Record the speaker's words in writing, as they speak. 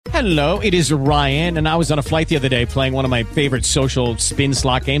Hello, it is Ryan, and I was on a flight the other day playing one of my favorite social spin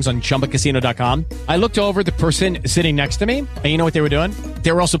slot games on ChumbaCasino.com. I looked over at the person sitting next to me, and you know what they were doing?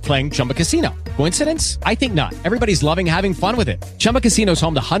 They were also playing Chumba Casino. Coincidence? I think not. Everybody's loving having fun with it. Chumba Casino is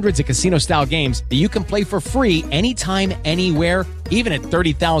home to hundreds of casino-style games that you can play for free anytime, anywhere, even at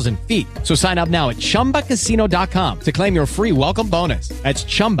 30,000 feet. So sign up now at ChumbaCasino.com to claim your free welcome bonus. That's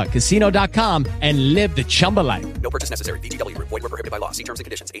ChumbaCasino.com and live the Chumba life. No purchase necessary. VGW. Void where prohibited by law. See terms and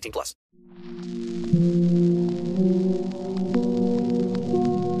conditions. 18 plus.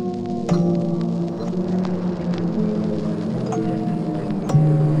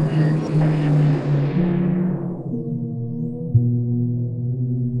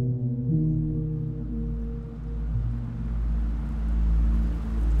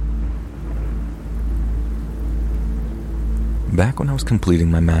 Back when I was completing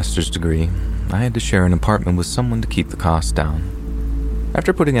my master's degree, I had to share an apartment with someone to keep the costs down.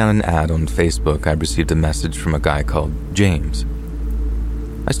 After putting out an ad on Facebook, I received a message from a guy called James.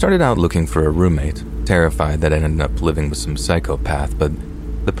 I started out looking for a roommate, terrified that I'd end up living with some psychopath, but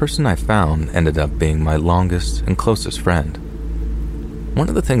the person I found ended up being my longest and closest friend. One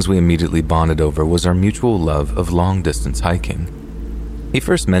of the things we immediately bonded over was our mutual love of long-distance hiking. He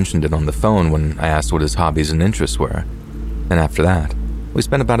first mentioned it on the phone when I asked what his hobbies and interests were, and after that, we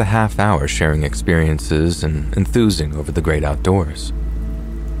spent about a half hour sharing experiences and enthusing over the great outdoors.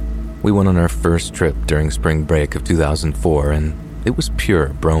 We went on our first trip during spring break of 2004, and it was pure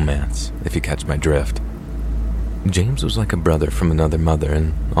bromance, if you catch my drift. James was like a brother from another mother,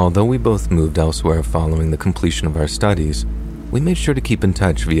 and although we both moved elsewhere following the completion of our studies, we made sure to keep in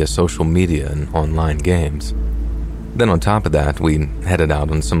touch via social media and online games. Then on top of that, we headed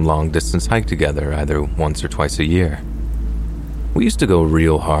out on some long-distance hike together either once or twice a year. We used to go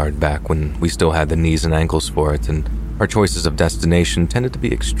real hard back when we still had the knees and ankles for it, and our choices of destination tended to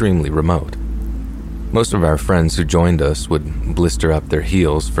be extremely remote. Most of our friends who joined us would blister up their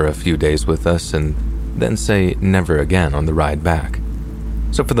heels for a few days with us and then say never again on the ride back.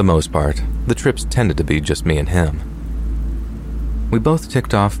 So for the most part, the trips tended to be just me and him. We both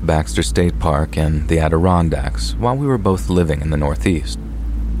ticked off Baxter State Park and the Adirondacks while we were both living in the Northeast.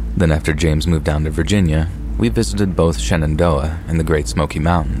 Then after James moved down to Virginia, we visited both Shenandoah and the Great Smoky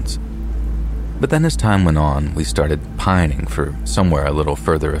Mountains. But then as time went on, we started pining for somewhere a little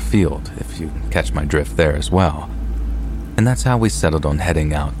further afield, if you catch my drift there as well. And that's how we settled on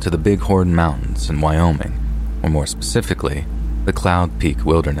heading out to the Bighorn Mountains in Wyoming, or more specifically, the Cloud Peak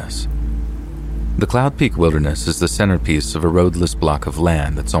Wilderness. The Cloud Peak Wilderness is the centerpiece of a roadless block of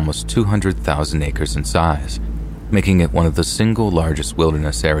land that's almost 200,000 acres in size, making it one of the single largest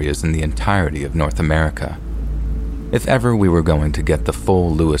wilderness areas in the entirety of North America. If ever we were going to get the full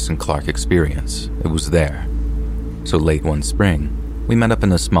Lewis and Clark experience, it was there. So late one spring, we met up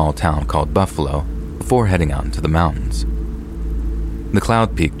in a small town called Buffalo before heading out into the mountains. The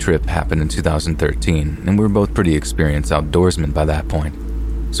Cloud Peak trip happened in 2013, and we were both pretty experienced outdoorsmen by that point.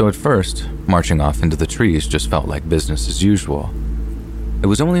 So at first, marching off into the trees just felt like business as usual. It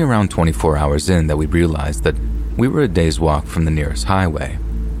was only around 24 hours in that we realized that we were a day's walk from the nearest highway,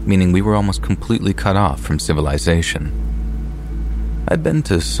 meaning we were almost completely cut off from civilization. I'd been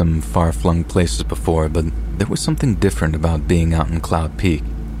to some far-flung places before, but there was something different about being out in Cloud Peak.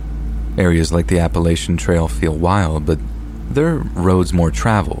 Areas like the Appalachian Trail feel wild, but they're roads more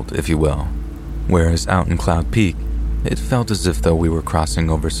traveled, if you will. Whereas out in Cloud Peak, it felt as if though we were crossing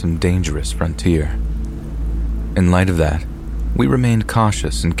over some dangerous frontier. In light of that, we remained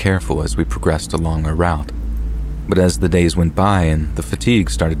cautious and careful as we progressed along our route. But as the days went by and the fatigue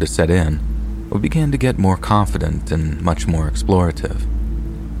started to set in, we began to get more confident and much more explorative.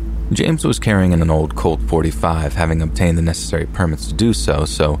 James was carrying an old Colt 45, having obtained the necessary permits to do so,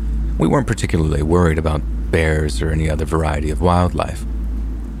 so we weren't particularly worried about bears or any other variety of wildlife.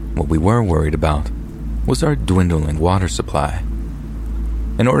 What we were worried about was our dwindling water supply.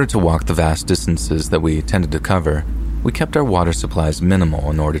 In order to walk the vast distances that we tended to cover, we kept our water supplies minimal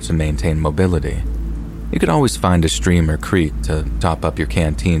in order to maintain mobility. You could always find a stream or creek to top up your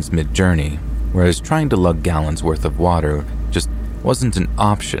canteens mid-journey, whereas trying to lug gallons worth of water just wasn't an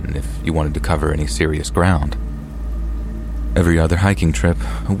option if you wanted to cover any serious ground. Every other hiking trip,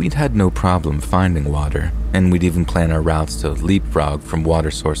 we'd had no problem finding water, and we'd even plan our routes to leapfrog from water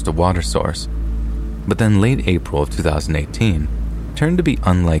source to water source. But then late April of 2018 turned to be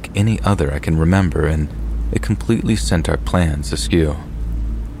unlike any other I can remember, and it completely sent our plans askew.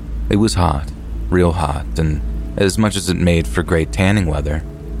 It was hot, real hot, and as much as it made for great tanning weather,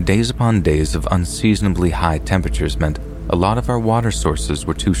 days upon days of unseasonably high temperatures meant a lot of our water sources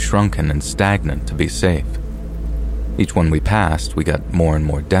were too shrunken and stagnant to be safe. Each one we passed, we got more and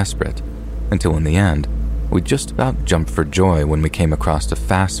more desperate, until in the end, we just about jumped for joy when we came across a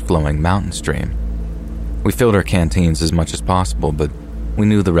fast-flowing mountain stream. We filled our canteens as much as possible, but we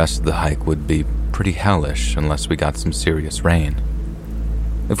knew the rest of the hike would be pretty hellish unless we got some serious rain.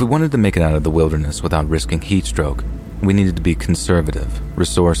 If we wanted to make it out of the wilderness without risking heat stroke, we needed to be conservative,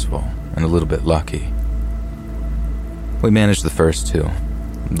 resourceful, and a little bit lucky. We managed the first two.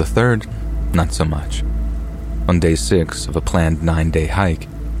 The third, not so much. On day 6 of a planned 9-day hike,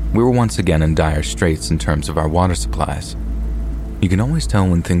 we were once again in dire straits in terms of our water supplies. You can always tell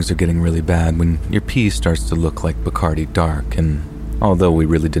when things are getting really bad when your pee starts to look like Bacardi Dark, and although we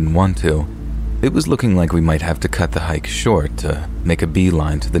really didn't want to, it was looking like we might have to cut the hike short to make a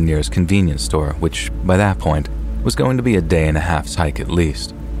beeline to the nearest convenience store, which, by that point, was going to be a day and a half's hike at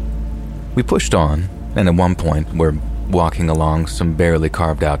least. We pushed on, and at one point, we're walking along some barely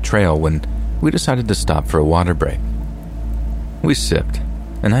carved-out trail when we decided to stop for a water break. We sipped,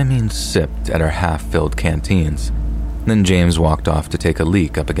 and I mean sipped, at our half-filled canteens. Then James walked off to take a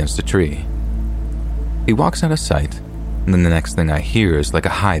leak up against a tree. He walks out of sight, and then the next thing I hear is like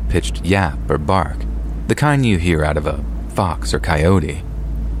a high-pitched yap or bark, the kind you hear out of a fox or coyote.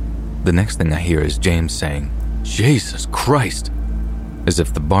 The next thing I hear is James saying, "Jesus Christ," as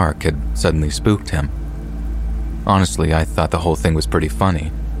if the bark had suddenly spooked him. Honestly, I thought the whole thing was pretty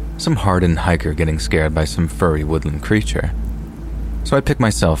funny. Some hardened hiker getting scared by some furry woodland creature. So I picked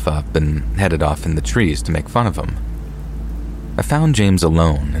myself up and headed off in the trees to make fun of him. I found James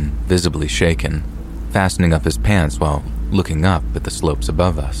alone and visibly shaken, fastening up his pants while looking up at the slopes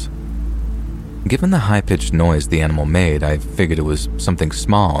above us. Given the high-pitched noise the animal made, I figured it was something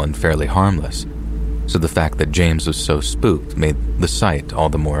small and fairly harmless, so the fact that James was so spooked made the sight all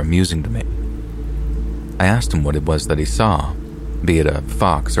the more amusing to me. I asked him what it was that he saw, be it a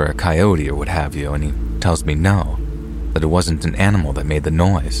fox or a coyote or what have you, and he tells me no, that it wasn't an animal that made the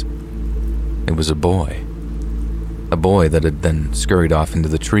noise. It was a boy. A boy that had then scurried off into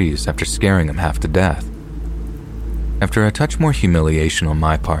the trees after scaring him half to death. After a touch more humiliation on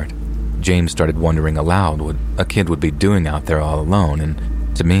my part, James started wondering aloud what a kid would be doing out there all alone,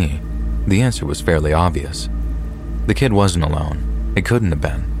 and to me, the answer was fairly obvious. The kid wasn't alone. It couldn't have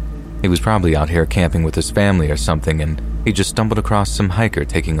been. He was probably out here camping with his family or something, and he just stumbled across some hiker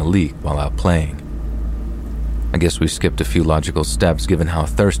taking a leak while out playing. I guess we skipped a few logical steps given how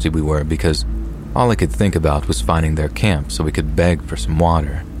thirsty we were, because all I could think about was finding their camp so we could beg for some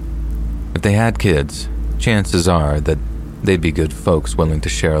water. If they had kids, chances are that they'd be good folks willing to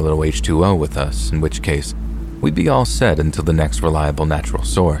share a little H2O with us, in which case, we'd be all set until the next reliable natural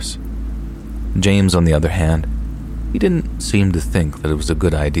source. James, on the other hand, he didn't seem to think that it was a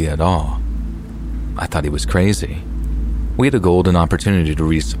good idea at all. I thought he was crazy. We had a golden opportunity to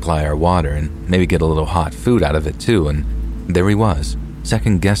resupply our water and maybe get a little hot food out of it too, and there he was,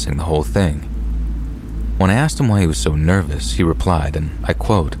 second-guessing the whole thing. When I asked him why he was so nervous, he replied, and I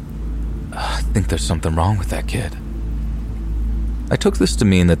quote, "I think there's something wrong with that kid." I took this to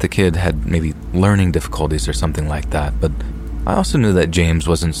mean that the kid had maybe learning difficulties or something like that, but I also knew that James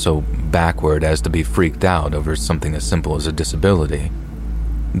wasn't so backward as to be freaked out over something as simple as a disability.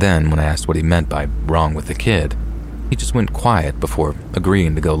 Then, when I asked what he meant by wrong with the kid, he just went quiet before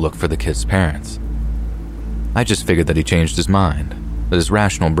agreeing to go look for the kid's parents. I just figured that he changed his mind, that his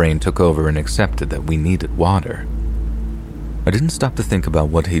rational brain took over and accepted that we needed water. I didn't stop to think about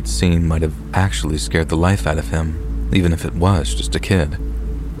what he'd seen might have actually scared the life out of him, even if it was just a kid.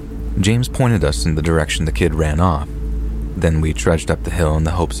 James pointed us in the direction the kid ran off. Then we trudged up the hill in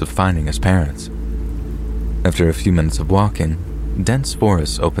the hopes of finding his parents. After a few minutes of walking, dense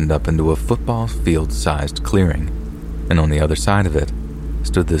forest opened up into a football field-sized clearing, and on the other side of it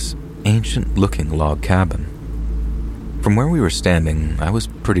stood this ancient-looking log cabin. From where we were standing, I was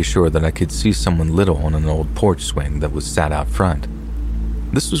pretty sure that I could see someone little on an old porch swing that was sat out front.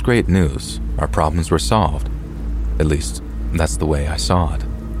 This was great news. Our problems were solved. At least, that's the way I saw it.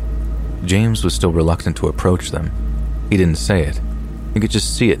 James was still reluctant to approach them. He didn't say it. You could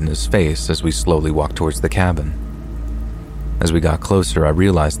just see it in his face as we slowly walked towards the cabin. As we got closer, I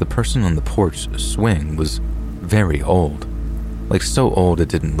realized the person on the porch swing was very old. Like so old it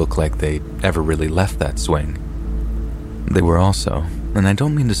didn't look like they ever really left that swing. They were also, and I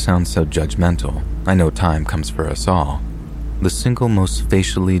don't mean to sound so judgmental, I know time comes for us all, the single most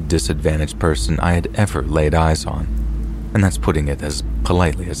facially disadvantaged person I had ever laid eyes on, and that's putting it as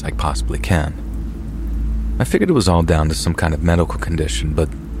politely as I possibly can. I figured it was all down to some kind of medical condition, but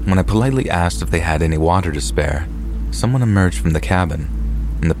when I politely asked if they had any water to spare, someone emerged from the cabin,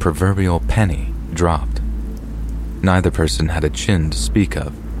 and the proverbial penny dropped. Neither person had a chin to speak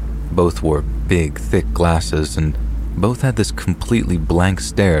of. Both wore big, thick glasses, and both had this completely blank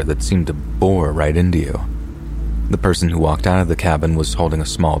stare that seemed to bore right into you. The person who walked out of the cabin was holding a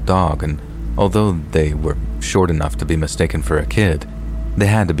small dog, and although they were short enough to be mistaken for a kid, they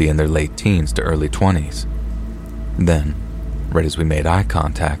had to be in their late teens to early 20s. Then, right as we made eye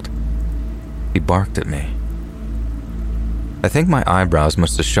contact, he barked at me. I think my eyebrows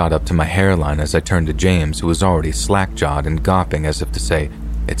must have shot up to my hairline as I turned to James, who was already slack-jawed and gawping as if to say,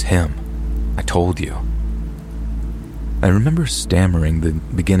 "It's him. I told you." I remember stammering the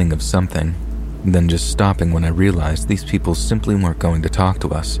beginning of something, then just stopping when I realized these people simply weren't going to talk to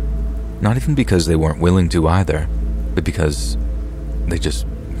us. Not even because they weren't willing to either, but because they just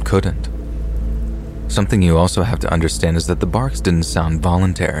couldn't. Something you also have to understand is that the barks didn't sound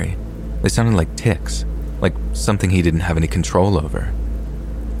voluntary. They sounded like tics, like something he didn't have any control over.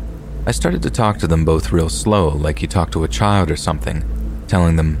 I started to talk to them both real slow, like you talk to a child or something,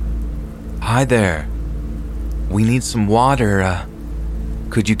 telling them, "Hi there. We need some water.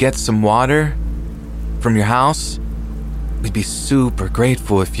 Could you get some water from your house? We'd be super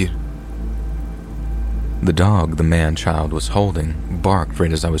grateful if you..." The dog the man-child was holding barked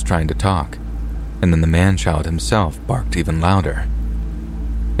right as I was trying to talk, and then the man-child himself barked even louder.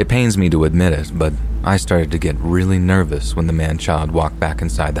 It pains me to admit it, but I started to get really nervous when the man-child walked back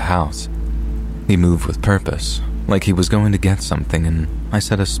inside the house. He moved with purpose, like he was going to get something, and I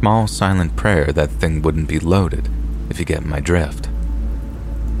said a small silent prayer that thing wouldn't be loaded, if you get my drift.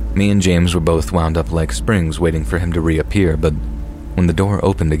 Me and James were both wound up like springs waiting for him to reappear, but when the door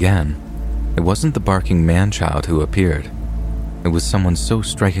opened again, it wasn't the barking man-child who appeared. It was someone so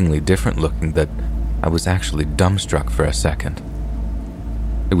strikingly different looking that I was actually dumbstruck for a second.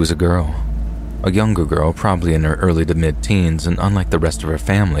 It was a girl. A younger girl, probably in her early to mid-teens, and unlike the rest of her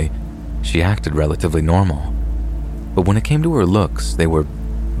family, she acted relatively normal. But when it came to her looks, they were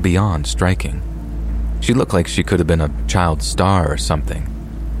beyond striking. She looked like she could have been a child star or something.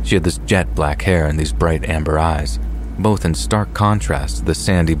 She had this jet black hair and these bright amber eyes, both in stark contrast to the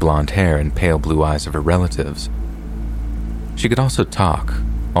sandy blonde hair and pale blue eyes of her relatives. She could also talk,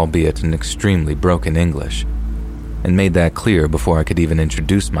 albeit in extremely broken English, and made that clear before I could even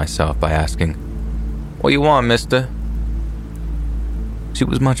introduce myself by asking, "What you want, mister?" She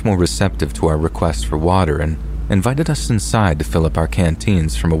was much more receptive to our request for water and invited us inside to fill up our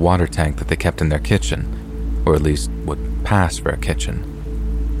canteens from a water tank that they kept in their kitchen, or at least what passed for a kitchen.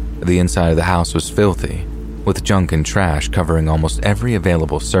 The inside of the house was filthy, with junk and trash covering almost every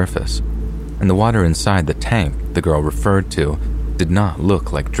available surface, and the water inside the tank the girl referred to did not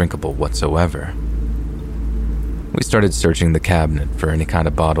look like drinkable whatsoever. We started searching the cabinet for any kind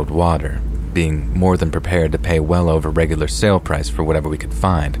of bottled water, being more than prepared to pay well over regular sale price for whatever we could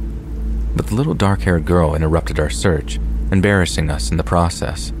find. But the little dark-haired girl interrupted our search, embarrassing us in the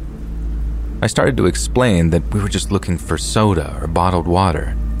process. I started to explain that we were just looking for soda or bottled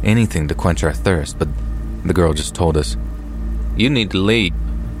water, anything to quench our thirst, but the girl just told us, "You need to leave."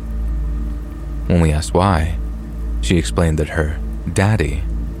 When we asked why, she explained that her daddy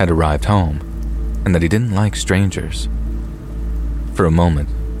had arrived home and that he didn't like strangers. For a moment,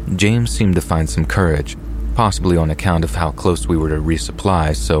 James seemed to find some courage, possibly on account of how close we were to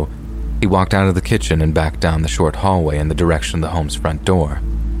resupply, so he walked out of the kitchen and back down the short hallway in the direction of the home's front door.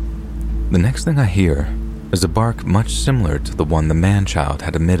 The next thing I hear is a bark much similar to the one the man-child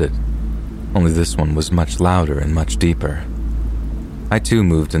had emitted, only this one was much louder and much deeper. I too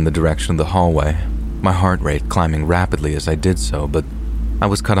moved in the direction of the hallway, my heart rate climbing rapidly as I did so, but I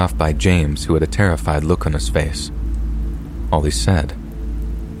was cut off by James, who had a terrified look on his face. All he said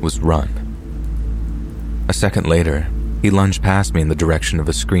was run. A second later, he lunged past me in the direction of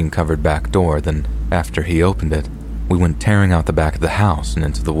a screen-covered back door, then after he opened it, we went tearing out the back of the house and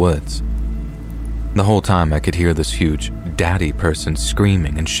into the woods. The whole time I could hear this huge daddy person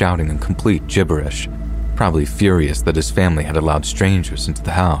screaming and shouting in complete gibberish, probably furious that his family had allowed strangers into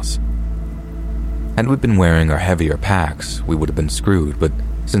the house. Had we been wearing our heavier packs, we would have been screwed, but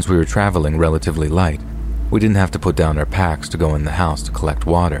since we were traveling relatively light, we didn't have to put down our packs to go in the house to collect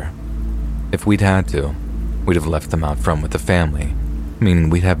water. If we'd had to, we'd have left them out front with the family, meaning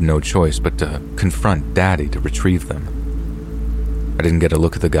we'd have no choice but to confront Daddy to retrieve them. I didn't get a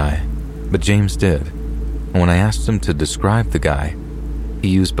look at the guy, but James did, and when I asked him to describe the guy, he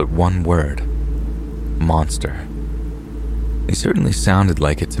used but one word: monster. He certainly sounded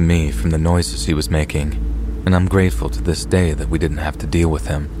like it to me from the noises he was making, and I'm grateful to this day that we didn't have to deal with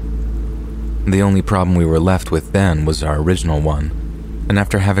him. The only problem we were left with then was our original one, and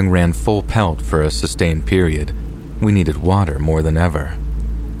after having ran full pelt for a sustained period, we needed water more than ever.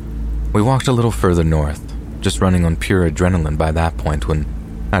 We walked a little further north, just running on pure adrenaline by that point when,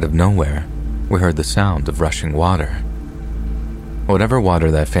 out of nowhere, we heard the sound of rushing water. Whatever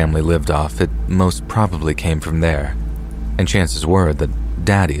water that family lived off, it most probably came from there, and chances were that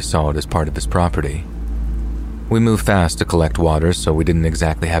Daddy saw it as part of his property. We moved fast to collect water, so we didn't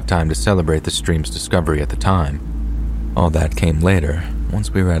exactly have time to celebrate the stream's discovery at the time. All that came later,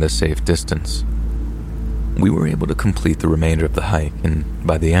 once we were at a safe distance. We were able to complete the remainder of the hike, and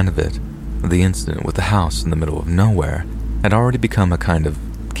by the end of it, the incident with the house in the middle of nowhere had already become a kind of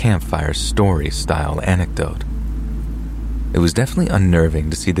campfire story-style anecdote. It was definitely unnerving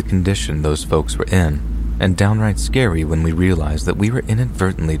to see the condition those folks were in, and downright scary when we realized that we were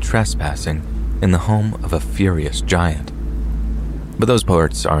inadvertently trespassing in the home of a furious giant. But those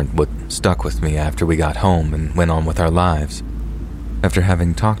parts aren't what stuck with me after we got home and went on with our lives. After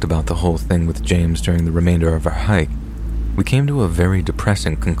having talked about the whole thing with James during the remainder of our hike, we came to a very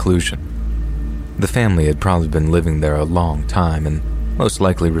depressing conclusion. The family had probably been living there a long time and most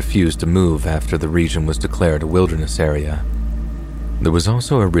likely refused to move after the region was declared a wilderness area. There was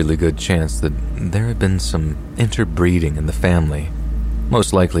also a really good chance that there had been some interbreeding in the family,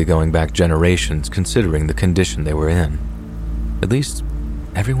 most likely going back generations considering the condition they were in. At least,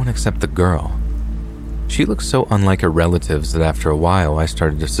 everyone except the girl. She looked so unlike her relatives that after a while I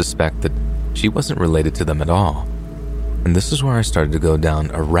started to suspect that she wasn't related to them at all. And this is where I started to go down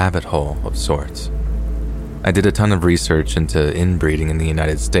a rabbit hole of sorts. I did a ton of research into inbreeding in the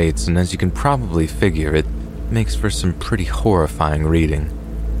United States, and as you can probably figure, it makes for some pretty horrifying reading.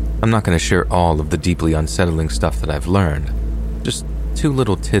 I'm not going to share all of the deeply unsettling stuff that I've learned, just 2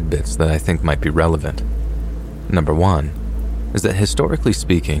 little tidbits that I think might be relevant. Number 1 is that historically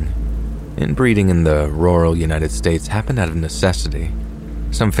speaking, inbreeding in the rural United States happened out of necessity.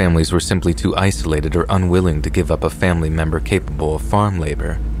 Some families were simply too isolated or unwilling to give up a family member capable of farm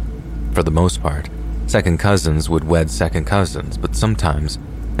labor. For the most part, second cousins would wed second cousins, but sometimes,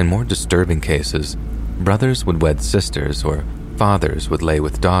 in more disturbing cases, brothers would wed sisters or fathers would lay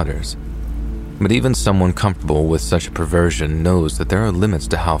with daughters. But even someone comfortable with such a perversion knows that there are limits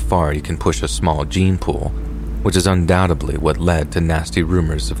to how far you can push a small gene pool, which is undoubtedly what led to nasty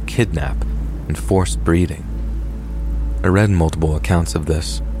rumors of kidnap and forced breeding. I read multiple accounts of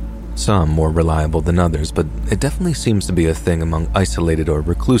this, some more reliable than others, but it definitely seems to be a thing among isolated or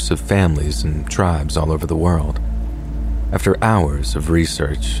reclusive families and tribes all over the world. After hours of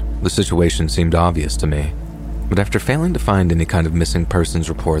research, the situation seemed obvious to me, but after failing to find any kind of missing persons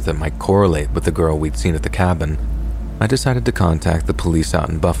report that might correlate with the girl we'd seen at the cabin, I decided to contact the police out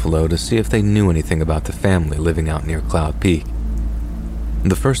in Buffalo to see if they knew anything about the family living out near Cloud Peak.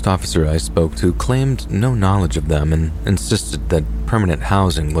 The first officer I spoke to claimed no knowledge of them and insisted that permanent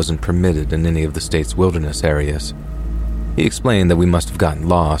housing wasn't permitted in any of the state's wilderness areas. He explained that we must have gotten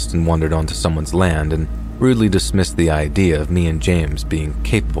lost and wandered onto someone's land and rudely dismissed the idea of me and James being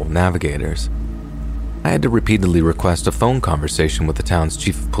capable navigators. I had to repeatedly request a phone conversation with the town's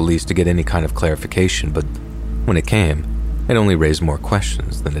chief of police to get any kind of clarification, but when it came, it only raised more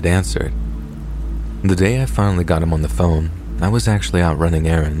questions than it answered. The day I finally got him on the phone, I was actually out running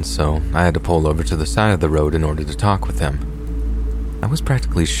errands, so I had to pull over to the side of the road in order to talk with him. I was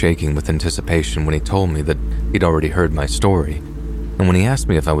practically shaking with anticipation when he told me that he'd already heard my story, and when he asked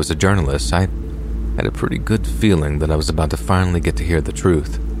me if I was a journalist, I had a pretty good feeling that I was about to finally get to hear the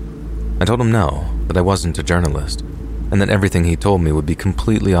truth. I told him no, that I wasn't a journalist, and that everything he told me would be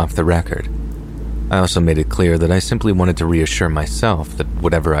completely off the record. I also made it clear that I simply wanted to reassure myself that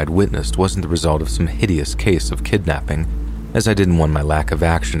whatever I'd witnessed wasn't the result of some hideous case of kidnapping, as I didn't want my lack of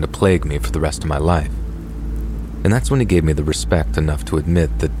action to plague me for the rest of my life. And that's when he gave me the respect enough to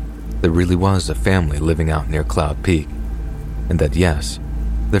admit that there really was a family living out near Cloud Peak, and that yes,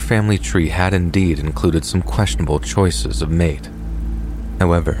 their family tree had indeed included some questionable choices of mate.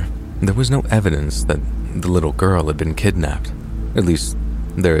 However, there was no evidence that the little girl had been kidnapped. At least,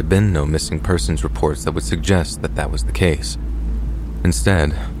 there had been no missing persons reports that would suggest that that was the case.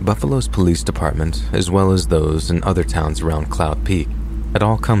 Instead, Buffalo's police department, as well as those in other towns around Cloud Peak, had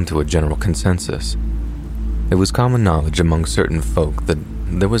all come to a general consensus. It was common knowledge among certain folk that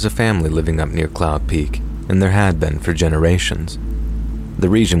there was a family living up near Cloud Peak, and there had been for generations. The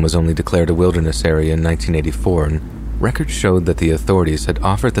region was only declared a wilderness area in 1984, and records showed that the authorities had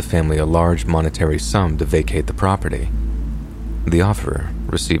offered the family a large monetary sum to vacate the property. The offer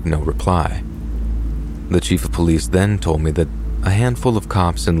received no reply. The chief of police then told me that a handful of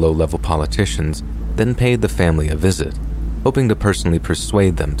cops and low-level politicians then paid the family a visit, hoping to personally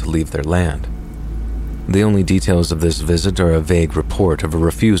persuade them to leave their land. The only details of this visit are a vague report of a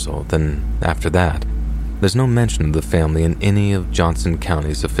refusal, then after that, there's no mention of the family in any of Johnson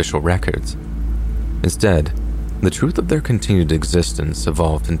County's official records. Instead, the truth of their continued existence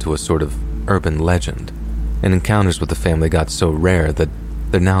evolved into a sort of urban legend, and encounters with the family got so rare that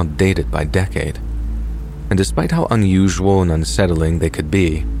they're now dated by decade. And despite how unusual and unsettling they could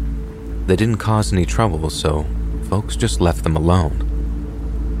be, they didn't cause any trouble, so folks just left them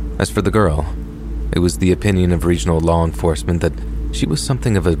alone. As for the girl, it was the opinion of regional law enforcement that she was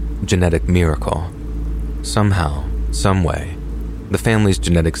something of a genetic miracle. Somehow, someway, the family's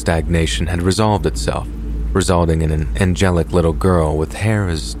genetic stagnation had resolved itself, resulting in an angelic little girl with hair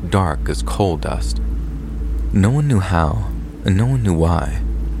as dark as coal dust. No one knew how, and no one knew why,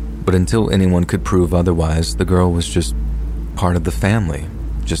 but until anyone could prove otherwise, the girl was just part of the family,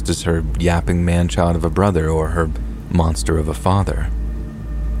 just as her yapping man-child of a brother or her monster of a father.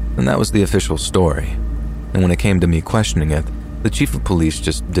 And that was the official story, and when it came to me questioning it, the chief of police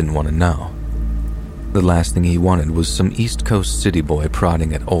just didn't want to know. The last thing he wanted was some East Coast city boy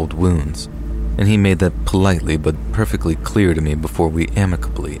prodding at old wounds, and he made that politely but perfectly clear to me before we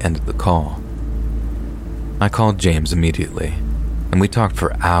amicably ended the call. I called James immediately, and we talked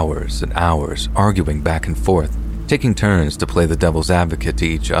for hours and hours, arguing back and forth, taking turns to play the devil's advocate to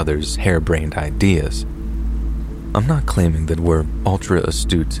each other's harebrained ideas. I'm not claiming that we're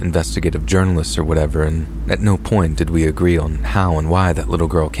ultra-astute investigative journalists or whatever, and at no point did we agree on how and why that little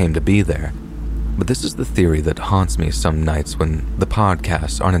girl came to be there. But this is the theory that haunts me some nights when the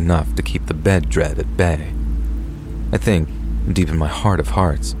podcasts aren't enough to keep the bed dread at bay. I think, deep in my heart of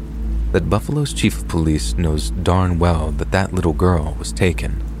hearts, that Buffalo's chief of police knows darn well that that little girl was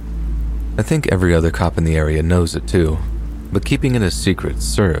taken. I think every other cop in the area knows it too, but keeping it a secret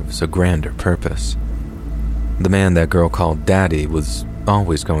serves a grander purpose. The man that girl called Daddy was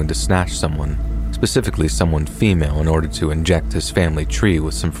always going to snatch someone, specifically someone female, in order to inject his family tree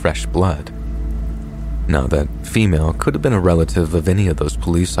with some fresh blood. Now, that female could have been a relative of any of those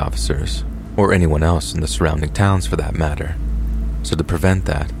police officers, or anyone else in the surrounding towns for that matter. So to prevent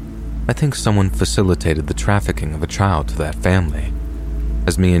that, I think someone facilitated the trafficking of a child to that family.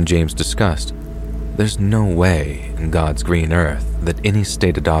 As me and James discussed, there's no way in God's green earth that any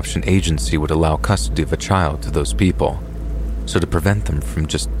state adoption agency would allow custody of a child to those people. So to prevent them from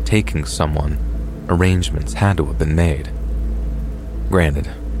just taking someone, arrangements had to have been made. Granted,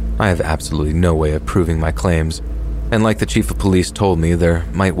 I have absolutely no way of proving my claims, and like the chief of police told me, there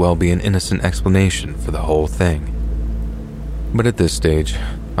might well be an innocent explanation for the whole thing. But at this stage,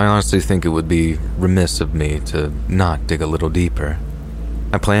 I honestly think it would be remiss of me to not dig a little deeper.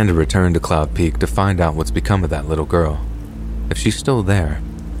 I plan to return to Cloud Peak to find out what's become of that little girl. If she's still there,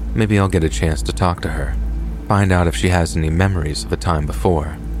 maybe I'll get a chance to talk to her, find out if she has any memories of a time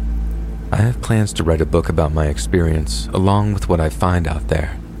before. I have plans to write a book about my experience, along with what I find out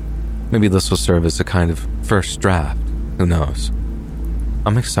there. Maybe this will serve as a kind of first draft, who knows.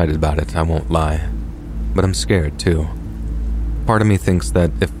 I'm excited about it, I won't lie, but I'm scared too. Part of me thinks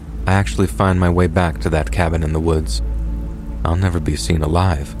that if I actually find my way back to that cabin in the woods, I'll never be seen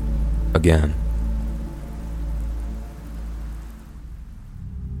alive again.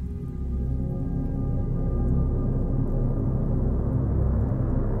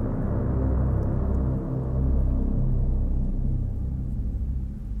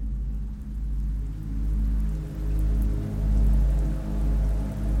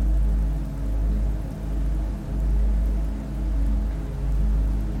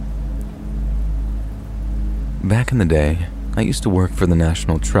 Back in the day, I used to work for the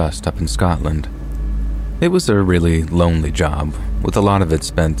National Trust up in Scotland. It was a really lonely job, with a lot of it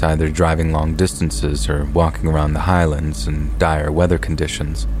spent either driving long distances or walking around the highlands in dire weather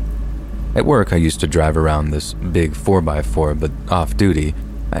conditions. At work, I used to drive around this big 4x4, but off-duty,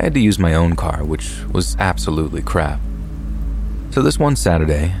 I had to use my own car, which was absolutely crap. So this one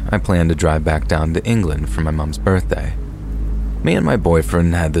Saturday, I planned to drive back down to England for my mom's birthday. Me and my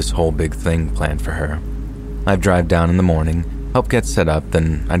boyfriend had this whole big thing planned for her. I'd drive down in the morning, help get set up,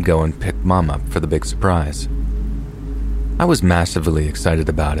 then I'd go and pick Mom up for the big surprise. I was massively excited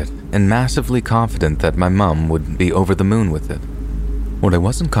about it, and massively confident that my mom would be over the moon with it. What I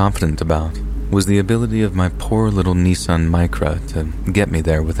wasn't confident about was the ability of my poor little Nissan Micra to get me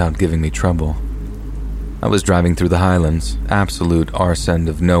there without giving me trouble. I was driving through the highlands, absolute arse end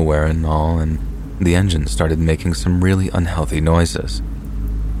of nowhere and all, and the engine started making some really unhealthy noises.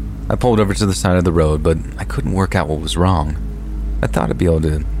 I pulled over to the side of the road, but I couldn't work out what was wrong. I thought I'd be able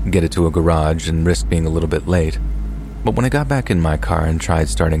to get it to a garage and risk being a little bit late. But when I got back in my car and tried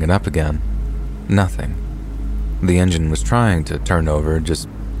starting it up again, nothing. The engine was trying to turn over, just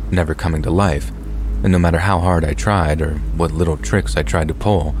never coming to life. And no matter how hard I tried or what little tricks I tried to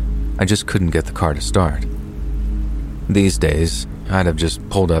pull, I just couldn't get the car to start. These days, I'd have just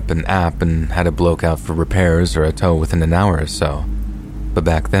pulled up an app and had a bloke out for repairs or a tow within an hour or so. But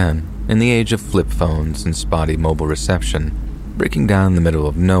back then, In the age of flip phones and spotty mobile reception, breaking down in the middle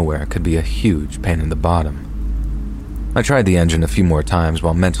of nowhere could be a huge pain in the bottom. I tried the engine a few more times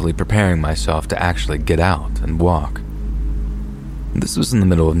while mentally preparing myself to actually get out and walk. This was in the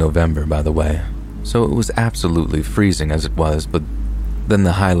middle of November, by the way, so it was absolutely freezing as it was, but then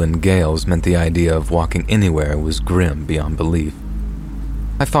the Highland gales meant the idea of walking anywhere was grim beyond belief.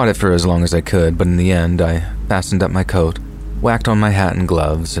 I fought it for as long as I could, but in the end, I fastened up my coat, whacked on my hat and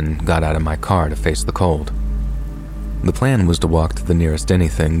gloves, and got out of my car to face the cold. The plan was to walk to the nearest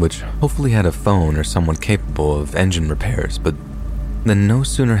anything, which hopefully had a phone or someone capable of engine repairs, but then no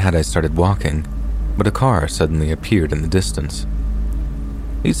sooner had I started walking, but a car suddenly appeared in the distance.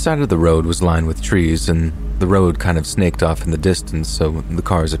 Each side of the road was lined with trees, and the road kind of snaked off in the distance, so the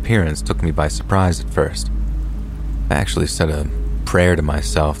car's appearance took me by surprise at first. I actually said a prayer to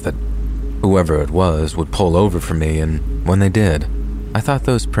myself that whoever it was would pull over for me, and when they did, I thought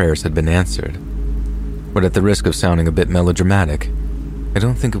those prayers had been answered. But at the risk of sounding a bit melodramatic, I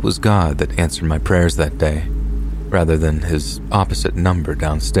don't think it was God that answered my prayers that day, rather than his opposite number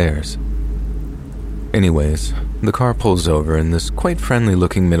downstairs. Anyways, the car pulls over and this quite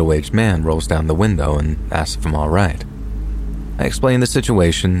friendly-looking middle-aged man rolls down the window and asks if I'm all right. I explain the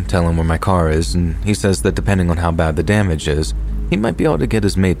situation, tell him where my car is, and he says that depending on how bad the damage is, he might be able to get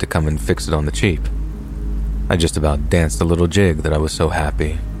his mate to come and fix it on the cheap. I just about danced a little jig that I was so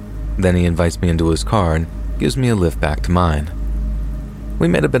happy. Then he invites me into his car and gives me a lift back to mine. We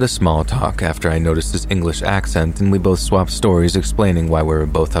made a bit of small talk after I noticed his English accent, and we both swapped stories explaining why we were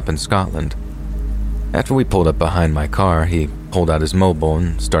both up in Scotland. After we pulled up behind my car, he pulled out his mobile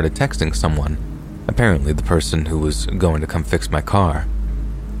and started texting someone, apparently the person who was going to come fix my car.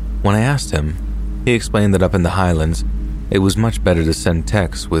 When I asked him, he explained that up in the Highlands, it was much better to send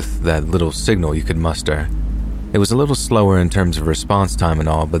texts with that little signal you could muster. It was a little slower in terms of response time and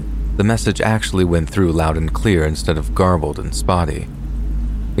all, but the message actually went through loud and clear instead of garbled and spotty.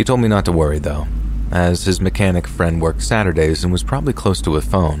 He told me not to worry though, as his mechanic friend worked Saturdays and was probably close to a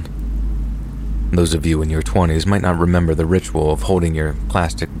phone. Those of you in your 20s might not remember the ritual of holding your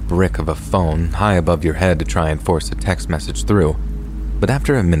plastic brick of a phone high above your head to try and force a text message through, but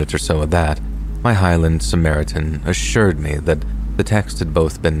after a minute or so of that, my Highland Samaritan assured me that the text had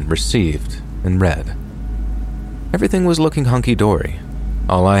both been received and read. Everything was looking hunky-dory.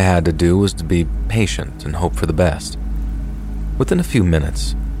 All I had to do was to be patient and hope for the best. Within a few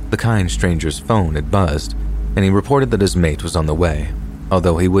minutes, the kind stranger's phone had buzzed, and he reported that his mate was on the way,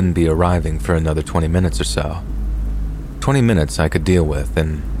 although he wouldn't be arriving for another 20 minutes or so. 20 minutes I could deal with,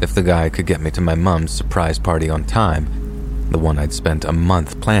 and if the guy could get me to my mom's surprise party on time, the one I'd spent a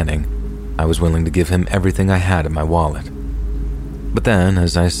month planning, I was willing to give him everything I had in my wallet. But then,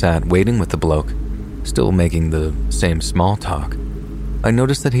 as I sat waiting with the bloke, still making the same small talk, I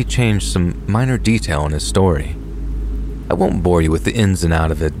noticed that he changed some minor detail in his story. I won't bore you with the ins and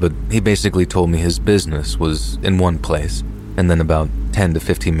out of it, but he basically told me his business was in one place, and then about 10 to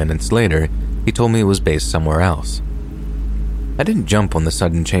 15 minutes later, he told me it was based somewhere else. I didn't jump on the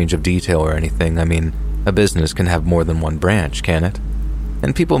sudden change of detail or anything. I mean, a business can have more than one branch, can it?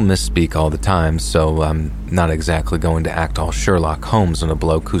 And people misspeak all the time, so I'm not exactly going to act all Sherlock Holmes on a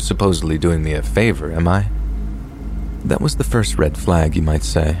bloke who's supposedly doing me a favor, am I? That was the first red flag, you might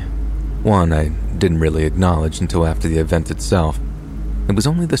say. One I didn't really acknowledge until after the event itself. It was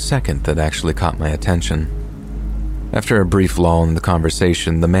only the second that actually caught my attention. After a brief lull in the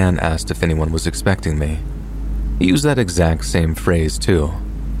conversation, the man asked if anyone was expecting me. He used that exact same phrase too,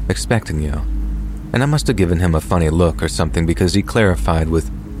 expecting you. And I must have given him a funny look or something because he clarified with,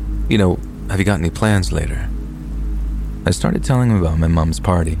 have you got any plans later? I started telling him about my mom's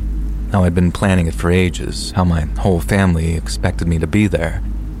party, how I'd been planning it for ages, how my whole family expected me to be there.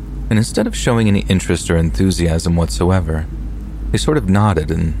 And instead of showing any interest or enthusiasm whatsoever, he sort of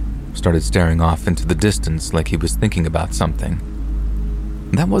nodded and started staring off into the distance like he was thinking about something.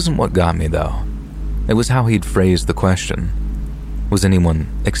 That wasn't what got me, though. It was how he'd phrased the question. Was anyone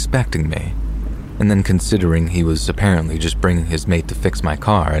expecting me? And then considering he was apparently just bringing his mate to fix my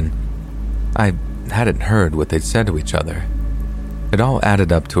car, and I hadn't heard what they'd said to each other. It all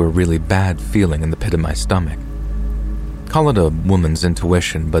added up to a really bad feeling in the pit of my stomach. Call it a woman's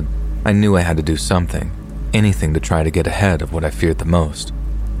intuition, but I knew I had to do something, anything to try to get ahead of what I feared the most.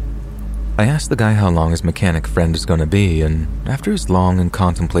 I asked the guy how long his mechanic friend is going to be, and after his long and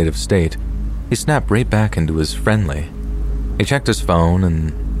contemplative state, he snapped right back into his friendly. He checked his phone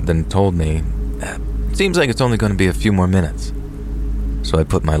and then told me, "Seems like it's only going to be a few more minutes." So I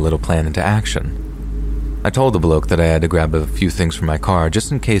put my little plan into action. I told the bloke that I had to grab a few things from my car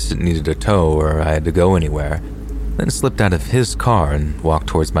just in case it needed a tow or I had to go anywhere, then slipped out of his car and walked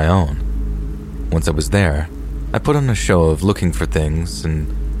towards my own. Once I was there, I put on a show of looking for things,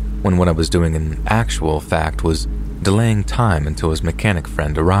 and when what I was doing in actual fact was delaying time until his mechanic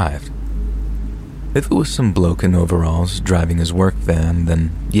friend arrived. If it was some bloke in overalls driving his work van,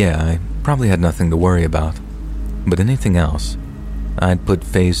 then yeah, I probably had nothing to worry about. But anything else, I'd put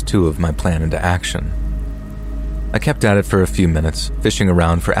phase 2 of my plan into action. I kept at it for a few minutes, fishing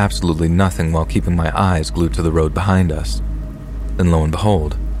around for absolutely nothing while keeping my eyes glued to the road behind us. Then lo and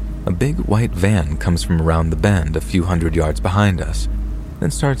behold, a big white van comes from around the bend a few hundred yards behind us,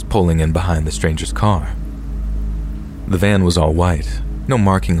 then starts pulling in behind the stranger's car. The van was all white, no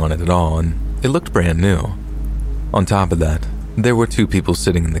marking on it at all, and it looked brand new. On top of that, there were 2 people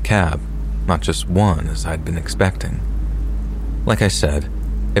sitting in the cab, not just one as I'd been expecting. Like I said,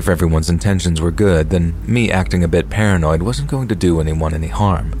 if everyone's intentions were good, then me acting a bit paranoid wasn't going to do anyone any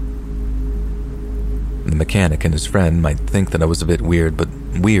harm. The mechanic and his friend might think that I was a bit weird, but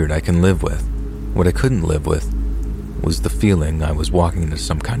weird I can live with. What I couldn't live with was the feeling I was walking into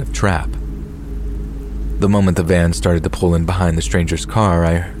some kind of trap. The moment the van started to pull in behind the stranger's car,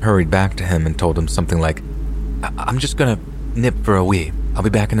 I hurried back to him and told him something like, I'm just gonna nip for a wee. I'll be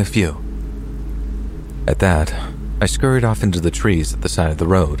back in a few. At that, I scurried off into the trees at the side of the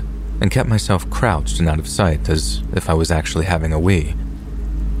road and kept myself crouched and out of sight as if I was actually having a wee.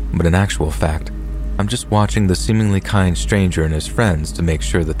 But in actual fact, I'm just watching the seemingly kind stranger and his friends to make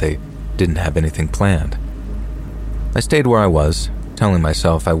sure that they didn't have anything planned. I stayed where I was, telling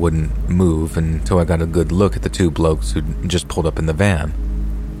myself I wouldn't move until I got a good look at the 2 blokes who'd just pulled up in the van.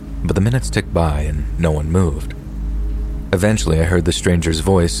 But the minutes ticked by and no one moved. Eventually, I heard the stranger's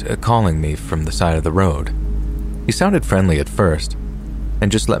voice calling me from the side of the road. He sounded friendly at first,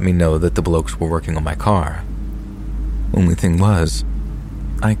 and just let me know that the blokes were working on my car. Only thing was,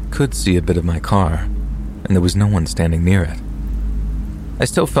 I could see a bit of my car, and there was no one standing near it. I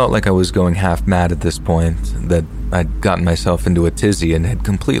still felt like I was going half mad at this point, that I'd gotten myself into a tizzy and had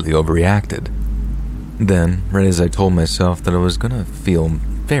completely overreacted. Then, right as I told myself that I was gonna feel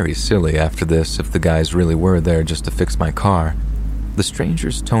very silly after this if the guys really were there just to fix my car, the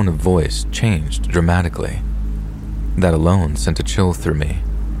stranger's tone of voice changed dramatically. That alone sent a chill through me,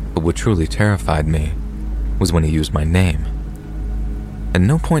 but what truly terrified me was when he used my name. At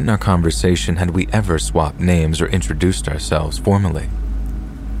no point in our conversation had we ever swapped names or introduced ourselves formally.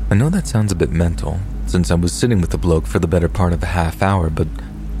 I know that sounds a bit mental, since I was sitting with the bloke for the better part of a half hour, but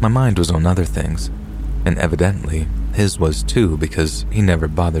my mind was on other things, and evidently his was too, because he never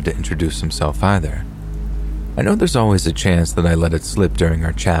bothered to introduce himself either. I know there's always a chance that I let it slip during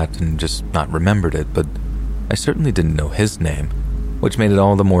our chat and just not remembered it, but I certainly didn't know his name, which made it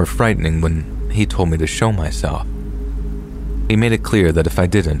all the more frightening when he told me to show myself. He made it clear that if I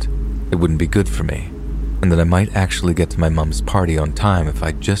didn't, it wouldn't be good for me, and that I might actually get to my mom's party on time if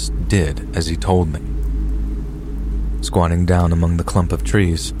I just did as he told me. Squatting down among the clump of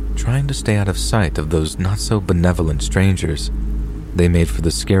trees, trying to stay out of sight of those not-so-benevolent strangers, they made for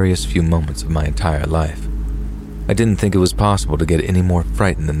the scariest few moments of my entire life. I didn't think it was possible to get any more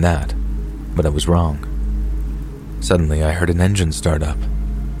frightened than that, but I was wrong. Suddenly, I heard an engine start up,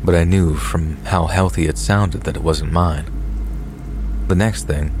 but I knew from how healthy it sounded that it wasn't mine. The next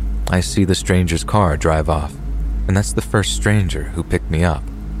thing, I see the stranger's car drive off, and that's the first stranger who picked me up,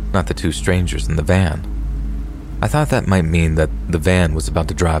 not the 2 strangers in the van. I thought that might mean that the van was about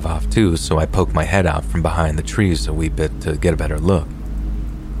to drive off too, so I poked my head out from behind the trees a wee bit to get a better look.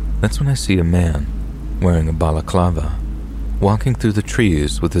 That's when I see a man, wearing a balaclava, walking through the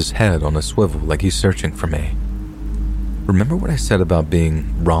trees with his head on a swivel like he's searching for me. Remember what I said about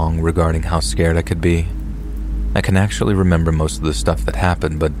being wrong regarding how scared I could be? I can actually remember most of the stuff that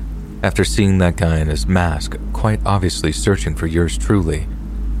happened, but after seeing that guy in his mask, quite obviously searching for yours truly,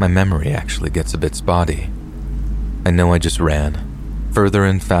 my memory actually gets a bit spotty. I know I just ran, further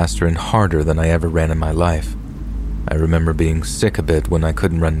and faster and harder than I ever ran in my life. I remember being sick a bit when I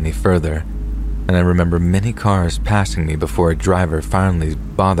couldn't run any further, and I remember many cars passing me before a driver finally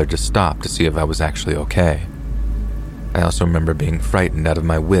bothered to stop to see if I was actually okay. I also remember being frightened out of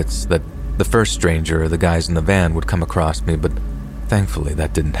my wits that the first stranger or the guys in the van would come across me, but thankfully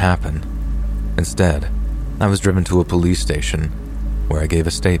that didn't happen. Instead, I was driven to a police station where I gave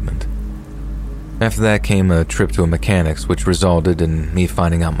a statement. After that came a trip to a mechanic's, which resulted in me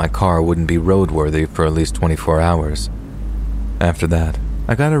finding out my car wouldn't be roadworthy for at least 24 hours. After that,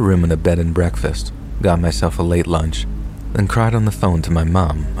 I got a room and a bed and breakfast, got myself a late lunch, then cried on the phone to my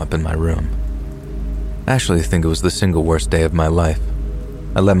mom up in my room. I actually think it was the single worst day of my life.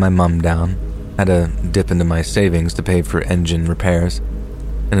 I let my mom down, had to dip into my savings to pay for engine repairs,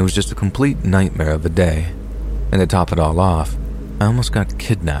 and it was just a complete nightmare of a day. And to top it all off, I almost got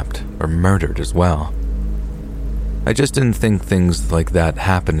kidnapped or murdered as well. I just didn't think things like that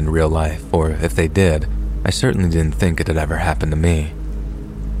happened in real life, or if they did, I certainly didn't think it had ever happened to me.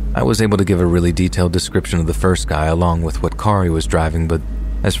 I was able to give a really detailed description of the first guy along with what car he was driving, but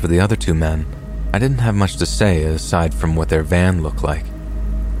as for the other two men, I didn't have much to say aside from what their van looked like.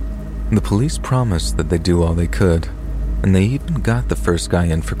 The police promised that they'd do all they could, and they even got the first guy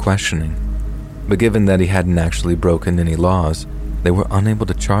in for questioning. But given that he hadn't actually broken any laws, they were unable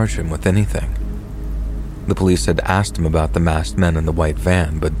to charge him with anything. The police had asked him about the masked men in the white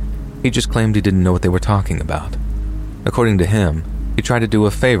van, but he just claimed he didn't know what they were talking about. According to him, he tried to do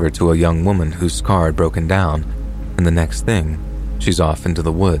a favor to a young woman whose car had broken down, and the next thing, she's off into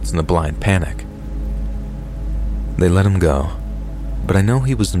the woods in a blind panic. They let him go, but I know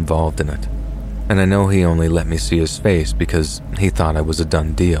he was involved in it, and I know he only let me see his face because he thought I was a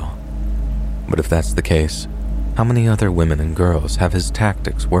done deal. But if that's the case, how many other women and girls have his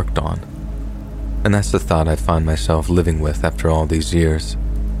tactics worked on? And that's the thought I find myself living with after all these years.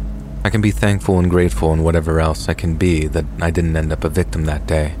 I can be thankful and grateful and whatever else I can be that I didn't end up a victim that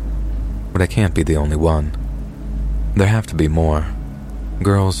day, but I can't be the only one. There have to be more.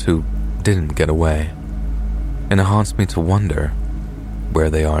 Girls who didn't get away. And it haunts me to wonder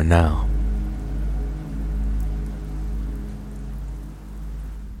where they are now.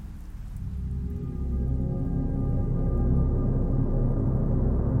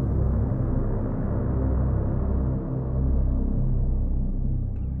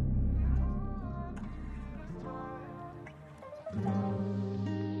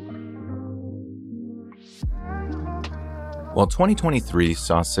 While 2023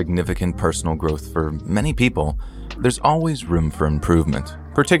 saw significant personal growth for many people, there's always room for improvement,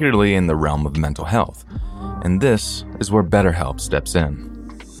 particularly in the realm of mental health. And this is where BetterHelp steps in.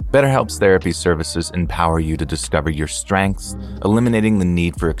 BetterHelp's therapy services empower you to discover your strengths, eliminating the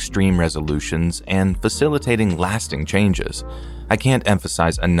need for extreme resolutions and facilitating lasting changes. I can't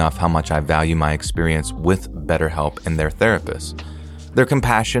emphasize enough how much I value my experience with BetterHelp and their therapists. Their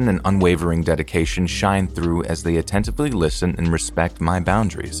compassion and unwavering dedication shine through as they attentively listen and respect my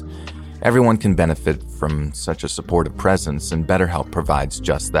boundaries. Everyone can benefit from such a supportive presence, and BetterHelp provides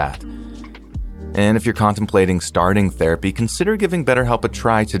just that. And if you're contemplating starting therapy, consider giving BetterHelp a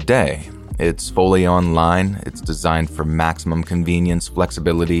try today. It's fully online, it's designed for maximum convenience,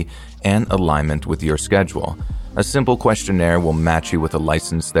 flexibility, and alignment with your schedule. A simple questionnaire will match you with a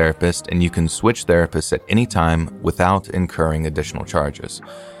licensed therapist, and you can switch therapists at any time without incurring additional charges.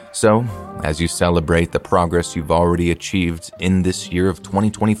 So, as you celebrate the progress you've already achieved in this year of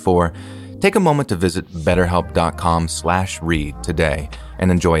 2024, take a moment to visit BetterHelp.com/read today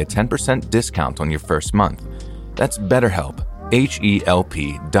and enjoy a 10% discount on your first month. That's BetterHelp,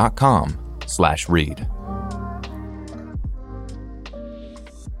 HELP.com/read.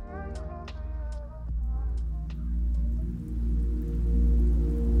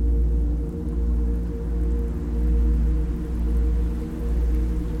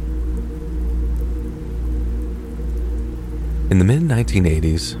 In the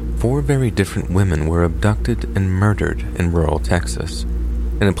mid-1980s, 4 very different women were abducted and murdered in rural Texas,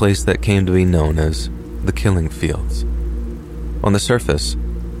 in a place that came to be known as the Killing Fields. On the surface,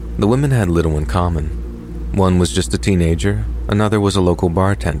 the women had little in common. One was just a teenager, another was a local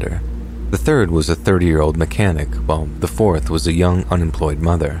bartender, the third was a 30-year-old mechanic, while the fourth was a young unemployed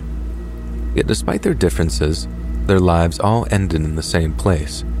mother. Yet despite their differences, their lives all ended in the same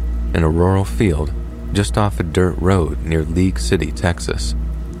place, in a rural field just off a dirt road near League City, Texas.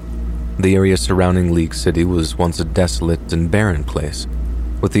 The area surrounding League City was once a desolate and barren place,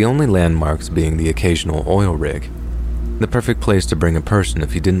 with the only landmarks being the occasional oil rig, the perfect place to bring a person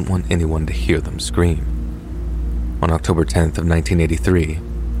if you didn't want anyone to hear them scream. On October 10th of 1983,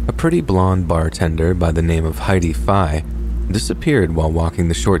 a pretty blonde bartender by the name of Heidi Fye disappeared while walking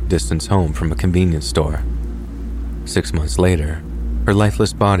the short distance home from a convenience store. 6 months later, her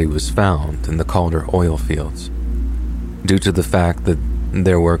lifeless body was found in the Calder oil fields. Due to the fact that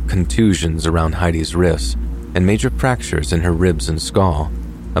there were contusions around Heidi's wrists and major fractures in her ribs and skull,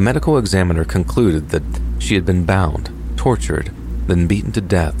 a medical examiner concluded that she had been bound, tortured, then beaten to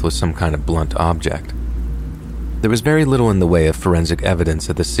death with some kind of blunt object. There was very little in the way of forensic evidence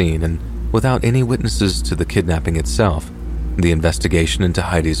at the scene, and without any witnesses to the kidnapping itself, the investigation into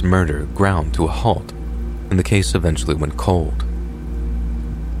Heidi's murder ground to a halt, and the case eventually went cold.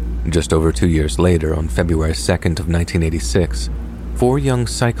 Just over 2 years later, on February 2nd of 1986, 4 young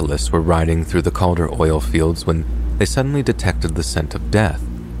cyclists were riding through the Calder oil fields when they suddenly detected the scent of death.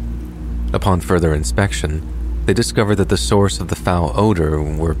 Upon further inspection, they discovered that the source of the foul odor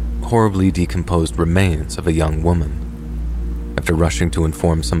were horribly decomposed remains of a young woman. After rushing to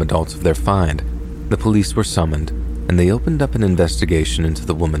inform some adults of their find, the police were summoned and they opened up an investigation into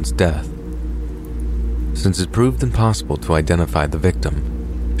the woman's death. Since it proved impossible to identify the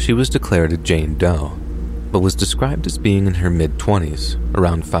victim, she was declared a Jane Doe, but was described as being in her mid-20s,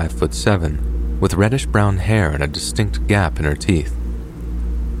 around 5'7", with reddish-brown hair and a distinct gap in her teeth.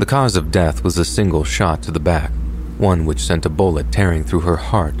 The cause of death was a single shot to the back, one which sent a bullet tearing through her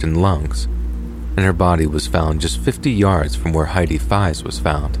heart and lungs, and her body was found just 50 yards from where Heidi Fai's was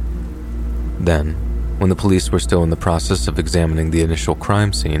found. Then, when the police were still in the process of examining the initial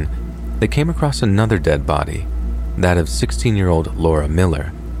crime scene, they came across another dead body, that of 16-year-old Laura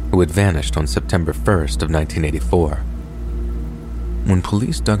Miller, who had vanished on September 1st of 1984. When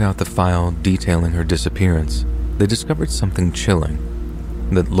police dug out the file detailing her disappearance, they discovered something chilling: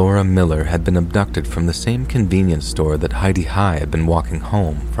 that Laura Miller had been abducted from the same convenience store that Heidi Hai had been walking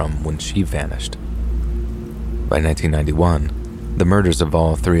home from when she vanished. By 1991, the murders of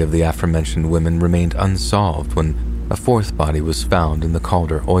all three of the aforementioned women remained unsolved when a fourth body was found in the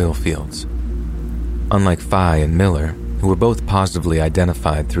Calder oil fields. Unlike Fai and Miller, who were both positively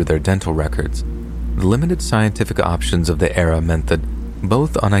identified through their dental records, the limited scientific options of the era meant that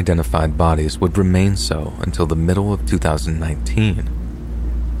both unidentified bodies would remain so until the middle of 2019.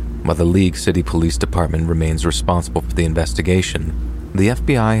 While the League City Police Department remains responsible for the investigation, the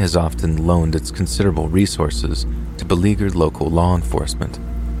FBI has often loaned its considerable resources to beleaguered local law enforcement.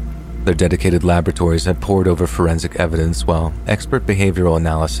 Their dedicated laboratories have pored over forensic evidence while expert behavioral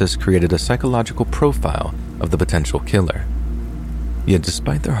analysis created a psychological profile of the potential killer. Yet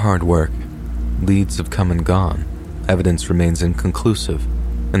despite their hard work, leads have come and gone, evidence remains inconclusive,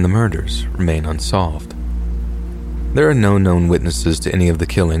 and the murders remain unsolved. There are no known witnesses to any of the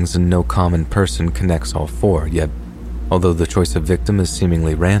killings and no common person connects all four, yet, although the choice of victim is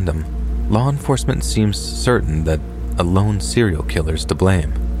seemingly random, law enforcement seems certain that a lone serial killer is to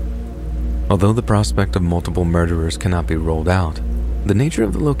blame. Although the prospect of multiple murderers cannot be ruled out, the nature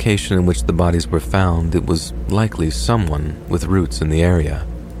of the location in which the bodies were found, it was likely someone with roots in the area.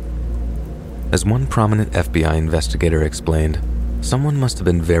 As one prominent FBI investigator explained, someone must have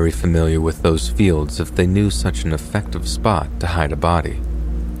been very familiar with those fields if they knew such an effective spot to hide a body.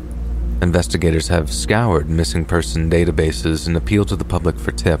 Investigators have scoured missing person databases and appealed to the public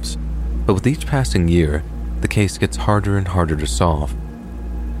for tips, but with each passing year, the case gets harder and harder to solve.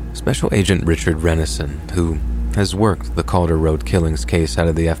 Special Agent Richard Renison, who has worked the Calder Road killings case out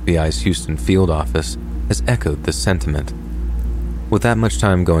of the FBI's Houston field office, has echoed this sentiment. With that much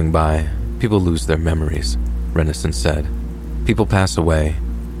time going by, people lose their memories, Renison said. People pass away,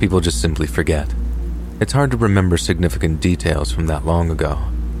 people just simply forget. It's hard to remember significant details from that long ago.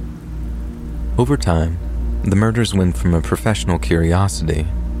 Over time, the murders went from a professional curiosity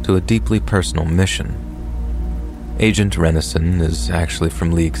to a deeply personal mission. Agent Renison is actually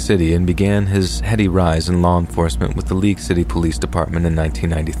from League City and began his heady rise in law enforcement with the League City Police Department in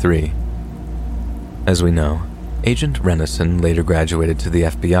 1993. As we know, Agent Renison later graduated to the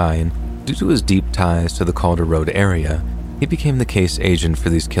FBI, and due to his deep ties to the Calder Road area, he became the case agent for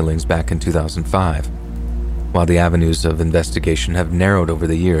these killings back in 2005. While the avenues of investigation have narrowed over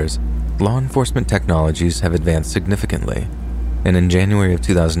the years, law enforcement technologies have advanced significantly, and in January of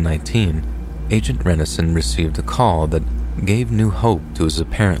 2019, Agent Renison received a call that gave new hope to his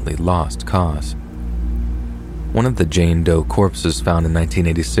apparently lost cause. One of the Jane Doe corpses found in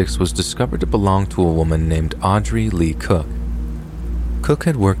 1986 was discovered to belong to a woman named Audrey Lee Cook. Cook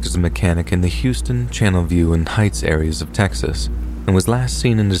had worked as a mechanic in the Houston, Channelview, and Heights areas of Texas and was last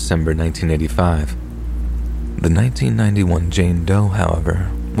seen in December 1985. The 1991 Jane Doe,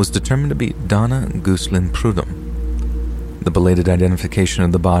 however, was determined to be Donna Ghuslin Prudhomme. The belated identification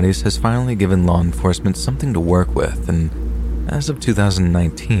of the bodies has finally given law enforcement something to work with, and as of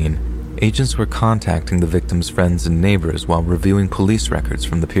 2019, agents were contacting the victims' friends and neighbors while reviewing police records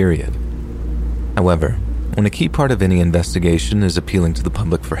from the period. However, when a key part of any investigation is appealing to the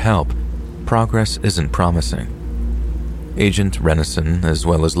public for help, progress isn't promising. Agent Renison, as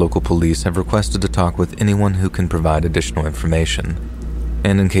well as local police, have requested to talk with anyone who can provide additional information.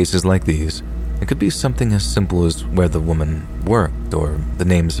 And in cases like these, it could be something as simple as where the woman worked or the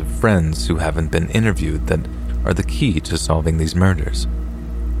names of friends who haven't been interviewed that are the key to solving these murders.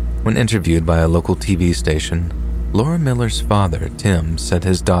 When interviewed by a local TV station, Laura Miller's father, Tim, said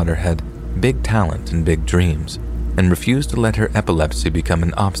his daughter had big talent and big dreams and refused to let her epilepsy become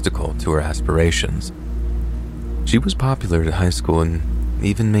an obstacle to her aspirations. She was popular at high school and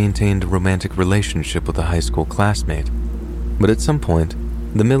even maintained a romantic relationship with a high school classmate, but at some point,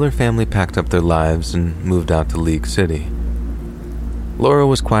 the Miller family packed up their lives and moved out to League City. Laura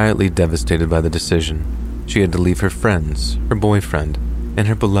was quietly devastated by the decision. She had to leave her friends, her boyfriend, and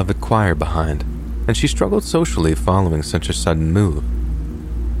her beloved choir behind, and she struggled socially following such a sudden move.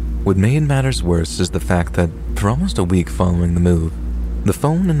 What made matters worse is the fact that, for almost a week following the move, the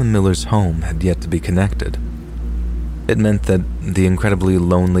phone in the Millers' home had yet to be connected. It meant that the incredibly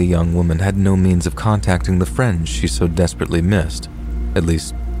lonely young woman had no means of contacting the friends she so desperately missed, at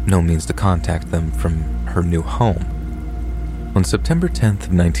least no means to contact them from her new home. On September 10th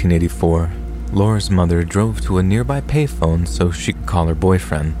of 1984, Laura's mother drove to a nearby payphone so she could call her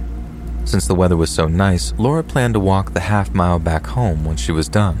boyfriend. Since the weather was so nice, Laura planned to walk the half-mile back home when she was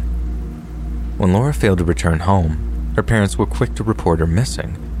done. When Laura failed to return home, her parents were quick to report her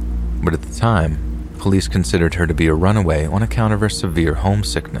missing, but at the time, police considered her to be a runaway on account of her severe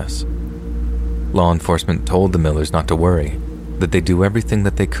homesickness. Law enforcement told the Millers not to worry, that they'd do everything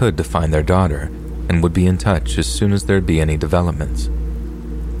that they could to find their daughter and would be in touch as soon as there'd be any developments.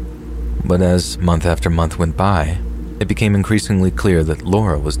 But as month after month went by, it became increasingly clear that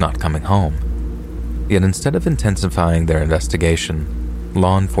Laura was not coming home. Yet instead of intensifying their investigation,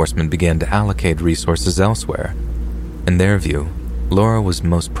 law enforcement began to allocate resources elsewhere. In their view, Laura was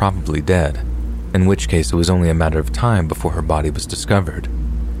most probably dead, in which case it was only a matter of time before her body was discovered.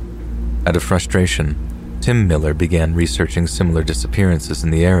 Out of frustration, Tim Miller began researching similar disappearances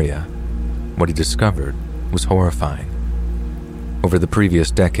in the area. What he discovered was horrifying. Over the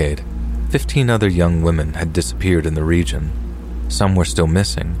previous decade, 15 other young women had disappeared in the region. Some were still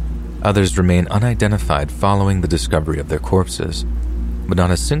missing, others remain unidentified following the discovery of their corpses, but not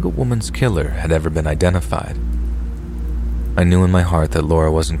a single woman's killer had ever been identified. I knew in my heart that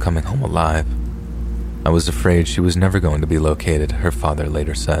Laura wasn't coming home alive. I was afraid she was never going to be located, her father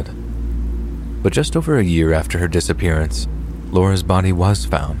later said. But just over a year after her disappearance, Laura's body was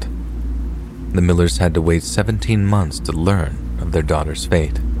found. The Millers had to wait 17 months to learn of their daughter's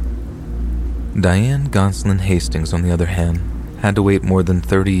fate. Diane Gonslin Hastings, on the other hand, had to wait more than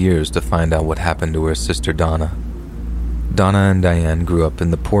 30 years to find out what happened to her sister Donna. Donna and Diane grew up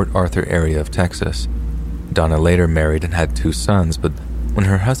in the Port Arthur area of Texas. Donna later married and had 2 sons, but when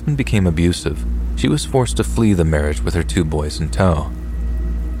her husband became abusive, she was forced to flee the marriage with her 2 boys in tow.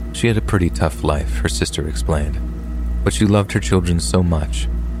 She had a pretty tough life, her sister explained, but she loved her children so much.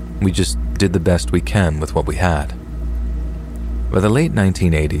 We just did the best we can with what we had. By the late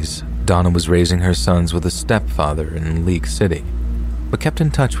 1980s, Donna was raising her sons with a stepfather in League City, but kept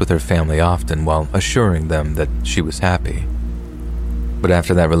in touch with her family often while assuring them that she was happy. But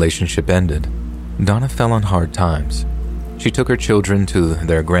after that relationship ended, Donna fell on hard times. She took her children to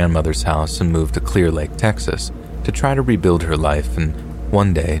their grandmother's house and moved to Clear Lake, Texas, to try to rebuild her life and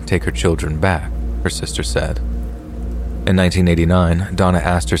one day take her children back, her sister said. In 1989, Donna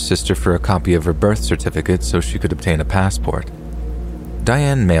asked her sister for a copy of her birth certificate so she could obtain a passport.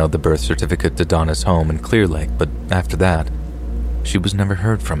 Diane mailed the birth certificate to Donna's home in Clear Lake, but after that, she was never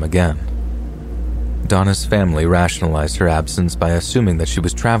heard from again. Donna's family rationalized her absence by assuming that she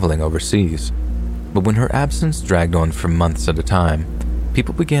was traveling overseas, but when her absence dragged on for months at a time,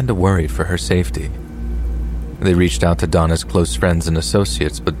 people began to worry for her safety. They reached out to Donna's close friends and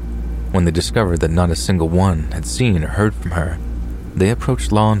associates, but when they discovered that not a single one had seen or heard from her, they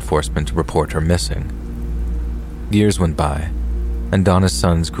approached law enforcement to report her missing. Years went by, and Donna's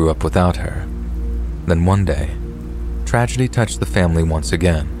sons grew up without her. Then one day, tragedy touched the family once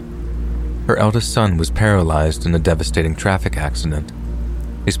again. Her eldest son was paralyzed in a devastating traffic accident.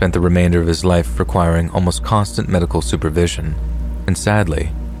 He spent the remainder of his life requiring almost constant medical supervision, and sadly,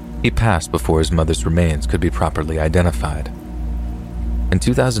 he passed before his mother's remains could be properly identified. In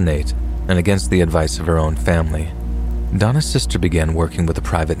 2008, and against the advice of her own family, Donna's sister began working with a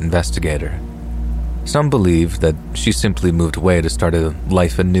private investigator. Some believed that she simply moved away to start a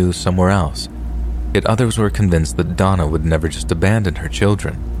life anew somewhere else, yet others were convinced that Donna would never just abandon her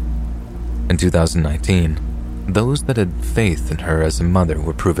children. In 2019, those that had faith in her as a mother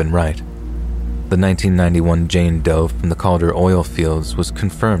were proven right. The 1991 Jane Doe from the Calder oil fields was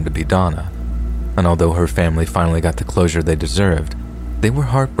confirmed to be Donna, and although her family finally got the closure they deserved, they were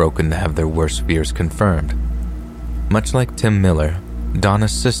heartbroken to have their worst fears confirmed. Much like Tim Miller,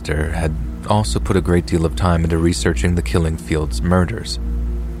 Donna's sister had also put a great deal of time into researching the Killing Fields murders,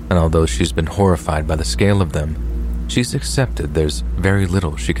 and although she's been horrified by the scale of them, she's accepted there's very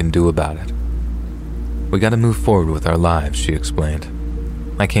little she can do about it. We gotta move forward with our lives, she explained.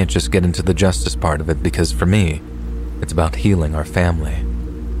 I can't just get into the justice part of it because for me, it's about healing our family.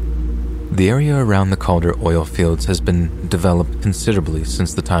 The area around the Calder oil fields has been developed considerably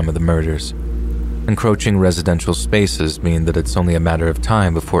since the time of the murders. Encroaching residential spaces mean that it's only a matter of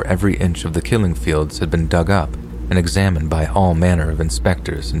time before every inch of the killing fields had been dug up and examined by all manner of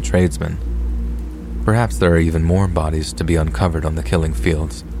inspectors and tradesmen. Perhaps there are even more bodies to be uncovered on the killing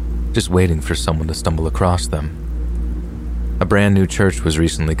fields, just waiting for someone to stumble across them. A brand new church was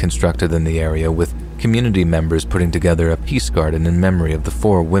recently constructed in the area, with community members putting together a peace garden in memory of the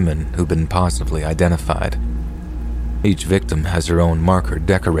 4 women who've been positively identified. Each victim has her own marker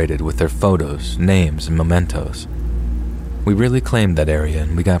decorated with their photos, names, and mementos. "We really claimed that area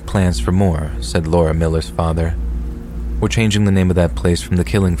and we got plans for more," said Laura Miller's father. "We're changing the name of that place from the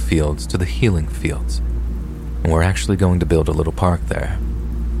Killing Fields to the Healing Fields, and we're actually going to build a little park there."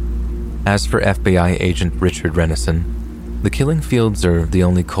 As for FBI agent Richard Renison, the Killing Fields are the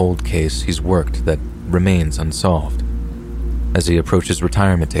only cold case he's worked that remains unsolved. As he approaches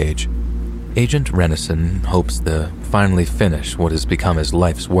retirement age, Agent Renison hopes to finally finish what has become his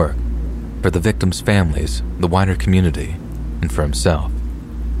life's work, for the victims' families, the wider community, and for himself.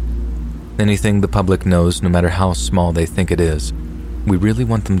 "Anything the public knows, no matter how small they think it is, we really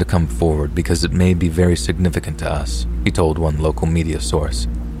want them to come forward because it may be very significant to us," he told one local media source.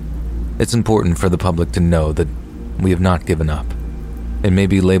 "It's important for the public to know that we have not given up. It may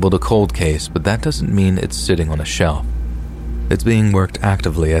be labeled a cold case, but that doesn't mean it's sitting on a shelf. It's being worked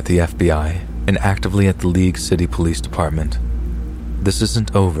actively at the FBI and actively at the League City Police Department. This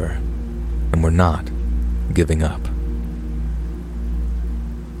isn't over, and we're not giving up."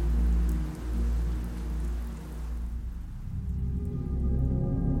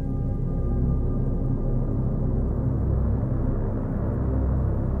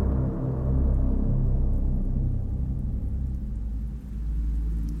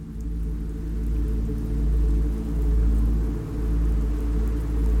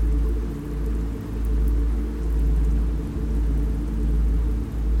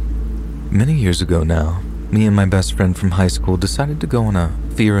 Many years ago now, me and my best friend from high school decided to go on a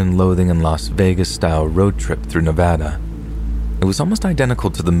Fear and Loathing in Las Vegas-style road trip through Nevada. It was almost identical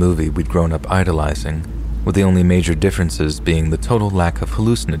to the movie we'd grown up idolizing, with the only major differences being the total lack of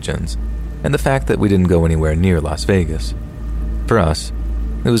hallucinogens and the fact that we didn't go anywhere near Las Vegas. For us,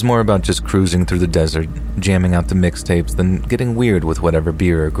 it was more about just cruising through the desert, jamming out to mixtapes, than getting weird with whatever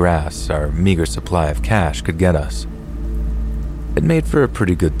beer or grass our meager supply of cash could get us. It made for a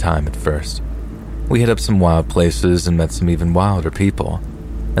pretty good time at first. We hit up some wild places and met some even wilder people,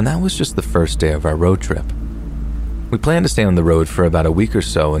 and that was just the first day of our road trip. We planned to stay on the road for about a week or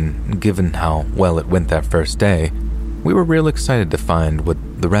so, and given how well it went that first day, we were real excited to find what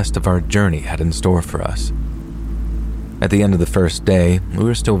the rest of our journey had in store for us. At the end of the first day, we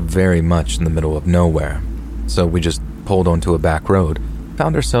were still very much in the middle of nowhere, so we just pulled onto a back road,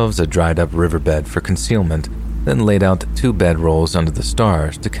 found ourselves a dried-up riverbed for concealment, then laid out 2 bedrolls under the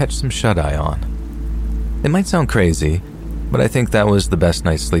stars to catch some shut-eye on. It might sound crazy, but I think that was the best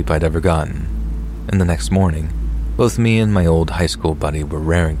night's sleep I'd ever gotten. And the next morning, both me and my old high school buddy were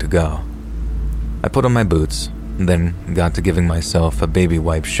raring to go. I put on my boots, then got to giving myself a baby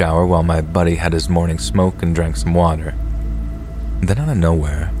wipe shower while my buddy had his morning smoke and drank some water. Then out of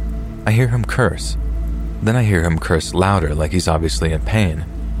nowhere, I hear him curse. Then I hear him curse louder, like he's obviously in pain.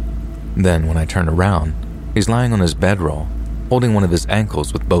 Then when I turn around, he's lying on his bedroll, holding one of his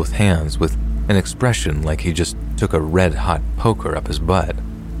ankles with both hands, with an expression like he just took a red-hot poker up his butt.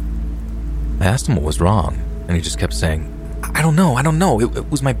 I asked him what was wrong, and he just kept saying, I don't know, it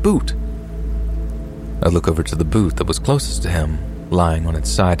was my boot." I look over to the boot that was closest to him, lying on its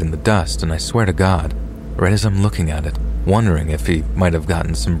side in the dust, and I swear to God, right as I'm looking at it, wondering if he might have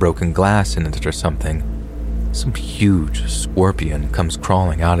gotten some broken glass in it or something, some huge scorpion comes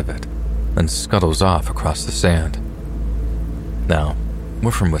crawling out of it and scuttles off across the sand. Now,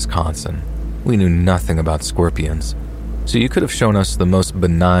 we're from Wisconsin. We knew nothing about scorpions, so you could have shown us the most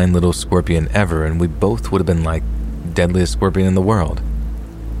benign little scorpion ever and we both would have been like, deadliest scorpion in the world.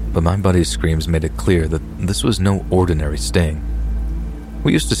 But my buddy's screams made it clear that this was no ordinary sting.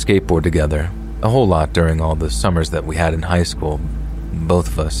 We used to skateboard together, a whole lot during all the summers that we had in high school. Both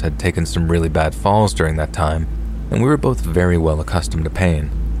of us had taken some really bad falls during that time, and we were both very well accustomed to pain.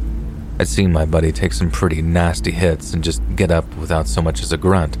 I'd seen my buddy take some pretty nasty hits and just get up without so much as a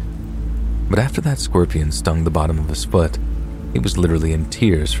grunt. But after that scorpion stung the bottom of his foot, he was literally in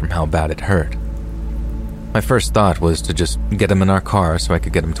tears from how bad it hurt. My first thought was to just get him in our car so I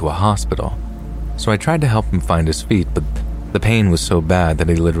could get him to a hospital. So I tried to help him find his feet, but the pain was so bad that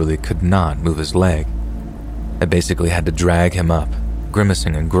he literally could not move his leg. I basically had to drag him up,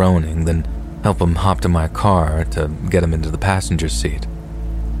 grimacing and groaning, then help him hop to my car to get him into the passenger seat.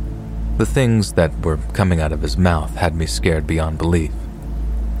 The things that were coming out of his mouth had me scared beyond belief.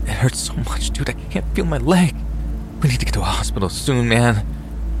 It hurts so much, dude, I can't feel my leg. We need to get to a hospital soon, man.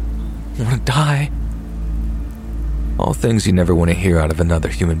 I want to die. All things you never want to hear out of another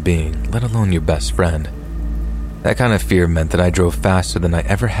human being, let alone your best friend. That kind of fear meant that I drove faster than I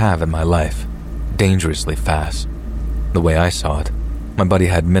ever have in my life. Dangerously fast. The way I saw it, my buddy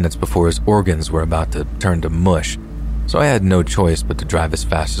had minutes before his organs were about to turn to mush, so I had no choice but to drive as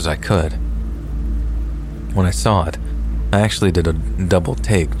fast as I could. When I saw it, I actually did a double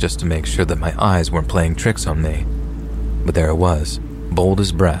take just to make sure that my eyes weren't playing tricks on me. But there it was, bold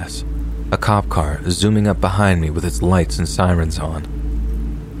as brass, a cop car zooming up behind me with its lights and sirens on.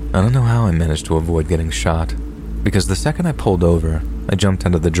 I don't know how I managed to avoid getting shot, because the second I pulled over, I jumped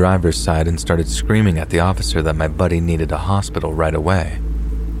onto the driver's side and started screaming at the officer that my buddy needed a hospital right away.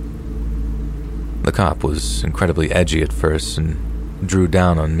 The cop was incredibly edgy at first and drew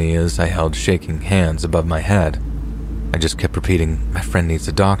down on me as I held shaking hands above my head. I just kept repeating, "My friend needs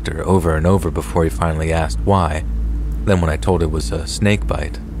a doctor," over and over before he finally asked why. Then when I told it was a snake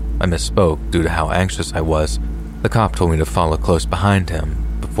bite, I misspoke due to how anxious I was. The cop told me to follow close behind him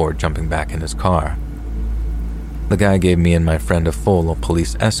before jumping back in his car. The guy gave me and my friend a full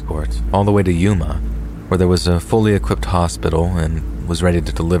police escort all the way to Yuma, where there was a fully equipped hospital and was ready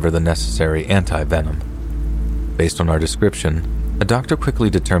to deliver the necessary anti-venom. Based on our description, a doctor quickly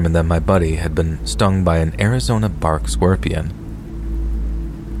determined that my buddy had been stung by an Arizona bark scorpion.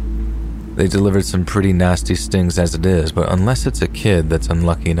 They delivered some pretty nasty stings as it is, but unless it's a kid that's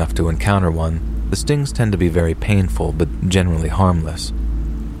unlucky enough to encounter one, the stings tend to be very painful but generally harmless.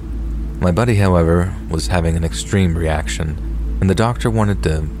 My buddy, however, was having an extreme reaction, and the doctor wanted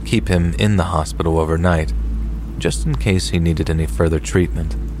to keep him in the hospital overnight, just in case he needed any further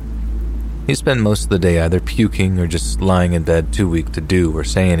treatment. He spent most of the day either puking or just lying in bed too weak to do or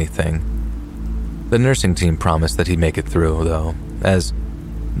say anything. The nursing team promised that he'd make it through, though, as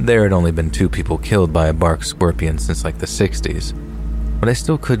there had only been 2 people killed by a bark scorpion since like the 60s, but I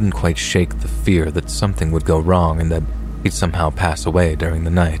still couldn't quite shake the fear that something would go wrong and that he'd somehow pass away during the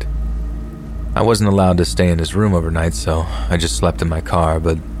night. I wasn't allowed to stay in his room overnight, so I just slept in my car,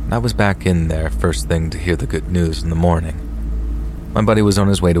 but I was back in there first thing to hear the good news in the morning. My buddy was on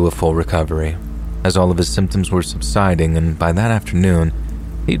his way to a full recovery, as all of his symptoms were subsiding, and by that afternoon,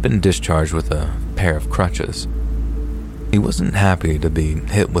 he'd been discharged with a pair of crutches. He wasn't happy to be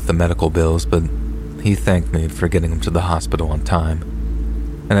hit with the medical bills, but he thanked me for getting him to the hospital on time.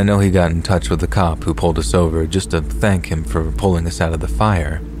 And I know he got in touch with the cop who pulled us over just to thank him for pulling us out of the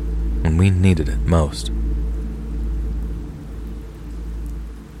fire when we needed it most.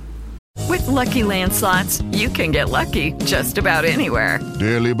 With Lucky Land Slots, you can get lucky just about anywhere.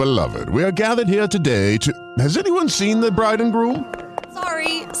 Dearly beloved, we are gathered here today to... Has anyone seen the bride and groom?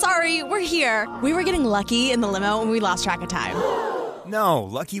 Sorry, we're here. We were getting lucky in the limo and we lost track of time. No,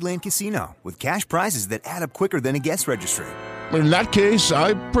 Lucky Land Casino, with cash prizes that add up quicker than a guest registry. In that case,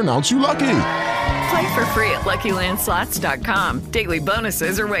 I pronounce you lucky. Play for free at LuckyLandSlots.com. Daily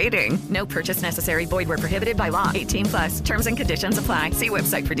bonuses are waiting. No purchase necessary. Void where prohibited by law. 18+. Terms and conditions apply. See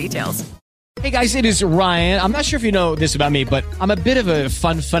website for details. Hey guys, it is Ryan. I'm not sure if you know this about me, but I'm a bit of a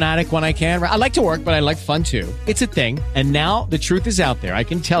fun fanatic when I can. I like to work, but I like fun too. It's a thing. And now the truth is out there. I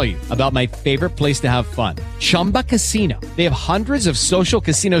can tell you about my favorite place to have fun. Chumba Casino. They have hundreds of social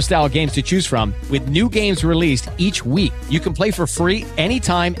casino style games to choose from with new games released each week. You can play for free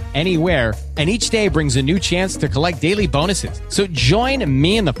anytime, anywhere. And each day brings a new chance to collect daily bonuses. So join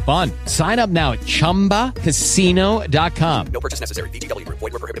me in the fun. Sign up now at ChumbaCasino.com. No purchase necessary. VGW. Void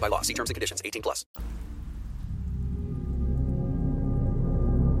where prohibited by law. See terms and conditions. 18+.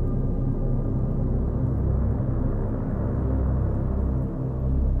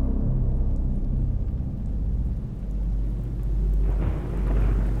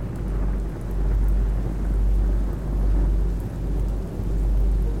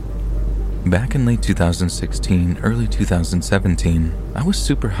 Back in late 2016, early 2017, I was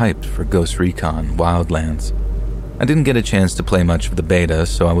super hyped for Ghost Recon Wildlands. I didn't get a chance to play much of the beta,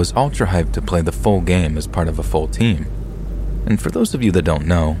 so I was ultra hyped to play the full game as part of a full team. And for those of you that don't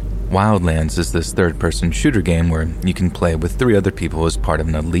know, Wildlands is this third-person shooter game where you can play with 3 other people as part of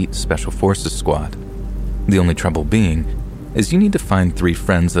an elite special forces squad. The only trouble being is you need to find 3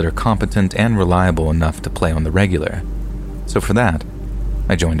 friends that are competent and reliable enough to play on the regular. So for that,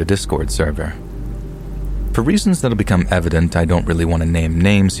 I joined a Discord server. For reasons that'll become evident, I don't really want to name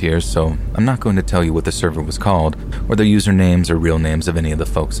names here, so I'm not going to tell you what the server was called, or their usernames or real names of any of the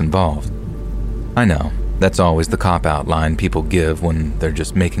folks involved. I know, that's always the cop-out line people give when they're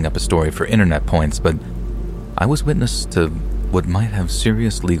just making up a story for internet points, but I was witness to what might have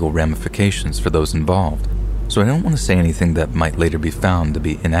serious legal ramifications for those involved, so I don't want to say anything that might later be found to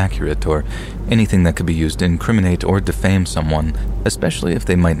be inaccurate or anything that could be used to incriminate or defame someone, especially if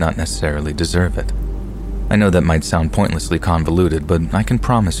they might not necessarily deserve it. I know that might sound pointlessly convoluted, but I can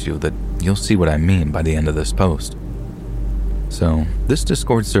promise you that you'll see what I mean by the end of this post. So, this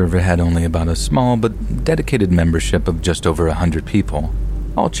Discord server had only about a small but dedicated membership of just over 100 people,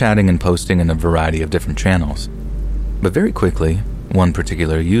 all chatting and posting in a variety of different channels. But very quickly, one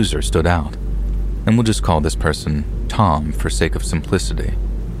particular user stood out, and we'll just call this person Tom for sake of simplicity.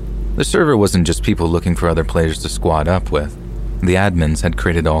 The server wasn't just people looking for other players to squad up with. The admins had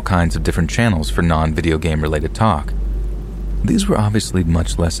created all kinds of different channels for non-video game related talk. These were obviously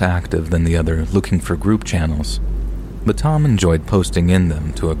much less active than the other looking for group channels, but Tom enjoyed posting in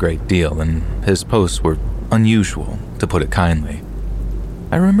them to a great deal, and his posts were unusual, to put it kindly.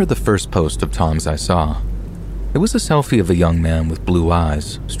 I remember the first post of Tom's I saw. It was a selfie of a young man with blue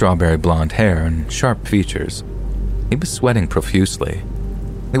eyes, strawberry blonde hair, and sharp features. He was sweating profusely.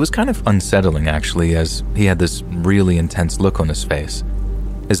 It was kind of unsettling, actually, as he had this really intense look on his face.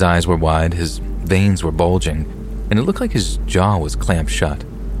 His eyes were wide, his veins were bulging, and it looked like his jaw was clamped shut.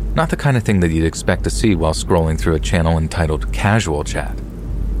 Not the kind of thing that you'd expect to see while scrolling through a channel entitled Casual Chat.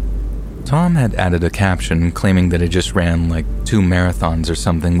 Tom had added a caption claiming that he just ran like 2 marathons or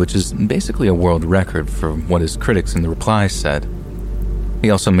something, which is basically a world record for what his critics in the replies said. He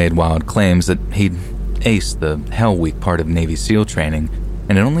also made wild claims that he'd aced the Hell Week part of Navy SEAL training,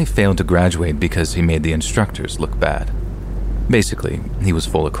 and had only failed to graduate because he made the instructors look bad. Basically, he was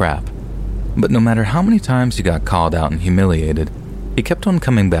full of crap. But no matter how many times he got called out and humiliated, he kept on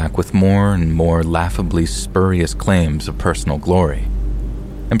coming back with more and more laughably spurious claims of personal glory.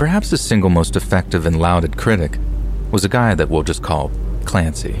 And perhaps the single most effective and lauded critic was a guy that we'll just call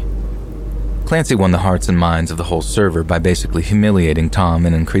Clancy. Clancy won the hearts and minds of the whole server by basically humiliating Tom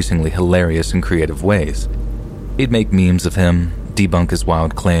in increasingly hilarious and creative ways. He'd make memes of him, debunk his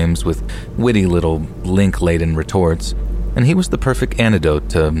wild claims with witty little link-laden retorts, and he was the perfect antidote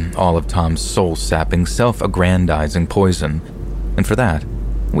to all of Tom's soul-sapping, self-aggrandizing poison, and for that,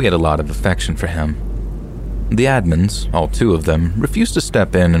 we had a lot of affection for him. The admins, all 2 of them, refused to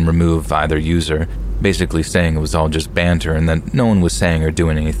step in and remove either user, basically saying it was all just banter and that no one was saying or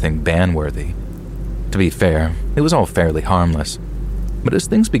doing anything ban-worthy. To be fair, it was all fairly harmless, but as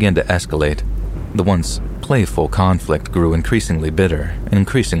things began to escalate, the once playful conflict grew increasingly bitter and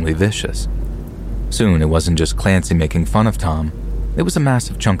increasingly vicious. Soon it wasn't just Clancy making fun of Tom, it was a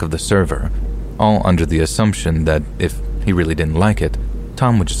massive chunk of the server, all under the assumption that if he really didn't like it,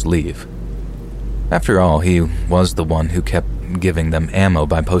 Tom would just leave. After all, he was the one who kept giving them ammo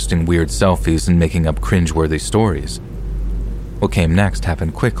by posting weird selfies and making up cringeworthy stories. What came next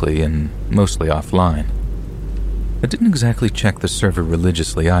happened quickly and mostly offline. I didn't exactly check the server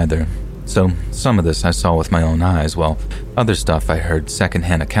religiously either, so some of this I saw with my own eyes, while other stuff I heard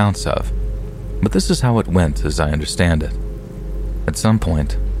secondhand accounts of. But this is how it went, as I understand it. At some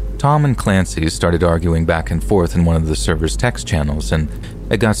point, Tom and Clancy started arguing back and forth in one of the server's text channels, and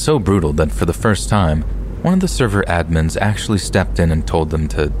it got so brutal that for the first time, one of the server admins actually stepped in and told them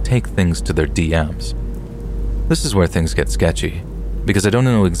to take things to their DMs. This is where things get sketchy, because I don't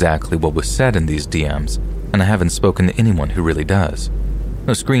know exactly what was said in these DMs, and I haven't spoken to anyone who really does.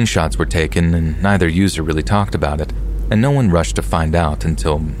 No screenshots were taken, and neither user really talked about it, and no one rushed to find out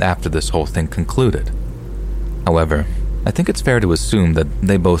until after this whole thing concluded. However, I think it's fair to assume that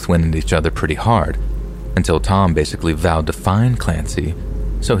they both went at each other pretty hard, until Tom basically vowed to find Clancy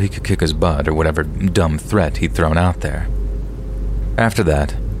so he could kick his butt or whatever dumb threat he'd thrown out there. After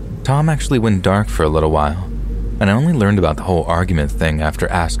that, Tom actually went dark for a little while, and I only learned about the whole argument thing after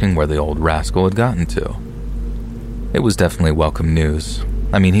asking where the old rascal had gotten to. It was definitely welcome news.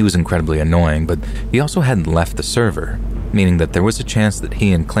 I mean, he was incredibly annoying, but he also hadn't left the server, meaning that there was a chance that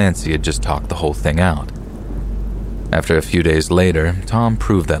he and Clancy had just talked the whole thing out. After a few days later, Tom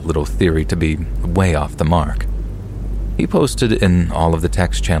proved that little theory to be way off the mark. He posted in all of the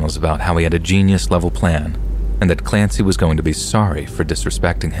text channels about how he had a genius-level plan, and that Clancy was going to be sorry for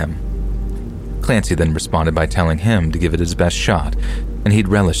disrespecting him. Clancy then responded by telling him to give it his best shot, and he'd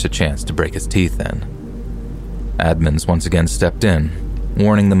relish a chance to break his teeth in. Admins once again stepped in,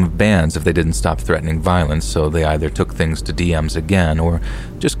 warning them of bans if they didn't stop threatening violence, so they either took things to DMs again or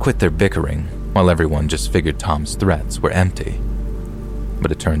just quit their bickering, while everyone just figured Tom's threats were empty.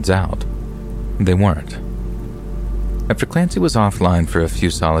 But it turns out, they weren't. After Clancy was offline for a few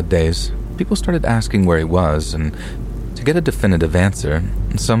solid days, people started asking where he was, and to get a definitive answer,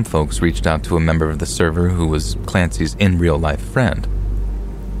 some folks reached out to a member of the server who was Clancy's in-real-life friend.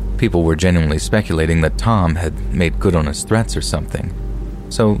 People were genuinely speculating that Tom had made good on his threats or something,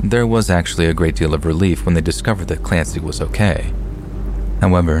 so there was actually a great deal of relief when they discovered that Clancy was okay.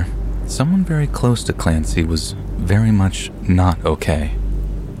 However, someone very close to Clancy was very much not okay.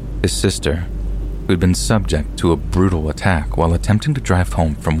 His sister, who'd been subject to a brutal attack while attempting to drive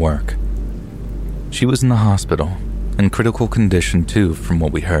home from work. She was in the hospital, in critical condition too from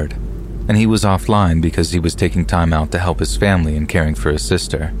what we heard, and he was offline because he was taking time out to help his family and caring for his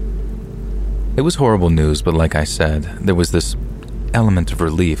sister. It was horrible news, but like I said, there was this element of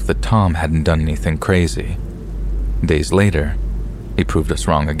relief that Tom hadn't done anything crazy. Days later, he proved us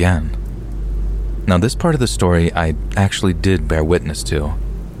wrong again. Now, this part of the story I actually did bear witness to,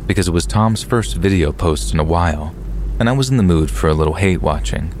 because it was Tom's first video post in a while, and I was in the mood for a little hate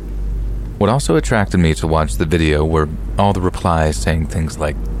watching. What also attracted me to watch the video were all the replies saying things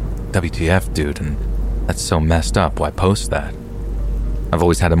like, "WTF, dude," and "That's so messed up, why post that?" I've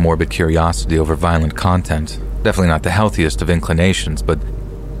always had a morbid curiosity over violent content, definitely not the healthiest of inclinations, but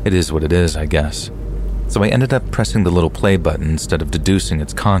it is what it is, I guess. So I ended up pressing the little play button instead of deducing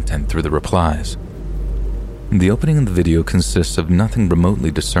its content through the replies. The opening of the video consists of nothing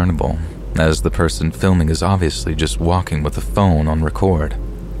remotely discernible, as the person filming is obviously just walking with a phone on record.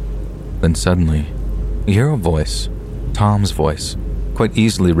 Then suddenly, you hear a voice, Tom's voice, quite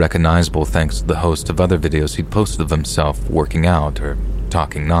easily recognizable thanks to the host of other videos he'd posted of himself working out or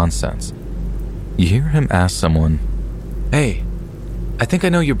talking nonsense. You hear him ask someone, "Hey, I think I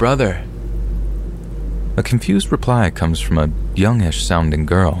know your brother." A confused reply comes from a youngish sounding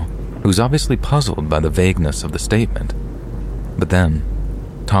girl who's obviously puzzled by the vagueness of the statement. But then,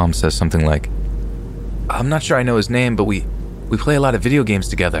 Tom says something like, "I'm not sure I know his name, but we play a lot of video games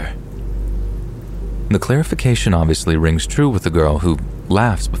together." The clarification obviously rings true with the girl, who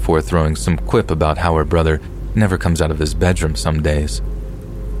laughs before throwing some quip about how her brother never comes out of his bedroom some days.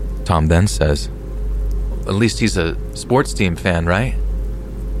 Tom then says, "At least he's a sports team fan, right?"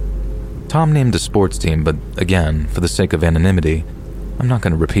 Tom named a sports team, but again, for the sake of anonymity, I'm not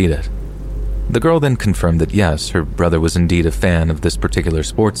going to repeat it. The girl then confirmed that yes, her brother was indeed a fan of this particular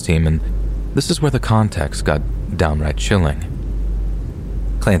sports team, and this is where the context got downright chilling.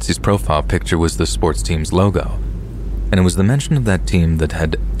 Clancy's profile picture was the sports team's logo, and it was the mention of that team that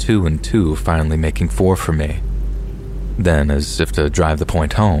had 2 and 2 finally making 4 for me. Then, as if to drive the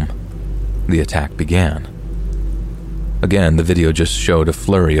point home, the attack began. Again, the video just showed a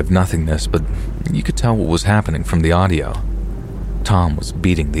flurry of nothingness, but you could tell what was happening from the audio. Tom was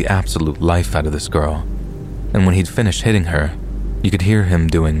beating the absolute life out of this girl, and when he'd finished hitting her, you could hear him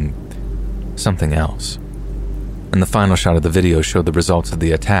doing something else. And the final shot of the video showed the results of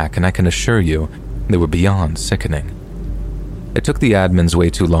the attack, and I can assure you, they were beyond sickening. It took the admins way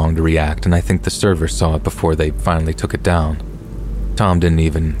too long to react, and I think the server saw it before they finally took it down. Tom didn't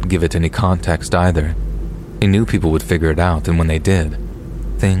even give it any context either. He knew people would figure it out, and when they did,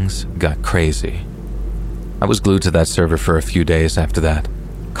 things got crazy. I was glued to that server for a few days after that,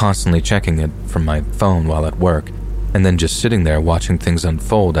 constantly checking it from my phone while at work, and then just sitting there watching things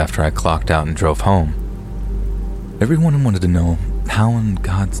unfold after I clocked out and drove home. Everyone wanted to know how in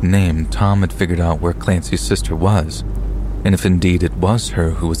God's name Tom had figured out where Clancy's sister was, and if indeed it was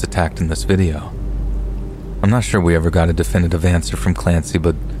her who was attacked in this video. I'm not sure we ever got a definitive answer from Clancy,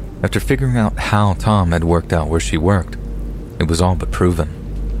 but after figuring out how Tom had worked out where she worked, it was all but proven.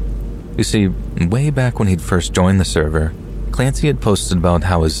 You see, way back when he'd first joined the server, Clancy had posted about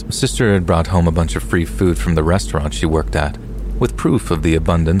how his sister had brought home a bunch of free food from the restaurant she worked at, with proof of the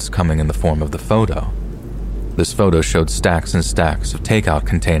abundance coming in the form of the photo. This photo showed stacks and stacks of takeout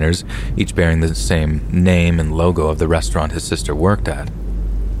containers, each bearing the same name and logo of the restaurant his sister worked at.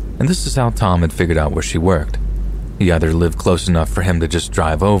 And this is how Tom had figured out where she worked. He either lived close enough for him to just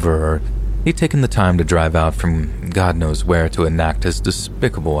drive over, or he'd taken the time to drive out from God knows where to enact his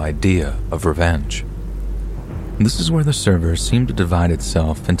despicable idea of revenge. This is where the server seemed to divide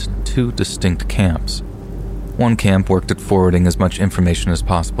itself into 2 distinct camps. One camp worked at forwarding as much information as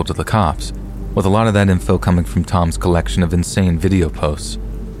possible to the cops, with a lot of that info coming from Tom's collection of insane video posts.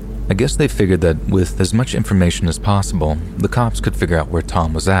 I guess they figured that with as much information as possible, the cops could figure out where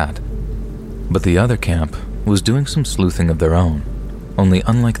Tom was at. But the other camp was doing some sleuthing of their own, only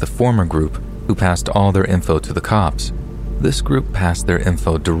unlike the former group, who passed all their info to the cops, this group passed their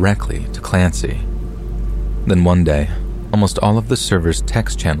info directly to Clancy. Then one day, almost all of the server's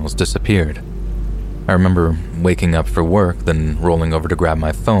text channels disappeared. I remember waking up for work, then rolling over to grab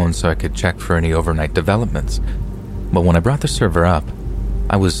my phone so I could check for any overnight developments. But when I brought the server up,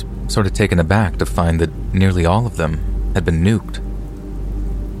 I was sort of taken aback to find that nearly all of them had been nuked.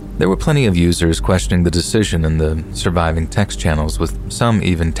 There were plenty of users questioning the decision in the surviving text channels, with some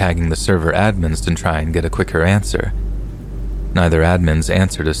even tagging the server admins to try and get a quicker answer. Neither admins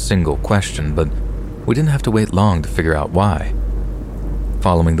answered a single question, but we didn't have to wait long to figure out why.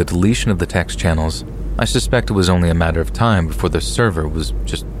 Following the deletion of the text channels, I suspect it was only a matter of time before the server was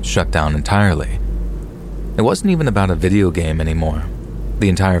just shut down entirely, It wasn't even about a video game anymore. The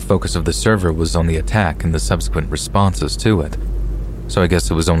entire focus of the server was on the attack and the subsequent responses to it. So I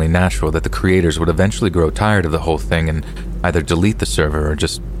guess it was only natural that the creators would eventually grow tired of the whole thing and either delete the server or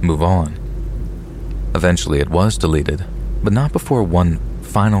just move on. Eventually it was deleted, but not before one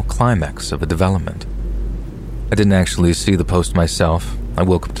final climax of a development. I didn't actually see the post myself. I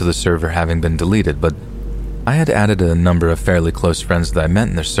woke up to the server having been deleted, but I had added a number of fairly close friends that I met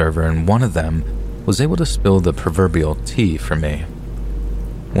in the server, and one of them was able to spill the proverbial tea for me.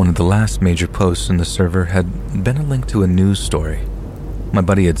 One of the last major posts in the server had been a link to a news story. My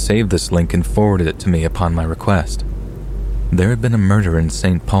buddy had saved this link and forwarded it to me upon my request. There had been a murder in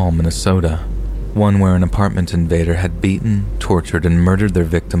St. Paul, Minnesota, one where an apartment invader had beaten, tortured, and murdered their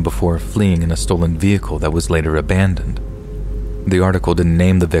victim before fleeing in a stolen vehicle that was later abandoned. The article didn't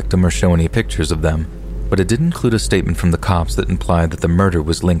name the victim or show any pictures of them, but it did include a statement from the cops that implied that the murder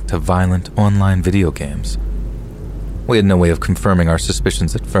was linked to violent online video games. We had no way of confirming our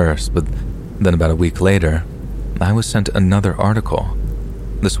suspicions at first, but then about a week later, I was sent another article.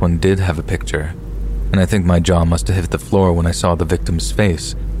 This one did have a picture, and I think my jaw must have hit the floor when I saw the victim's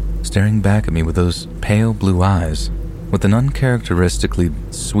face, staring back at me with those pale blue eyes, with an uncharacteristically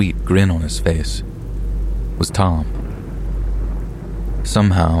sweet grin on his face. It was Tom.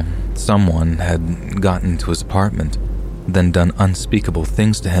 Somehow, someone had gotten to his apartment, then done unspeakable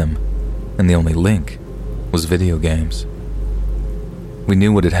things to him, and the only link was video games. We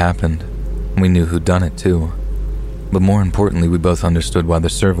knew what had happened, and we knew who'd done it too, but more importantly, we both understood why the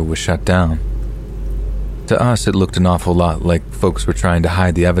server was shut down. To us, it looked an awful lot like folks were trying to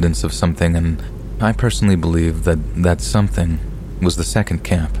hide the evidence of something, and I personally believe that that something was the second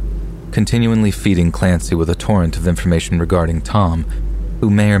camp, continually feeding Clancy with a torrent of information regarding Tom, who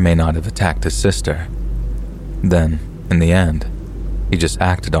may or may not have attacked his sister. Then, in the end, he just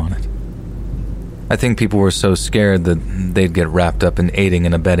acted on it. I think people were so scared that they'd get wrapped up in aiding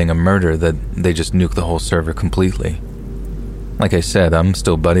and abetting a murder that they just nuked the whole server completely. Like I said, I'm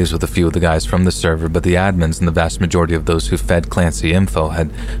still buddies with a few of the guys from the server, but the admins and the vast majority of those who fed Clancy info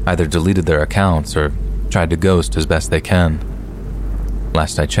had either deleted their accounts or tried to ghost as best they can.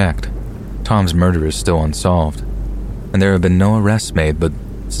 Last I checked, Tom's murder is still unsolved, and there have been no arrests made, but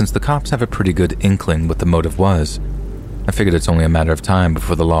since the cops have a pretty good inkling what the motive was, I figured it's only a matter of time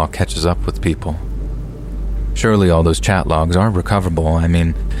before the law catches up with people. Surely all those chat logs are recoverable. I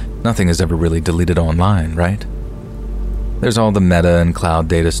mean, nothing is ever really deleted online, right? There's all the meta and cloud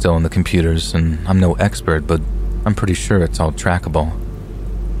data still in the computers, and I'm no expert, but I'm pretty sure it's all trackable.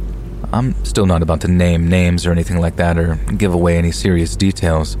 I'm still not about to name names or anything like that or give away any serious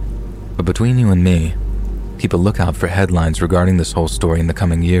details, but between you and me, keep a lookout for headlines regarding this whole story in the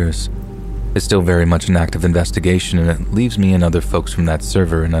coming years. It's still very much an active investigation, and it leaves me and other folks from that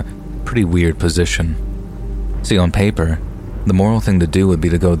server in a pretty weird position. See, on paper, the moral thing to do would be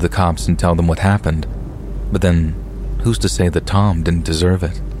to go to the cops and tell them what happened, but then who's to say that Tom didn't deserve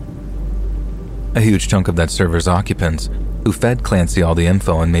it? A huge chunk of that server's occupants, who fed Clancy all the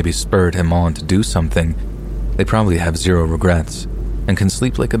info and maybe spurred him on to do something, they probably have zero regrets and can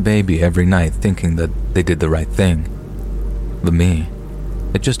sleep like a baby every night thinking that they did the right thing. But me,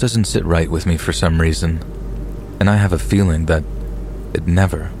 it just doesn't sit right with me for some reason, and I have a feeling that it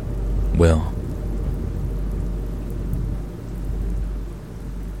never will.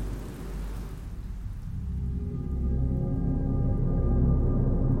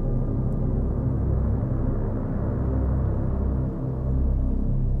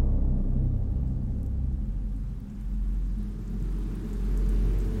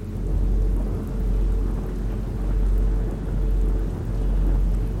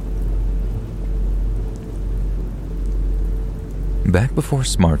 Back before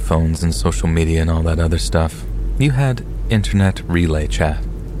smartphones and social media and all that other stuff, you had internet relay chat.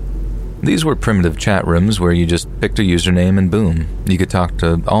 These were primitive chat rooms where you just picked a username and boom, you could talk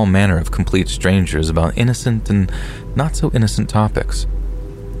to all manner of complete strangers about innocent and not so innocent topics.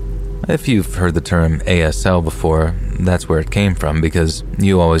 If you've heard the term ASL before, that's where it came from, because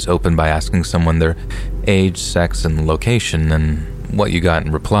you always opened by asking someone their age, sex, and location, and what you got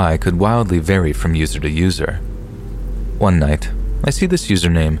in reply could wildly vary from user to user. One night, I see this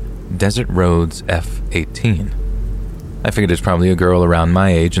username, Desert Roads F18. I figured it's probably a girl around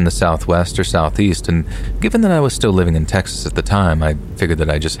my age in the southwest or southeast, and given that I was still living in Texas at the time, I figured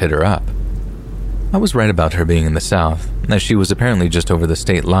that I'd just hit her up. I was right about her being in the south, as she was apparently just over the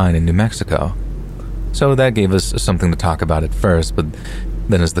state line in New Mexico. So that gave us something to talk about at first, but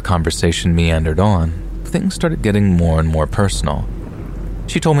then as the conversation meandered on, things started getting more and more personal.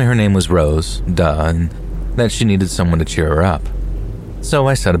 She told me her name was Rose, and that she needed someone to cheer her up. So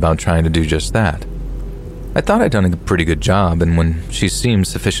I set about trying to do just that. I thought I'd done a pretty good job, and when she seemed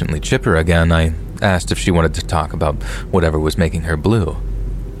sufficiently chipper again, I asked if she wanted to talk about whatever was making her blue.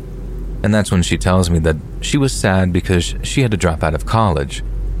 And that's when she tells me that she was sad because she had to drop out of college,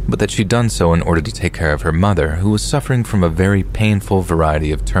 but that she'd done so in order to take care of her mother, who was suffering from a very painful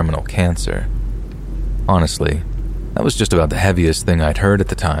variety of terminal cancer. Honestly, that was just about the heaviest thing I'd heard at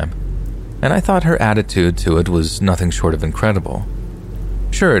the time, and I thought her attitude to it was nothing short of incredible.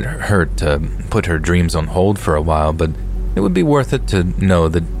 Sure, it hurt to put her dreams on hold for a while, but it would be worth it to know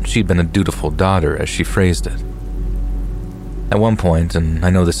that she'd been a dutiful daughter, as she phrased it. At one point, and I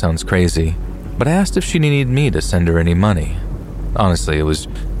know this sounds crazy, but I asked if she needed me to send her any money. Honestly, it was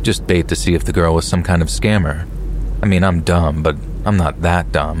just bait to see if the girl was some kind of scammer. I mean, I'm dumb, but I'm not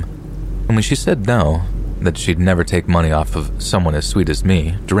that dumb. And when she said no, that she'd never take money off of someone as sweet as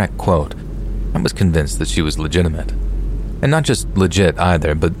me, direct quote, I was convinced that she was legitimate. And not just legit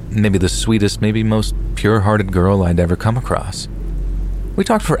either, but maybe the sweetest, maybe most pure-hearted girl I'd ever come across. We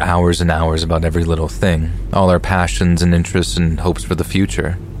talked for hours and hours about every little thing, all our passions and interests and hopes for the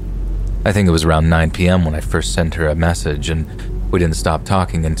future. I think it was around 9 p.m. when I first sent her a message, and we didn't stop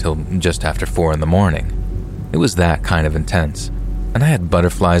talking until just after 4 in the morning. It was that kind of intense, and I had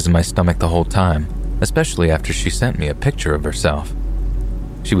butterflies in my stomach the whole time, especially after she sent me a picture of herself.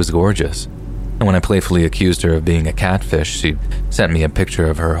 She was gorgeous, and when I playfully accused her of being a catfish, she sent me a picture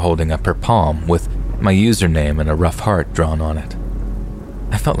of her holding up her palm with my username and a rough heart drawn on it.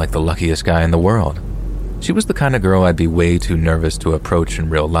 I felt like the luckiest guy in the world. She was the kind of girl I'd be way too nervous to approach in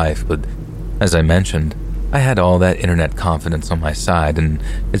real life, but as I mentioned, I had all that internet confidence on my side, and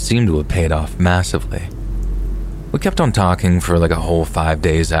it seemed to have paid off massively. We kept on talking for like a whole 5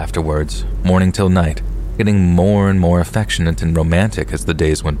 days afterwards, morning till night, getting more and more affectionate and romantic as the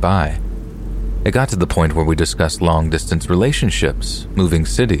days went by. It got to the point where we discussed long-distance relationships, moving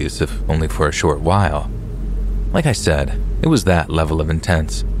cities, if only for a short while. Like I said, it was that level of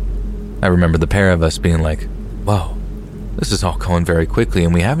intense. I remember the pair of us being like, whoa, this is all going very quickly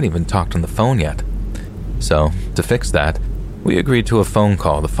and we haven't even talked on the phone yet. So, to fix that, we agreed to a phone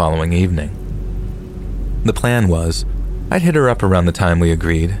call the following evening. The plan was, I'd hit her up around the time we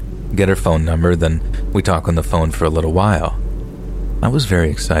agreed, get her phone number, then we'd talk on the phone for a little while. I was very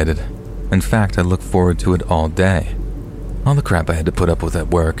excited. In fact, I looked forward to it all day. All the crap I had to put up with at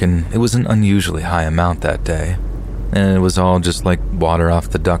work, and it was an unusually high amount that day. And it was all just like water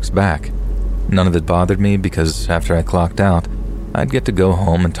off the duck's back. None of it bothered me because after I clocked out, I'd get to go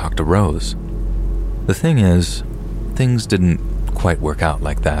home and talk to Rose. The thing is, things didn't quite work out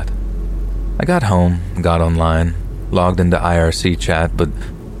like that. I got home, got online, logged into IRC chat, but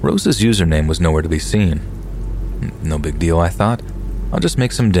Rose's username was nowhere to be seen. No big deal, I thought. I'll just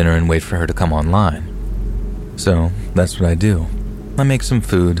make some dinner and wait for her to come online. So, that's what I do. I make some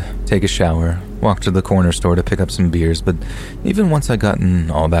food, take a shower, walk to the corner store to pick up some beers, but even once I'd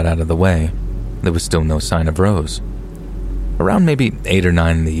gotten all that out of the way, there was still no sign of Rose. Around maybe 8 or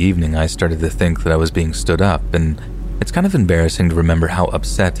 9 in the evening, I started to think that I was being stood up, and it's kind of embarrassing to remember how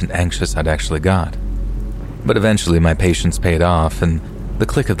upset and anxious I'd actually got. But eventually my patience paid off, and the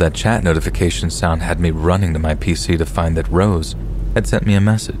click of that chat notification sound had me running to my PC to find that Rose had sent me a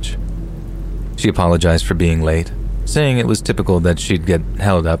message. She apologized for being late, saying it was typical that she'd get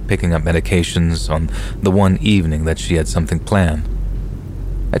held up picking up medications on the one evening that she had something planned.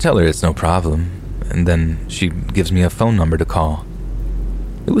 I tell her it's no problem, and then she gives me a phone number to call.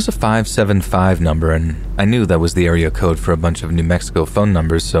 It was a 575 number, and I knew that was the area code for a bunch of New Mexico phone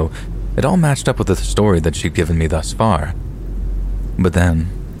numbers, so it all matched up with the story that she'd given me thus far. But then,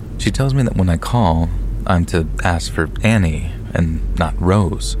 she tells me that when I call, I'm to ask for Annie and not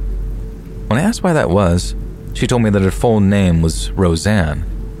Rose. When I asked why that was, she told me that her full name was Roseanne,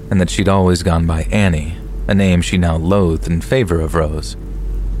 and that she'd always gone by Annie, a name she now loathed in favor of Rose.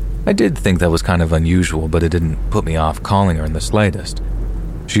 I did think that was kind of unusual, but it didn't put me off calling her in the slightest.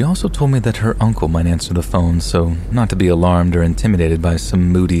 She also told me that her uncle might answer the phone, so not to be alarmed or intimidated by some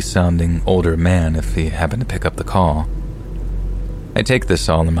moody-sounding older man if he happened to pick up the call. I take this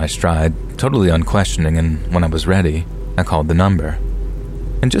all in my stride, totally unquestioning, and when I was ready, I called the number.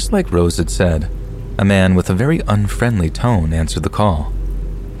 And just like Rose had said, a man with a very unfriendly tone answered the call.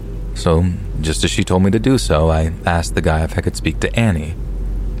 So, just as she told me to do so, I asked the guy if I could speak to Annie.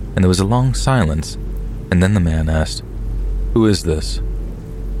 And there was a long silence, and then the man asked, "Who is this?"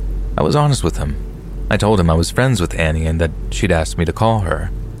 I was honest with him. I told him I was friends with Annie and that she'd asked me to call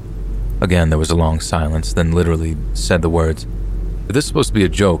her. Again, there was a long silence, then literally said the words, "If this is supposed to be a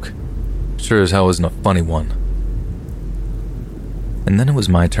joke, sure as hell isn't a funny one." And then it was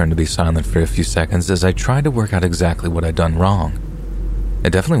my turn to be silent for a few seconds as I tried to work out exactly what I'd done wrong.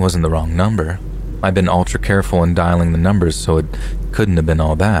 It definitely wasn't the wrong number. I'd been ultra careful in dialing the numbers, so it couldn't have been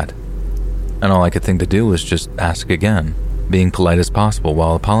all bad. And all I could think to do was just ask again, being polite as possible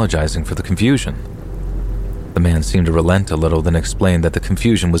while apologizing for the confusion. The man seemed to relent a little, then explained that the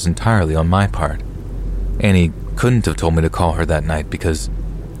confusion was entirely on my part. Annie couldn't have told me to call her that night because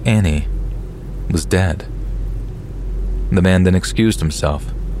Annie was dead. The man then excused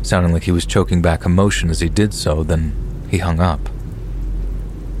himself, sounding like he was choking back emotion as he did so, then he hung up.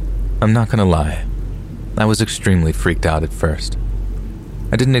 I'm not gonna lie, I was extremely freaked out at first.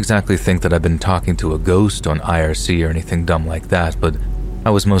 I didn't exactly think that I'd been talking to a ghost on IRC or anything dumb like that, but I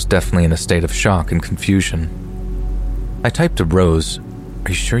was most definitely in a state of shock and confusion. I typed to Rose, "Are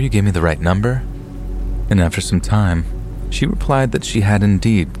you sure you gave me the right number?" And after some time, she replied that she had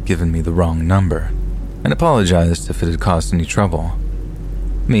indeed given me the wrong number, and apologized if it had caused any trouble.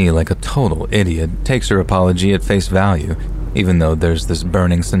 Me, like a total idiot, takes her apology at face value, even though there's this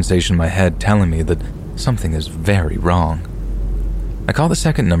burning sensation in my head telling me that something is very wrong. I call the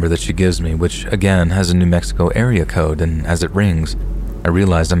second number that she gives me, which again has a New Mexico area code, and as it rings, I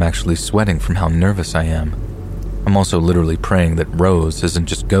realize I'm actually sweating from how nervous I am. I'm also literally praying that Rose isn't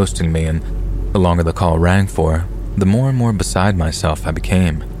just ghosting me, and the longer the call rang for, the more and more beside myself I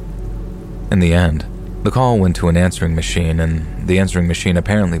became. In the end, the call went to an answering machine, and the answering machine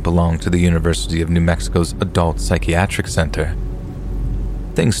apparently belonged to the University of New Mexico's Adult Psychiatric Center.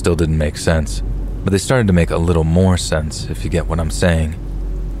 Things still didn't make sense, but they started to make a little more sense, if you get what I'm saying.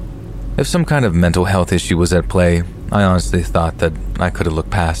 If some kind of mental health issue was at play, I honestly thought that I could have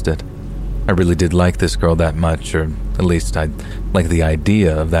looked past it. I really did like this girl that much, or at least I liked the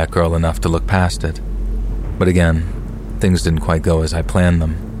idea of that girl enough to look past it. But again, things didn't quite go as I planned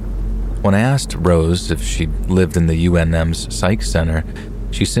them. When I asked Rose if she lived in the UNM's psych center,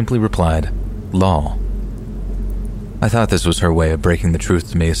 she simply replied, "Lol." I thought this was her way of breaking the truth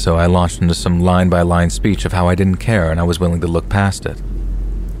to me, so I launched into some line-by-line speech of how I didn't care and I was willing to look past it.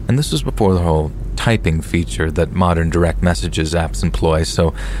 And this was before the whole typing feature that modern direct messages apps employ,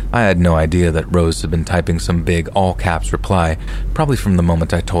 so I had no idea that Rose had been typing some big all-caps reply, probably from the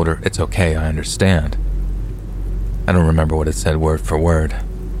moment I told her, "It's okay, I understand." I don't remember what it said word for word,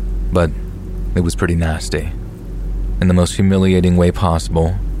 but it was pretty nasty. In the most humiliating way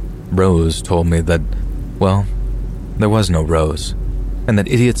possible, Rose told me that, well, there was no Rose, and that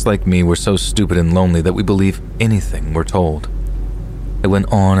idiots like me were so stupid and lonely that we believe anything we're told. It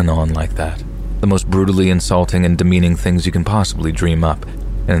went on and on like that, the most brutally insulting and demeaning things you can possibly dream up,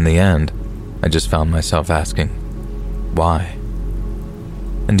 and in the end, I just found myself asking, why?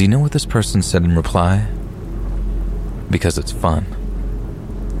 And do you know what this person said in reply? Because it's fun.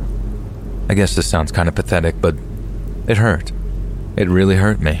 I guess this sounds kind of pathetic, but it hurt. It really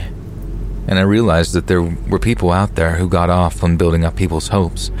hurt me. And I realized that there were people out there who got off on building up people's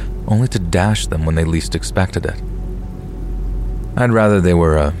hopes, only to dash them when they least expected it. I'd rather they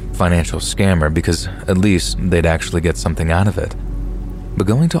were a financial scammer because at least they'd actually get something out of it. But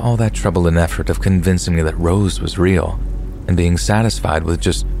going to all that trouble and effort of convincing me that Rose was real and being satisfied with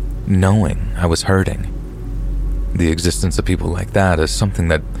just knowing I was hurting. The existence of people like that is something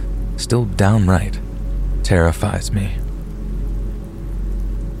that still downright terrifies me.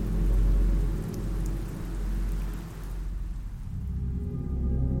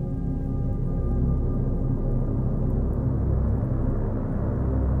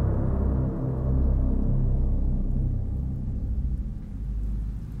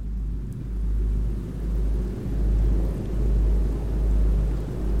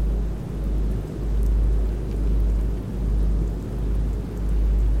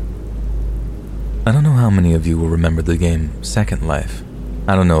 I don't know how many of you will remember the game Second Life.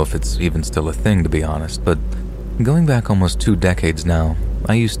 I don't know if it's even still a thing, to be honest, but going back almost 2 decades now,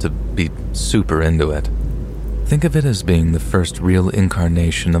 I used to be super into it. Think of it as being the first real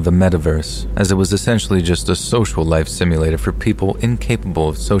incarnation of the metaverse, as it was essentially just a social life simulator for people incapable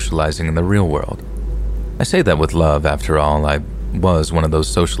of socializing in the real world. I say that with love, after all. I was one of those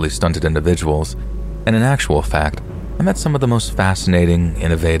socially stunted individuals, and in actual fact, I met some of the most fascinating,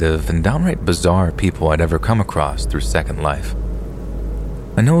 innovative, and downright bizarre people I'd ever come across through Second Life.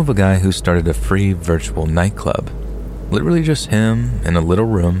 I know of a guy who started a free virtual nightclub. Literally just him in a little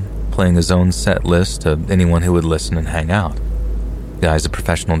room, playing his own set list to anyone who would listen and hang out. The guy's a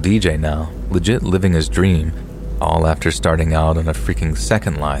professional DJ now, legit living his dream, all after starting out on a freaking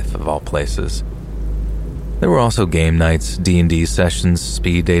Second Life of all places. There were also game nights, D&D sessions,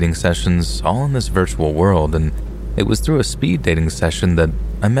 speed dating sessions, all in this virtual world, and it was through a speed dating session that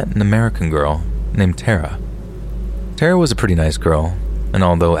I met an American girl named Tara. Tara was a pretty nice girl, and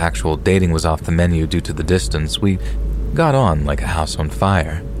although actual dating was off the menu due to the distance, we got on like a house on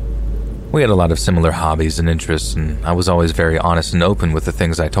fire. We had a lot of similar hobbies and interests, and I was always very honest and open with the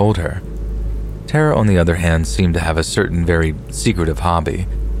things I told her. Tara, on the other hand, seemed to have a certain very secretive hobby,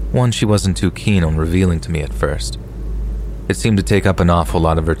 one she wasn't too keen on revealing to me at first. It seemed to take up an awful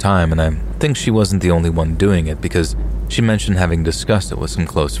lot of her time, and I think she wasn't the only one doing it because she mentioned having discussed it with some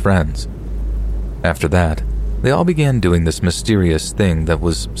close friends. After that, they all began doing this mysterious thing that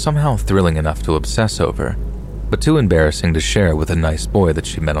was somehow thrilling enough to obsess over, but too embarrassing to share with a nice boy that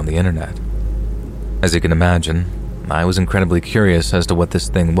she met on the internet. As you can imagine, I was incredibly curious as to what this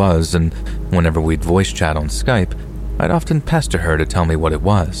thing was, and whenever we'd voice chat on Skype, I'd often pester her to tell me what it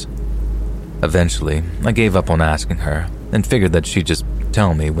was. Eventually, I gave up on asking her and figured that she'd just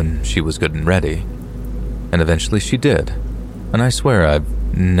tell me when she was good and ready. And eventually she did, and I swear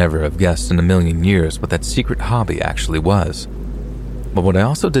I've never have guessed in a million years what that secret hobby actually was. But what I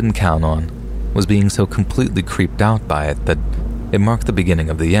also didn't count on was being so completely creeped out by it that it marked the beginning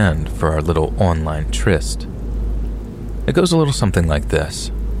of the end for our little online tryst. It goes a little something like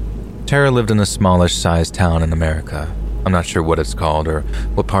this. Tara lived in a smallish-sized town in America. I'm not sure what it's called or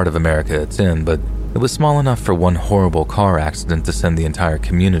what part of America it's in, but it was small enough for one horrible car accident to send the entire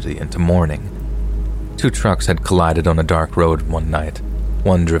community into mourning. 2 trucks had collided on a dark road one night,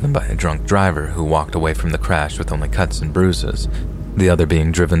 one driven by a drunk driver who walked away from the crash with only cuts and bruises, the other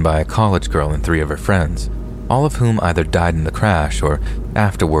being driven by a college girl and 3 of her friends, all of whom either died in the crash or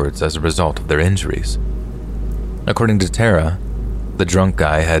afterwards as a result of their injuries. According to Tara, the drunk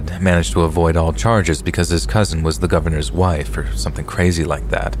guy had managed to avoid all charges because his cousin was the governor's wife or something crazy like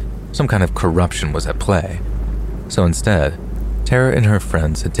that. Some kind of corruption was at play. So instead, Tara and her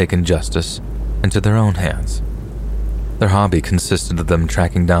friends had taken justice into their own hands. Their hobby consisted of them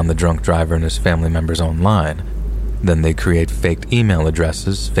tracking down the drunk driver and his family members online. Then they'd create fake email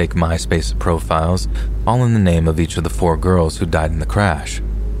addresses, fake MySpace profiles, all in the name of each of the 4 girls who died in the crash.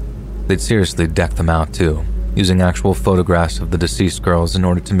 They'd seriously deck them out too, using actual photographs of the deceased girls in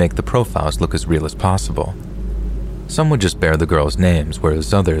order to make the profiles look as real as possible. Some would just bear the girls' names,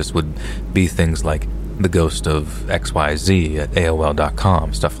 whereas others would be things like the ghost of XYZ at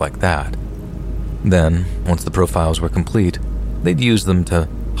AOL.com, stuff like that. Then, once the profiles were complete, they'd use them to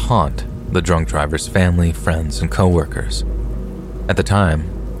haunt the drunk driver's family, friends, and coworkers. At the time,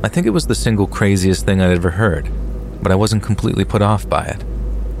 I think it was the single craziest thing I'd ever heard, but I wasn't completely put off by it.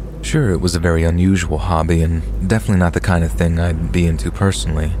 Sure, it was a very unusual hobby and definitely not the kind of thing I'd be into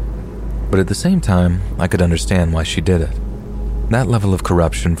personally, but at the same time, I could understand why she did it. That level of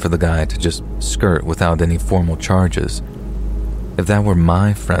corruption for the guy to just skirt without any formal charges. If that were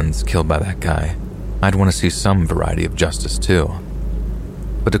my friends killed by that guy, I'd want to see some variety of justice too.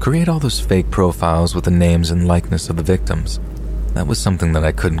 But to create all those fake profiles with the names and likeness of the victims, that was something that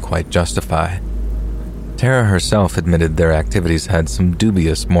I couldn't quite justify. Tara herself admitted their activities had some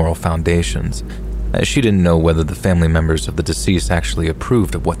dubious moral foundations, as she didn't know whether the family members of the deceased actually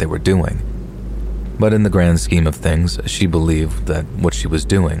approved of what they were doing. But in the grand scheme of things, she believed that what she was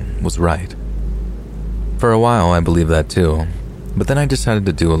doing was right. For a while, I believed that too, but then I decided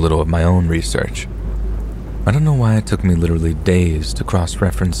to do a little of my own research. I don't know why it took me literally days to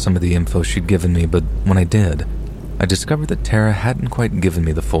cross-reference some of the info she'd given me, but when I did, I discovered that Tara hadn't quite given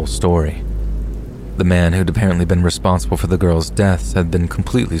me the full story. The man who'd apparently been responsible for the girls' deaths had been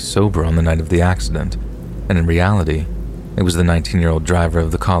completely sober on the night of the accident, and in reality, it was the 19-year-old driver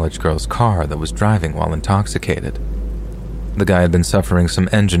of the college girl's car that was driving while intoxicated. The guy had been suffering some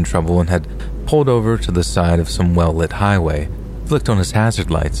engine trouble and had pulled over to the side of some well-lit highway, flicked on his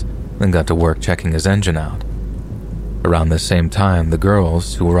hazard lights, then got to work checking his engine out. Around this same time, the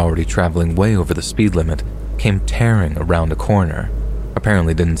girls, who were already traveling way over the speed limit, came tearing around a corner.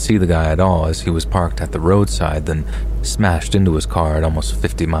 Apparently didn't see the guy at all as he was parked at the roadside, then smashed into his car at almost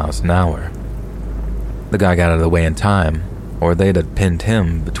 50 miles an hour. The guy got out of the way in time, or they'd have pinned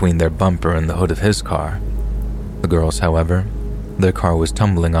him between their bumper and the hood of his car. The girls, however, their car was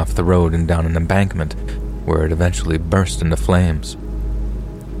tumbling off the road and down an embankment, where it eventually burst into flames.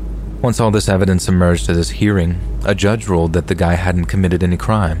 Once all this evidence emerged at his hearing, a judge ruled that the guy hadn't committed any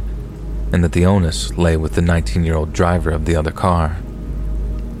crime, and that the onus lay with the 19-year-old driver of the other car.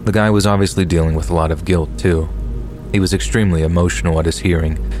 The guy was obviously dealing with a lot of guilt, too. He was extremely emotional at his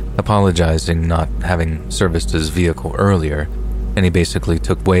hearing, apologizing not having serviced his vehicle earlier, and he basically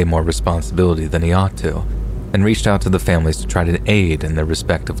took way more responsibility than he ought to, and reached out to the families to try to aid in their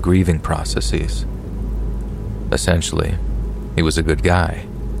respective grieving processes. Essentially, he was a good guy,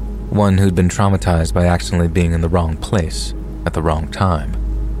 one who'd been traumatized by accidentally being in the wrong place at the wrong time.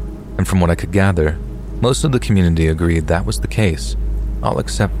 And from what I could gather, most of the community agreed that was the case, all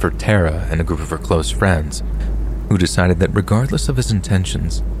except for Tara and a group of her close friends, who decided that regardless of his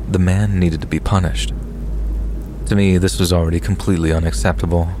intentions, the man needed to be punished. To me, this was already completely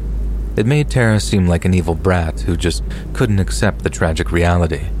unacceptable. It made Tara seem like an evil brat who just couldn't accept the tragic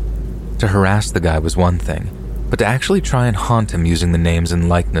reality. To harass the guy was one thing, but to actually try and haunt him using the names and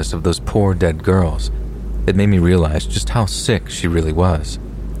likeness of those poor dead girls, it made me realize just how sick she really was.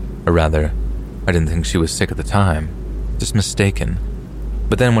 Or rather, I didn't think she was sick at the time, just mistaken.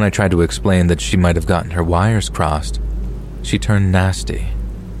 But then when I tried to explain that she might have gotten her wires crossed, she turned nasty,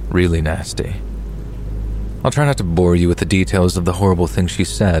 really nasty. I'll try not to bore you with the details of the horrible things she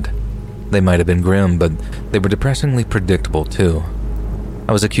said. They might have been grim, but they were depressingly predictable too.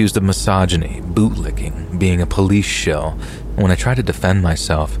 I was accused of misogyny, bootlicking, being a police shill, and when I tried to defend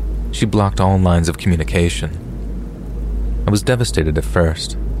myself, she blocked all lines of communication. I was devastated at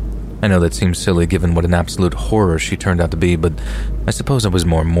first. I know that seems silly given what an absolute horror she turned out to be, but I suppose I was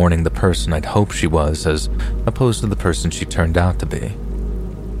more mourning the person I'd hoped she was as opposed to the person she turned out to be.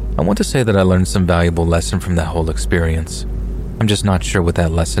 I want to say that I learned some valuable lesson from that whole experience. I'm just not sure what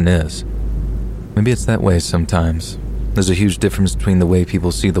that lesson is. Maybe it's that way sometimes. There's a huge difference between the way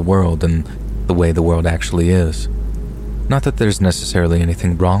people see the world and the way the world actually is. Not that there's necessarily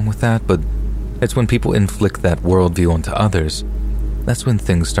anything wrong with that, but it's when people inflict that worldview onto others, that's when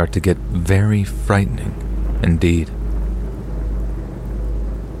things start to get very frightening indeed.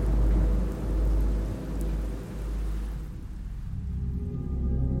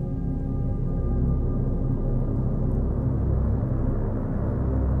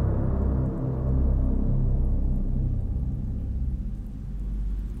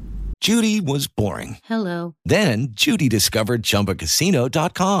 Judy was boring. Hello. Then Judy discovered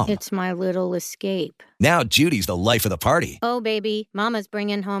ChumbaCasino.com. It's my little escape. Now Judy's the life of the party. Oh, baby, mama's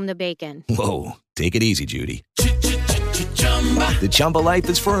bringing home the bacon. Whoa, take it easy, Judy. The Chumba life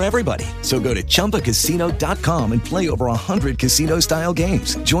is for everybody. So go to ChumbaCasino.com and play over 100 casino-style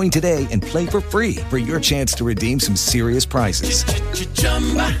games. Join today and play for free for your chance to redeem some serious prizes.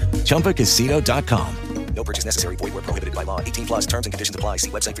 ChumbaCasino.com. No purchase necessary. Void where prohibited by law. 18 plus terms and conditions apply.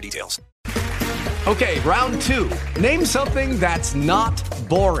 See website for details. Okay, round two. Name something that's not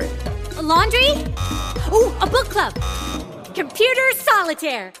boring. A laundry? Ooh, a book club. Computer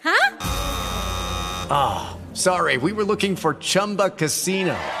solitaire, huh? Ah, oh, sorry. We were looking for Chumba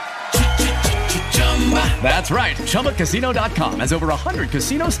Casino. That's right. ChumbaCasino.com has over 100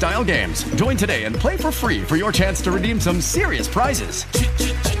 casino-style games. Join today and play for free for your chance to redeem some serious prizes.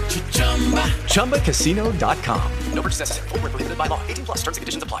 ChumbaCasino.com. No purchase necessary. Void where prohibited by law. 18 plus terms and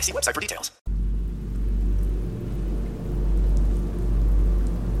conditions apply. See website for details.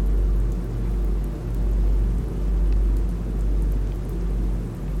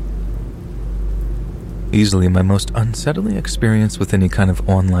 Easily my most unsettling experience with any kind of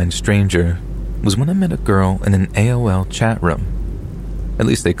online stranger was when I met a girl in an AOL chat room. At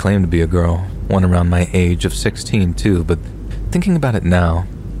least they claimed to be a girl, one around my age of 16 too, but thinking about it now,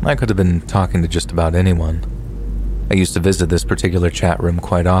 I could have been talking to just about anyone. I used to visit this particular chat room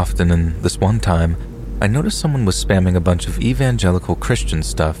quite often, and this one time, I noticed someone was spamming a bunch of evangelical Christian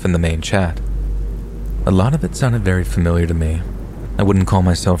stuff in the main chat. A lot of it sounded very familiar to me. I wouldn't call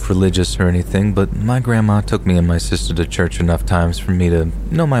myself religious or anything, but my grandma took me and my sister to church enough times for me to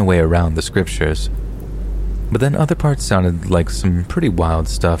know my way around the scriptures. But then other parts sounded like some pretty wild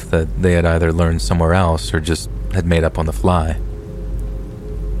stuff that they had either learned somewhere else or just had made up on the fly.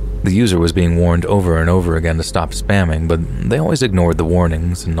 The user was being warned over and over again to stop spamming, but they always ignored the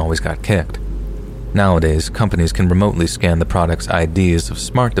warnings and always got kicked. Nowadays, companies can remotely scan the product's IDs of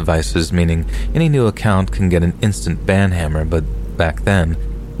smart devices, meaning any new account can get an instant ban hammer, but back then,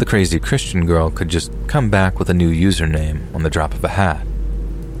 the crazy Christian girl could just come back with a new username on the drop of a hat.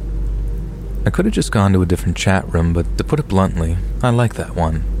 I could have just gone to a different chat room, but to put it bluntly, I like that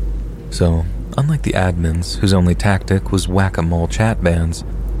one. So, unlike the admins, whose only tactic was whack-a-mole chat bans,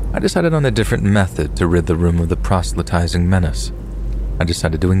 I decided on a different method to rid the room of the proselytizing menace. I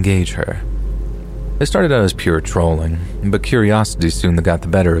decided to engage her. It started out as pure trolling, but curiosity soon got the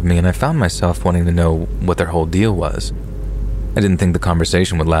better of me, and I found myself wanting to know what their whole deal was. I didn't think the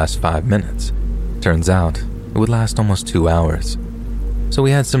conversation would last 5 minutes. Turns out, it would last almost 2 hours. So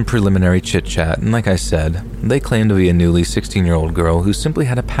we had some preliminary chit-chat, and like I said, they claimed to be a newly 16-year-old girl who simply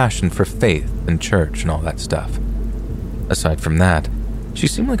had a passion for faith and church and all that stuff. Aside from that, she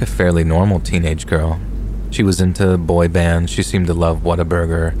seemed like a fairly normal teenage girl. She was into boy bands, she seemed to love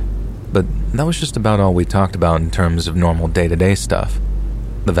Whataburger, but that was just about all we talked about in terms of normal day-to-day stuff.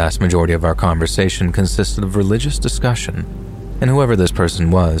 The vast majority of our conversation consisted of religious discussion, and whoever this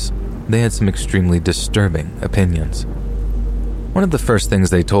person was, they had some extremely disturbing opinions. One of the first things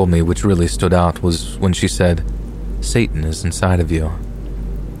they told me which really stood out was when she said, Satan is inside of you.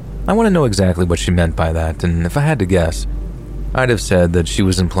 I want to know exactly what she meant by that, and if I had to guess, I'd have said that she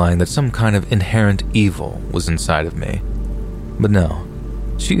was implying that some kind of inherent evil was inside of me. But no,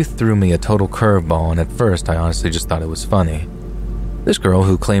 she threw me a total curveball, and at first I honestly just thought it was funny. This girl,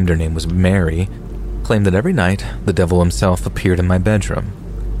 who claimed her name was Mary, claimed that every night the devil himself appeared in my bedroom.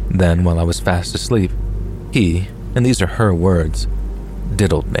 Then, while I was fast asleep, he, and these are her words,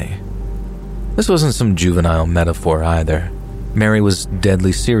 diddled me. This wasn't some juvenile metaphor either. Mary was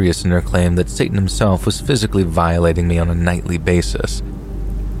deadly serious in her claim that Satan himself was physically violating me on a nightly basis.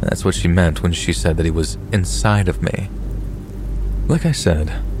 That's what she meant when she said that he was inside of me. Like I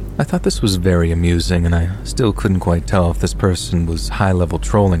said, I thought this was very amusing, and I still couldn't quite tell if this person was high-level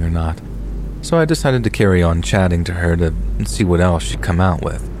trolling or not. So I decided to carry on chatting to her to see what else she'd come out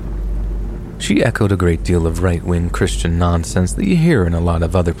with. She echoed a great deal of right-wing Christian nonsense that you hear in a lot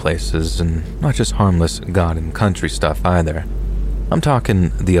of other places, and not just harmless God and country stuff either. I'm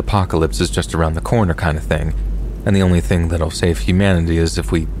talking the apocalypse is just around the corner kind of thing, and the only thing that'll save humanity is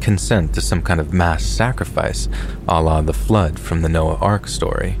if we consent to some kind of mass sacrifice, a la the flood from the Noah Ark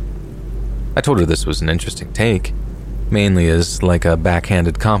story. I told her this was an interesting take, mainly as like a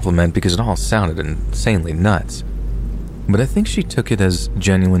backhanded compliment because it all sounded insanely nuts. But I think she took it as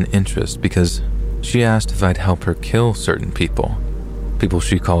genuine interest because she asked if I'd help her kill certain people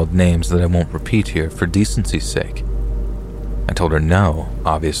she called names that I won't repeat here for decency's sake. I told her no,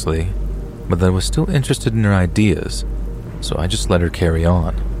 obviously, but that I was still interested in her ideas, so I just let her carry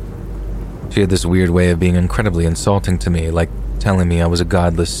on. She had this weird way of being incredibly insulting to me, like telling me I was a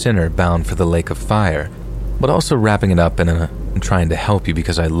godless sinner bound for the lake of fire, but also wrapping it up in a trying to help you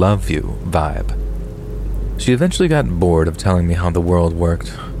because I love you vibe. She eventually got bored of telling me how the world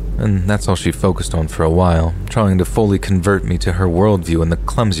worked, and that's all she focused on for a while, trying to fully convert me to her worldview in the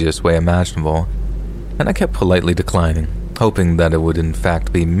clumsiest way imaginable, and I kept politely declining, hoping that it would in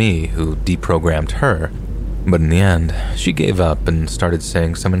fact be me who deprogrammed her. But in the end, she gave up and started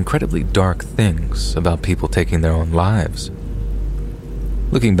saying some incredibly dark things about people taking their own lives.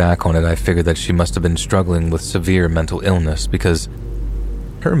 Looking back on it, I figured that she must have been struggling with severe mental illness because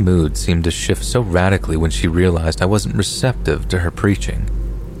her mood seemed to shift so radically when she realized I wasn't receptive to her preaching.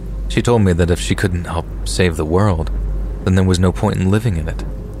 She told me that if she couldn't help save the world, then there was no point in living in it,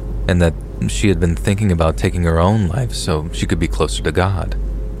 and that she had been thinking about taking her own life so she could be closer to God.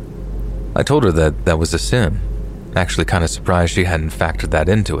 I told her that that was a sin, actually kind of surprised she hadn't factored that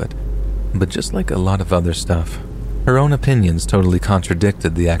into it, but just like a lot of other stuff, her own opinions totally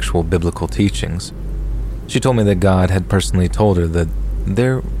contradicted the actual biblical teachings. She told me that God had personally told her that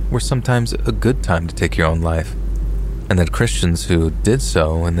there were sometimes a good time to take your own life, and that Christians who did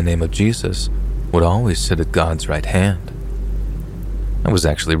so in the name of Jesus would always sit at God's right hand. I was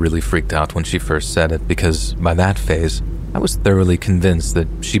actually really freaked out when she first said it because by that phase, I was thoroughly convinced that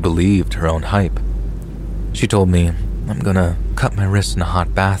she believed her own hype. She told me, I'm gonna cut my wrists in a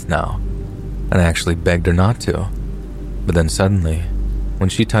hot bath now, and I actually begged her not to. But then suddenly, when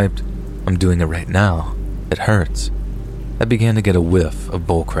she typed, I'm doing it right now, it hurts, I began to get a whiff of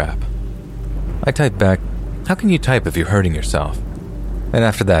bullcrap. I typed back, how can you type if you're hurting yourself? And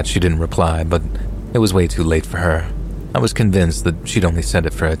after that, she didn't reply, but it was way too late for her. I was convinced that she'd only said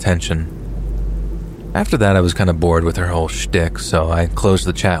it for attention. After that, I was kind of bored with her whole shtick, so I closed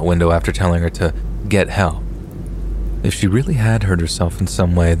the chat window after telling her to get help. If she really had hurt herself in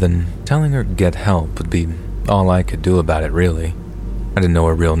some way, then telling her get help would be all I could do about it, really. I didn't know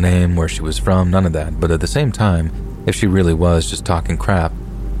her real name, where she was from, none of that, but at the same time, if she really was just talking crap,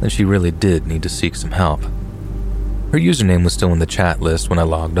 then she really did need to seek some help. Her username was still in the chat list when I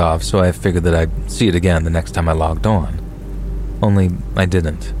logged off, so I figured that I'd see it again the next time I logged on. Only I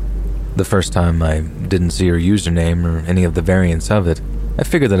didn't. The first time I didn't see her username or any of the variants of it, I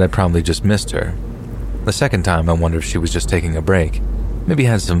figured that I probably just missed her. The second time I wondered if she was just taking a break, maybe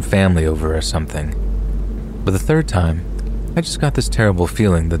had some family over or something. But the third time, I just got this terrible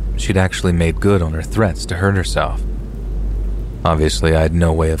feeling that she'd actually made good on her threats to hurt herself. Obviously, I had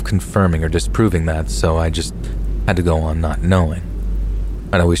no way of confirming or disproving that, so I just had to go on not knowing.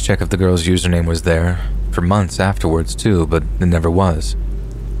 I'd always check if the girl's username was there, for months afterwards too, but it never was.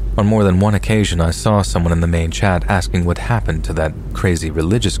 On more than one occasion, I saw someone in the main chat asking what happened to that crazy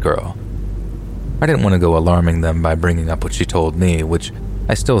religious girl. I didn't want to go alarming them by bringing up what she told me, which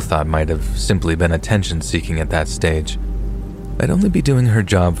I still thought might have simply been attention-seeking at that stage. I'd only be doing her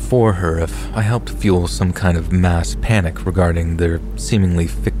job for her if I helped fuel some kind of mass panic regarding their seemingly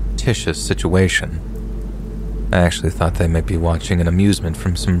fictitious situation. I actually thought they might be watching an amusement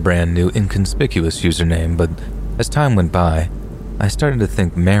from some brand new inconspicuous username, but as time went by, I started to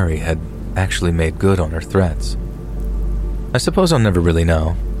think Mary had actually made good on her threats. I suppose I'll never really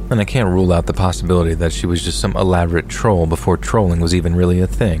know, and I can't rule out the possibility that she was just some elaborate troll before trolling was even really a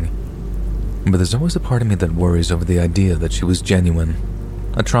thing. But there's always a part of me that worries over the idea that she was genuine,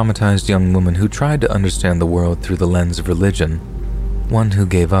 a traumatized young woman who tried to understand the world through the lens of religion, one who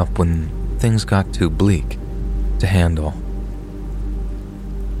gave up when things got too bleak to handle.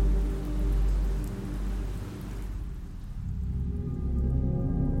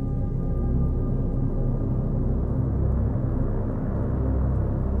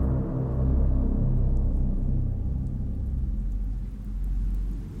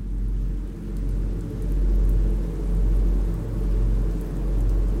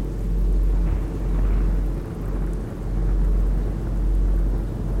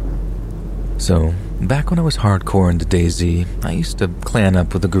 So, back when I was hardcore into DayZ, I used to clan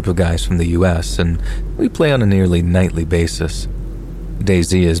up with a group of guys from the US, and we play on a nearly nightly basis.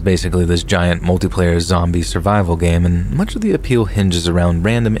 DayZ is basically this giant multiplayer zombie survival game, and much of the appeal hinges around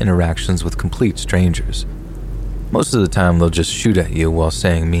random interactions with complete strangers. Most of the time they'll just shoot at you while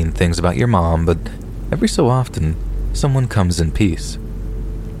saying mean things about your mom, but every so often, someone comes in peace.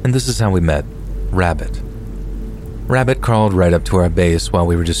 And this is how we met, Rabbit. Rabbit crawled right up to our base while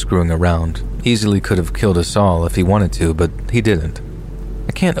we were just screwing around. Easily could have killed us all if he wanted to, but he didn't.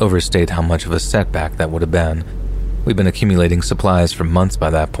 I can't overstate how much of a setback that would have been. We'd been accumulating supplies for months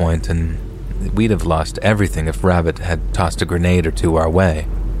by that point, and we'd have lost everything if Rabbit had tossed a grenade or two our way.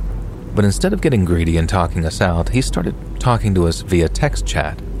 But instead of getting greedy and talking us out, he started talking to us via text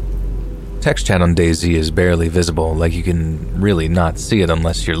chat. Text chat on DayZ is barely visible, like you can really not see it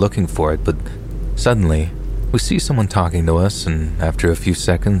unless you're looking for it, but suddenly, we see someone talking to us, and after a few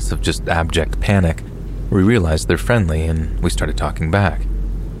seconds of just abject panic, we realize they're friendly, and we started talking back.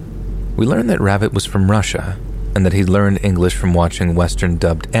 We learned that Rabbit was from Russia, and that he'd learned English from watching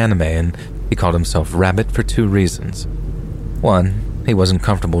Western-dubbed anime, and he called himself Rabbit for 2 reasons. 1, he wasn't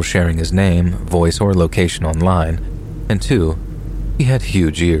comfortable sharing his name, voice, or location online, and 2, he had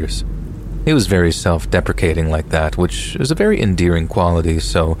huge ears. He was very self-deprecating like that, which is a very endearing quality,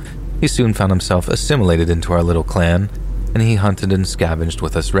 so he soon found himself assimilated into our little clan, and he hunted and scavenged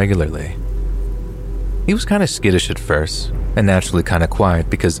with us regularly. He was kind of skittish at first, and naturally kind of quiet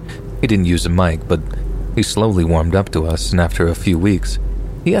because he didn't use a mic, but he slowly warmed up to us, and after a few weeks,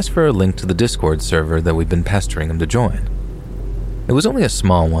 he asked for a link to the Discord server that we'd been pestering him to join. It was only a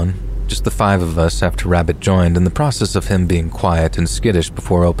small one, just the 5 of us after Rabbit joined, and the process of him being quiet and skittish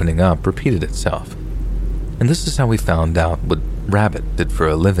before opening up repeated itself. And this is how we found out what Rabbit did for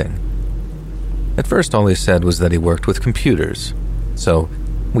a living. At first, all he said was that he worked with computers, so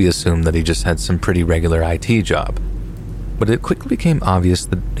we assumed that he just had some pretty regular IT job. But it quickly became obvious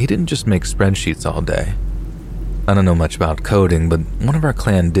that he didn't just make spreadsheets all day. I don't know much about coding, but one of our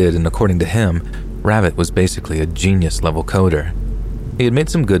clan did, and according to him, Rabbit was basically a genius-level coder. He had made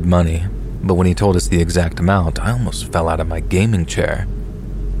some good money, but when he told us the exact amount, I almost fell out of my gaming chair.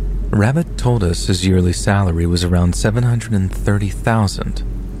 Rabbit told us his yearly salary was around $730,000,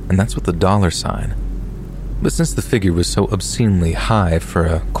 and that's with the dollar sign. But since the figure was so obscenely high for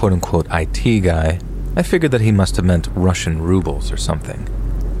a quote-unquote IT guy, I figured that he must have meant Russian rubles or something.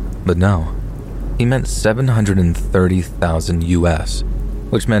 But no, he meant 730,000 US,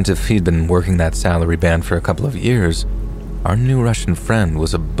 which meant if he'd been working that salary band for a couple of years, our new Russian friend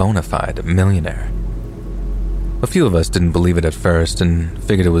was a bona fide millionaire. A few of us didn't believe it at first and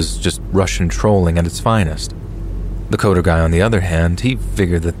figured it was just Russian trolling at its finest. The coder guy, on the other hand, he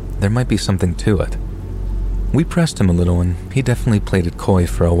figured that there might be something to it. We pressed him a little, and he definitely played it coy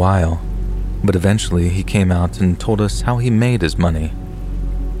for a while, but eventually he came out and told us how he made his money.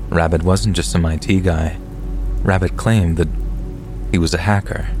 Rabbit wasn't just some IT guy. Rabbit claimed that he was a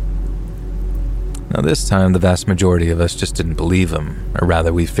hacker. Now this time, the vast majority of us just didn't believe him, or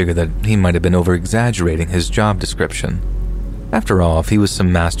rather we figured that he might have been over-exaggerating his job description. After all, if he was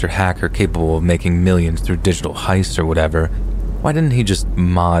some master hacker capable of making millions through digital heists or whatever, why didn't he just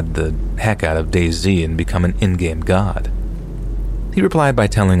mod the heck out of DayZ and become an in-game god? He replied by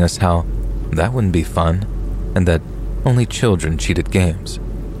telling us how that wouldn't be fun, and that only children cheated games.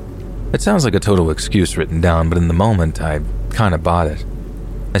 It sounds like a total excuse written down, but in the moment, I kinda bought it.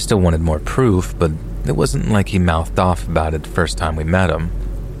 I still wanted more proof, but it wasn't like he mouthed off about it the first time we met him.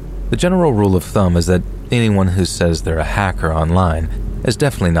 The general rule of thumb is that anyone who says they're a hacker online is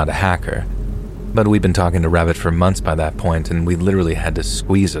definitely not a hacker. But we'd been talking to Rabbit for months by that point, and we literally had to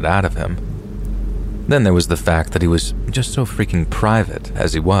squeeze it out of him. Then there was the fact that he was just so freaking private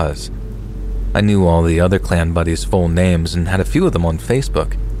as he was. I knew all the other clan buddies' full names and had a few of them on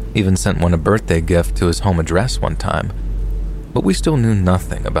Facebook, even sent one a birthday gift to his home address one time. But we still knew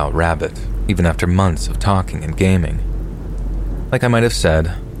nothing about Rabbit, even after months of talking and gaming. Like I might have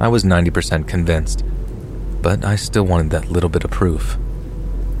said, I was 90% convinced, but I still wanted that little bit of proof.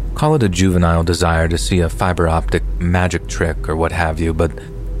 Call it a juvenile desire to see a fiber optic magic trick or what have you, but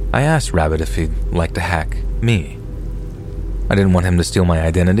I asked Rabbit if he'd like to hack me. I didn't want him to steal my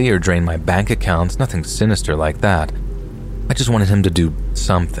identity or drain my bank accounts, nothing sinister like that. I just wanted him to do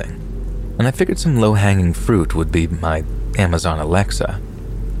something, and I figured some low-hanging fruit would be my Amazon Alexa.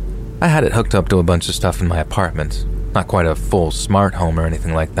 I had it hooked up to a bunch of stuff in my apartment. Not quite a full smart home or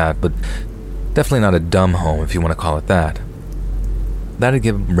anything like that, but definitely not a dumb home if you want to call it that. That'd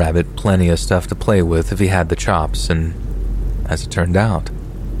give Rabbit plenty of stuff to play with if he had the chops, and as it turned out,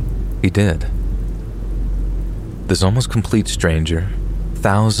 he did. This almost complete stranger,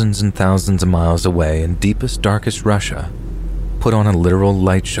 thousands and thousands of miles away in deepest, darkest Russia, put on a literal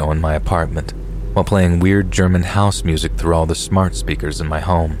light show in my apartment while playing weird German house music through all the smart speakers in my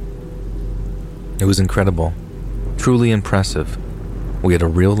home. It was incredible, truly impressive. We had a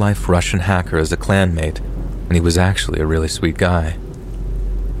real-life Russian hacker as a clanmate, and he was actually a really sweet guy.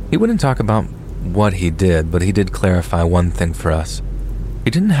 He wouldn't talk about what he did, but he did clarify one thing for us.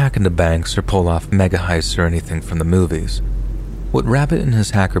 He didn't hack into banks or pull off mega heists or anything from the movies. What Rabbit and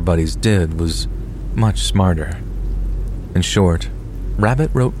his hacker buddies did was much smarter. In short, Rabbit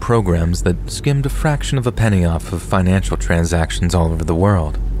wrote programs that skimmed a fraction of a penny off of financial transactions all over the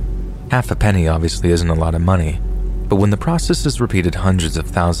world. Half a penny obviously isn't a lot of money, but when the process is repeated hundreds of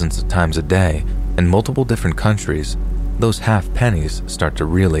thousands of times a day in multiple different countries, those half pennies start to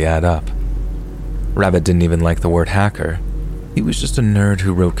really add up. Rabbit didn't even like the word hacker. He was just a nerd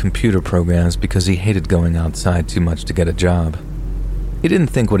who wrote computer programs because he hated going outside too much to get a job. He didn't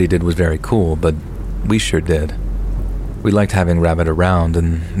think what he did was very cool, but we sure did. We liked having Rabbit around,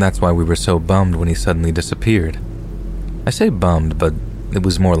 and that's why we were so bummed when he suddenly disappeared. I say bummed, but it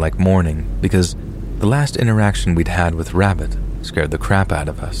was more like mourning, because the last interaction we'd had with Rabbit scared the crap out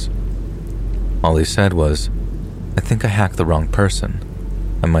of us. All he said was, "I think I hacked the wrong person.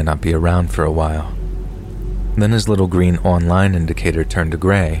 I might not be around for a while." Then his little green online indicator turned to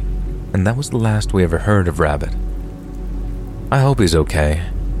gray, and that was the last we ever heard of Rabbit. I hope he's okay,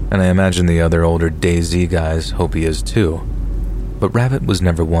 and I imagine the other older DayZ guys hope he is too. But Rabbit was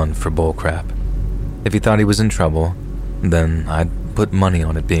never one for bullcrap. If he thought he was in trouble, then I'd put money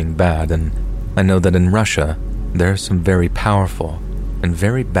on it being bad, and I know that in Russia, there are some very powerful and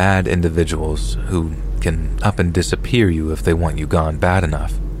very bad individuals who can up and disappear you if they want you gone bad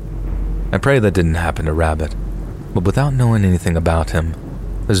enough. I pray that didn't happen to Rabbit, but without knowing anything about him,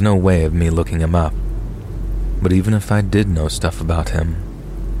 there's no way of me looking him up. But even if I did know stuff about him,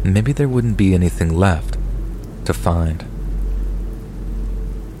 maybe there wouldn't be anything left to find.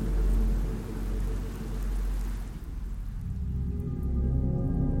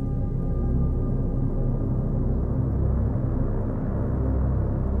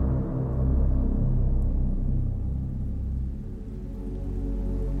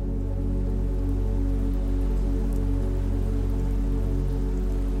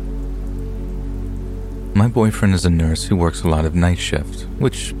 My boyfriend is a nurse who works a lot of night shift,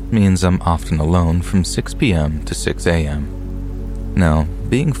 which means I'm often alone from 6 p.m. to 6 a.m. Now,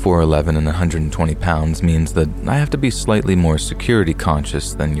 being 4'11" and 120 pounds means that I have to be slightly more security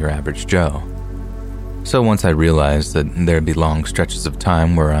conscious than your average Joe. So once I realized that there'd be long stretches of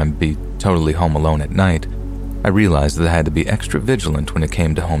time where I'd be totally home alone at night, I realized that I had to be extra vigilant when it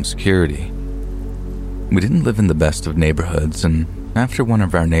came to home security. We didn't live in the best of neighborhoods, and after one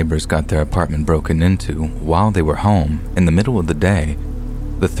of our neighbors got their apartment broken into while they were home in the middle of the day,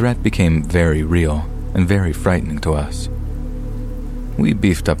 the threat became very real and very frightening to us. We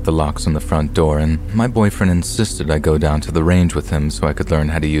beefed up the locks on the front door, and my boyfriend insisted I go down to the range with him so I could learn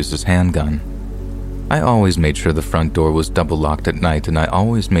how to use his handgun. I always made sure the front door was double locked at night, and I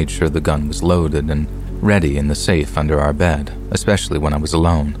always made sure the gun was loaded and ready in the safe under our bed, especially when I was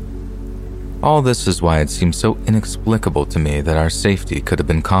alone. All this is why it seems so inexplicable to me that our safety could have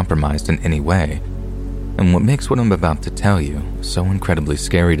been compromised in any way, and what makes what I'm about to tell you so incredibly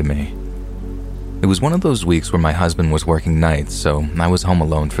scary to me. It was one of those weeks where my husband was working nights, so I was home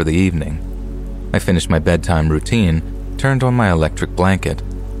alone for the evening. I finished my bedtime routine, turned on my electric blanket,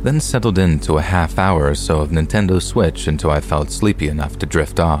 then settled into a half hour or so of Nintendo Switch until I felt sleepy enough to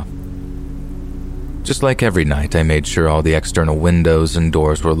drift off. Just like every night, I made sure all the external windows and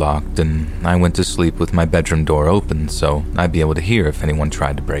doors were locked, and I went to sleep with my bedroom door open so I'd be able to hear if anyone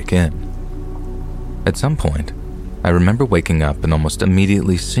tried to break in. At some point, I remember waking up and almost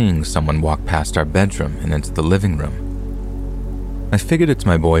immediately seeing someone walk past our bedroom and into the living room. I figured it's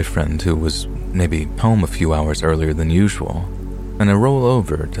my boyfriend, who was maybe home a few hours earlier than usual, and I roll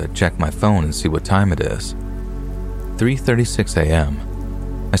over to check my phone and see what time it is. 3:36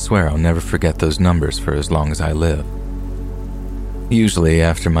 a.m. I swear I'll never forget those numbers for as long as I live. Usually,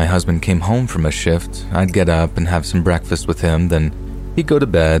 after my husband came home from a shift, I'd get up and have some breakfast with him, then he'd go to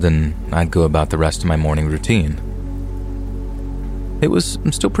bed and I'd go about the rest of my morning routine. It was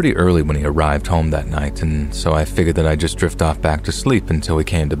still pretty early when he arrived home that night, and so I figured that I'd just drift off back to sleep until he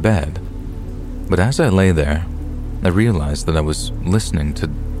came to bed. But as I lay there, I realized that I was listening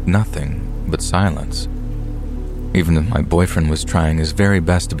to nothing but silence. Even if my boyfriend was trying his very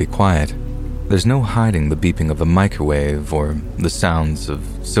best to be quiet, there's no hiding the beeping of a microwave or the sounds of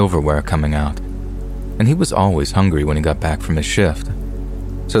silverware coming out. And he was always hungry when he got back from his shift.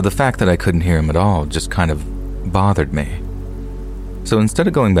 So the fact that I couldn't hear him at all just kind of bothered me. So instead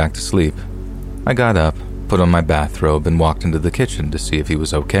of going back to sleep, I got up, put on my bathrobe, and walked into the kitchen to see if he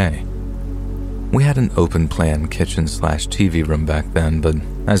was okay. We had an open-plan kitchen/TV room back then, but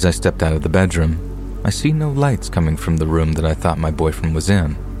as I stepped out of the bedroom, I see no lights coming from the room that I thought my boyfriend was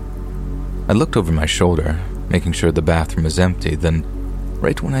in. I looked over my shoulder, making sure the bathroom was empty, then,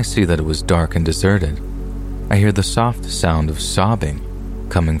 right when I see that it was dark and deserted, I hear the soft sound of sobbing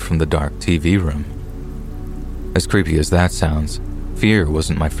coming from the dark TV room. As creepy as that sounds, fear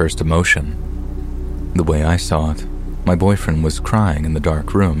wasn't my first emotion. The way I saw it, my boyfriend was crying in the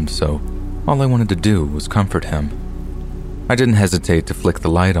dark room, so all I wanted to do was comfort him. I didn't hesitate to flick the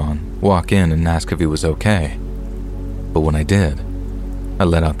light on, walk in, and ask if he was okay. But when I did, I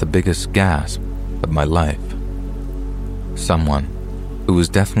let out the biggest gasp of my life. Someone, who was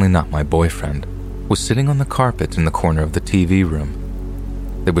definitely not my boyfriend, was sitting on the carpet in the corner of the TV room.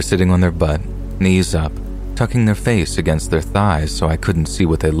 They were sitting on their butt, knees up, tucking their face against their thighs so I couldn't see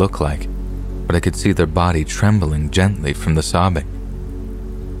what they looked like, but I could see their body trembling gently from the sobbing.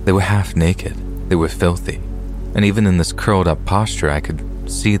 They were half naked, they were filthy, and even in this curled up posture I could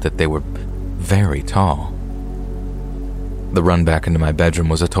see that they were very tall. The run back into my bedroom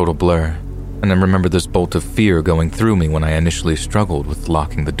was a total blur, and I remember this bolt of fear going through me when I initially struggled with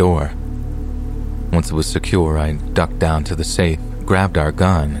locking the door. Once it was secure, I ducked down to the safe, grabbed our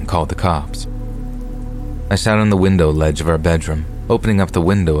gun, and called the cops. I sat on the window ledge of our bedroom, opening up the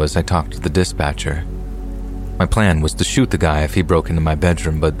window as I talked to the dispatcher. My plan was to shoot the guy if he broke into my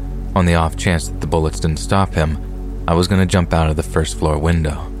bedroom, but on the off chance that the bullets didn't stop him, I was going to jump out of the first floor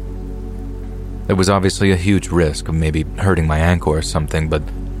window. There was obviously a huge risk of maybe hurting my ankle or something, but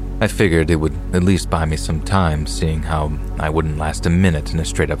I figured it would at least buy me some time, seeing how I wouldn't last a minute in a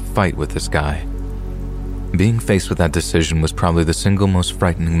straight-up fight with this guy. Being faced with that decision was probably the single most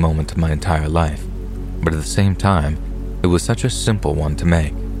frightening moment of my entire life, but at the same time, it was such a simple one to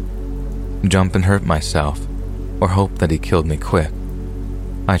make. Jump and hurt myself, or hope that he killed me quick.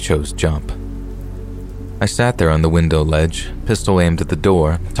 I chose jump. I sat there on the window ledge, pistol aimed at the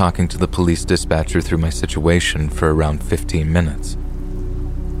door, talking to the police dispatcher through my situation for around 15 minutes.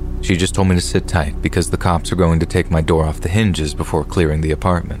 She just told me to sit tight because the cops are going to take my door off the hinges before clearing the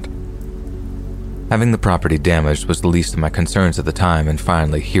apartment. Having the property damaged was the least of my concerns at the time, and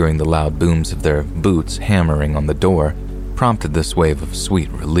finally hearing the loud booms of their boots hammering on the door prompted this wave of sweet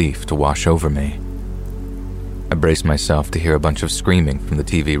relief to wash over me. I braced myself to hear a bunch of screaming from the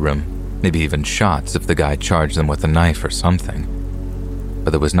TV room, maybe even shots if the guy charged them with a knife or something.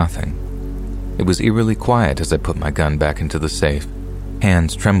 But there was nothing. It was eerily quiet as I put my gun back into the safe,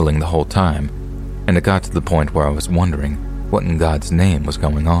 hands trembling the whole time, and it got to the point where I was wondering what in God's name was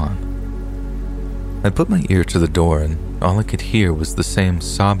going on. I put my ear to the door, and all I could hear was the same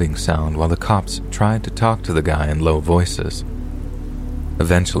sobbing sound while the cops tried to talk to the guy in low voices.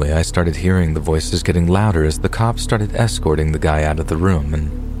 Eventually, I started hearing the voices getting louder as the cops started escorting the guy out of the room,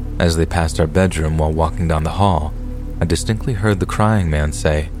 and as they passed our bedroom while walking down the hall, I distinctly heard the crying man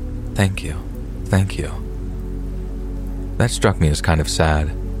say, "Thank you, thank you." That struck me as kind of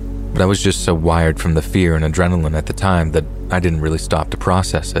sad, but I was just so wired from the fear and adrenaline at the time that I didn't really stop to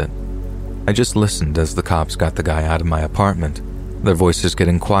process it. I just listened as the cops got the guy out of my apartment, their voices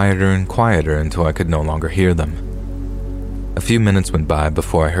getting quieter and quieter until I could no longer hear them. A few minutes went by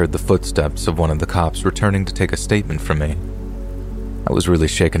before I heard the footsteps of one of the cops returning to take a statement from me. I was really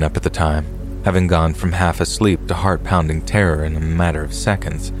shaken up at the time, having gone from half asleep to heart-pounding terror in a matter of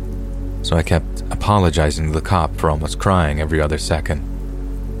seconds, so I kept apologizing to the cop for almost crying every other second.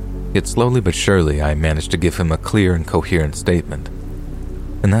 Yet slowly but surely, I managed to give him a clear and coherent statement.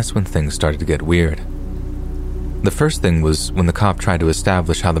 And that's when things started to get weird. The first thing was when the cop tried to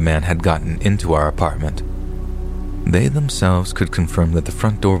establish how the man had gotten into our apartment. They themselves could confirm that the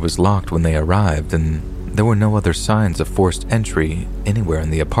front door was locked when they arrived, and there were no other signs of forced entry anywhere in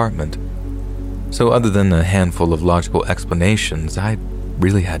the apartment. So other than a handful of logical explanations, I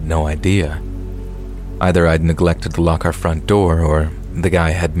really had no idea. Either I'd neglected to lock our front door, or the guy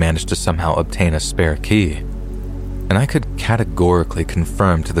had managed to somehow obtain a spare key. And I could categorically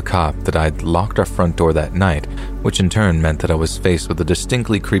confirm to the cop that I'd locked our front door that night, which in turn meant that I was faced with a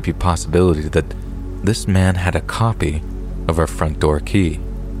distinctly creepy possibility that this man had a copy of our front door key.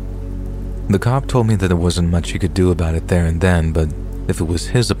 The cop told me that there wasn't much he could do about it there and then, but if it was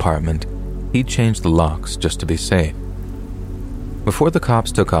his apartment, he'd change the locks just to be safe. Before the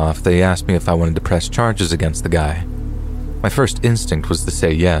cops took off, they asked me if I wanted to press charges against the guy. My first instinct was to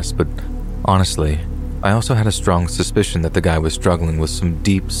say yes, but honestly, I also had a strong suspicion that the guy was struggling with some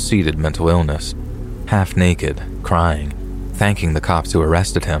deep-seated mental illness. Half naked, crying, thanking the cops who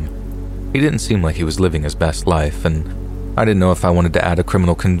arrested him. He didn't seem like he was living his best life, and I didn't know if I wanted to add a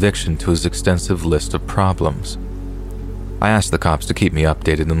criminal conviction to his extensive list of problems. I asked the cops to keep me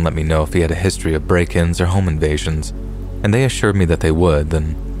updated and let me know if he had a history of break-ins or home invasions, and they assured me that they would,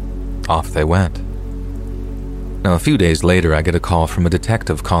 then off they went. Now, a few days later, I get a call from a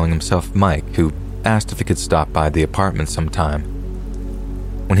detective calling himself Mike, who asked if he could stop by the apartment sometime.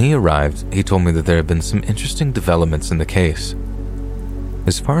 When he arrived, he told me that there had been some interesting developments in the case.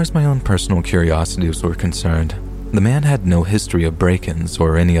 As far as my own personal curiosities were concerned, the man had no history of break-ins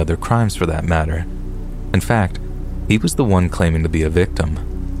or any other crimes for that matter. In fact, he was the one claiming to be a victim.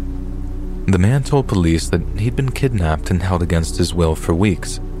 The man told police that he'd been kidnapped and held against his will for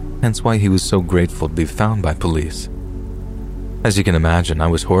weeks, hence why he was so grateful to be found by police. As you can imagine, I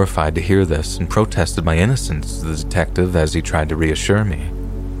was horrified to hear this and protested my innocence to the detective as he tried to reassure me.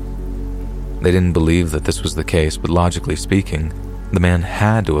 They didn't believe that this was the case, but logically speaking, the man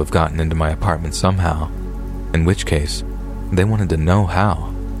had to have gotten into my apartment somehow, in which case, they wanted to know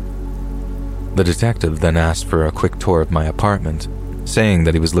how. The detective then asked for a quick tour of my apartment, saying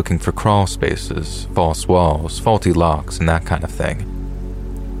that he was looking for crawl spaces, false walls, faulty locks, and that kind of thing.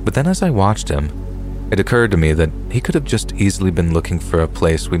 But then as I watched him, it occurred to me that he could have just easily been looking for a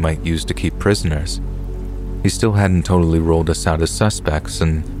place we might use to keep prisoners. He still hadn't totally ruled us out as suspects,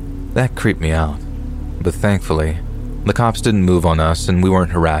 and that creeped me out. But thankfully, the cops didn't move on us and we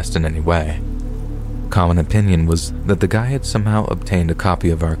weren't harassed in any way. Common opinion was that the guy had somehow obtained a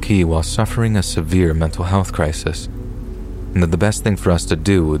copy of our key while suffering a severe mental health crisis, and that the best thing for us to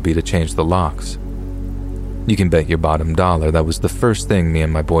do would be to change the locks. You can bet your bottom dollar that was the first thing me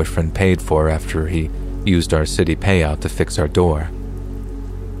and my boyfriend paid for after he used our city payout to fix our door.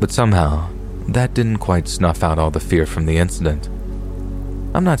 But somehow, that didn't quite snuff out all the fear from the incident.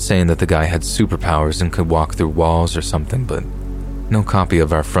 I'm not saying that the guy had superpowers and could walk through walls or something, but no copy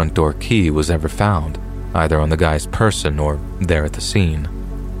of our front door key was ever found, either on the guy's person or there at the scene.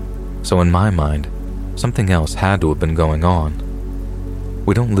 So in my mind, something else had to have been going on.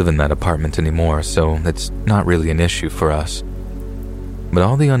 We don't live in that apartment anymore, so it's not really an issue for us. But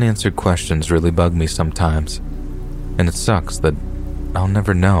all the unanswered questions really bug me sometimes, and it sucks that I'll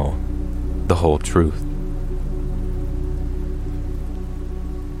never know the whole truth.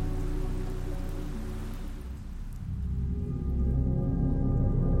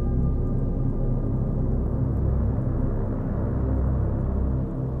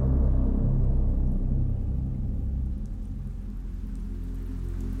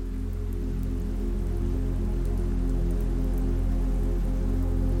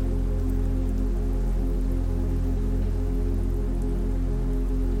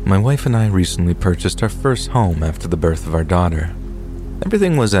 My wife and I recently purchased our first home after the birth of our daughter.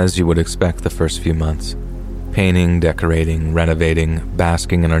 Everything was as you would expect the first few months. Painting, decorating, renovating,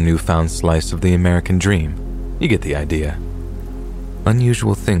 basking in our newfound slice of the American dream. You get the idea.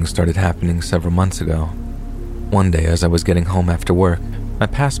 Unusual things started happening several months ago. One day as I was getting home after work, I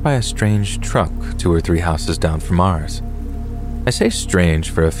passed by a strange truck 2 or 3 houses down from ours. I say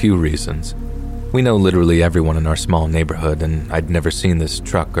strange for a few reasons. We know literally everyone in our small neighborhood, and I'd never seen this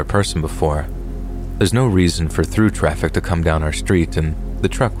truck or person before. There's no reason for through traffic to come down our street, and the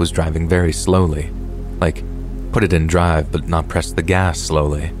truck was driving very slowly. Like, put it in drive but not press the gas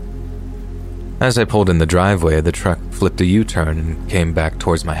slowly. As I pulled in the driveway, the truck flipped a U-turn and came back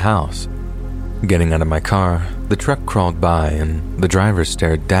towards my house. Getting out of my car, the truck crawled by, and the driver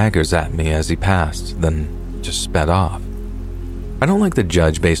stared daggers at me as he passed, then just sped off. I don't like to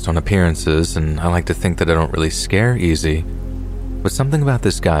judge based on appearances, and I like to think that I don't really scare easy, but something about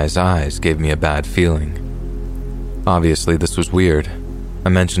this guy's eyes gave me a bad feeling. Obviously, this was weird. I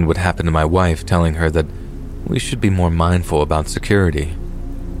mentioned what happened to my wife, telling her that we should be more mindful about security.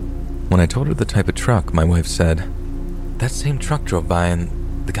 When I told her the type of truck, my wife said, "That same truck drove by and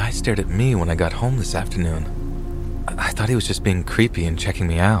the guy stared at me when I got home this afternoon. I thought he was just being creepy and checking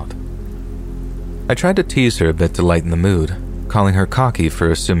me out." I tried to tease her a bit to lighten the mood, calling her cocky for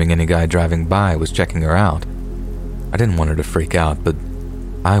assuming any guy driving by was checking her out. I didn't want her to freak out, but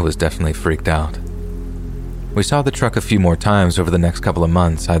I was definitely freaked out. We saw the truck a few more times over the next couple of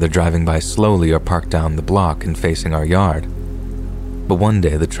months, either driving by slowly or parked down the block and facing our yard. But one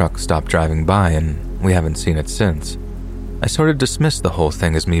day the truck stopped driving by and we haven't seen it since. I sort of dismissed the whole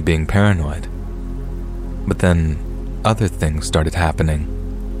thing as me being paranoid. But then other things started happening.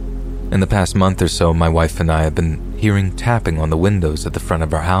 In the past month or so, my wife and I have been hearing tapping on the windows at the front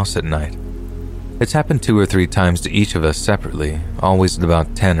of our house at night. It's happened 2 or 3 times to each of us separately, always at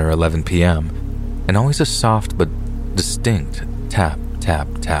about 10 or 11 p.m., and always a soft but distinct tap, tap,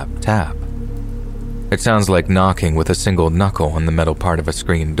 tap, tap. It sounds like knocking with a single knuckle on the metal part of a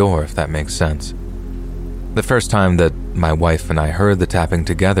screen door, if that makes sense. The first time that my wife and I heard the tapping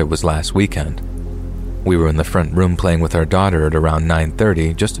together was last weekend. We were in the front room playing with our daughter at around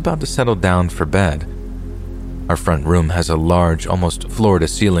 9:30, just about to settle down for bed. Our front room has a large, almost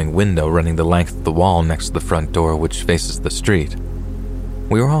floor-to-ceiling window running the length of the wall next to the front door, which faces the street.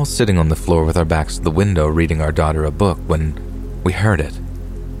 We were all sitting on the floor with our backs to the window reading our daughter a book when we heard it.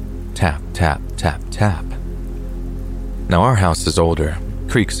 Tap, tap, tap, tap. Now our house is older.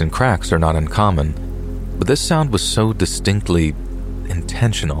 Creaks and cracks are not uncommon, but this sound was so distinctly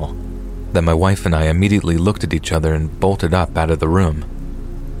intentional that my wife and I immediately looked at each other and bolted up out of the room.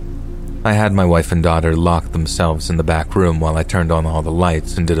 I had my wife and daughter lock themselves in the back room while I turned on all the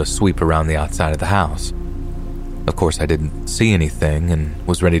lights and did a sweep around the outside of the house. Of course, I didn't see anything and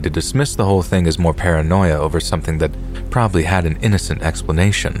was ready to dismiss the whole thing as more paranoia over something that probably had an innocent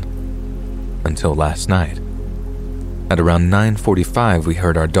explanation. Until last night. At around 9:45, we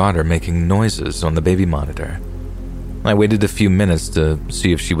heard our daughter making noises on the baby monitor. I waited a few minutes to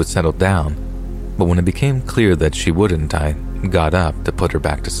see if she would settle down, but when it became clear that she wouldn't, I got up to put her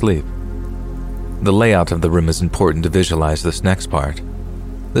back to sleep. The layout of the room is important to visualize this next part.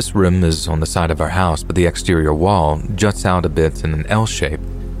 This room is on the side of our house, but the exterior wall juts out a bit in an L shape,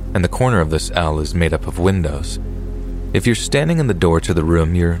 and the corner of this L is made up of windows. If you're standing in the door to the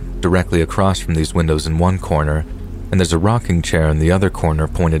room, you're directly across from these windows in one corner, and there's a rocking chair in the other corner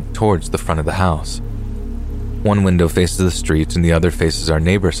pointed towards the front of the house. One window faces the street and the other faces our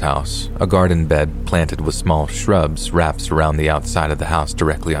neighbor's house. A garden bed planted with small shrubs wraps around the outside of the house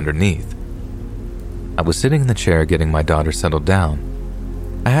directly underneath. I was sitting in the chair getting my daughter settled down.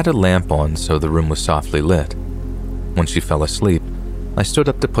 I had a lamp on so the room was softly lit. When she fell asleep, I stood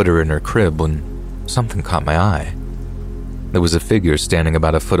up to put her in her crib when something caught my eye. There was a figure standing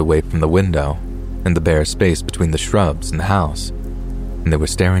about a foot away from the window, in the bare space between the shrubs and the house, and they were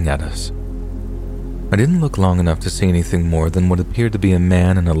staring at us. I didn't look long enough to see anything more than what appeared to be a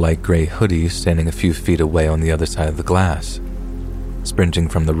man in a light gray hoodie standing a few feet away on the other side of the glass. Sprinting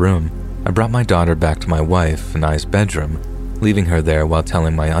from the room, I brought my daughter back to my wife and I's bedroom, leaving her there while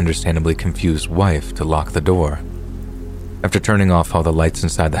telling my understandably confused wife to lock the door. After turning off all the lights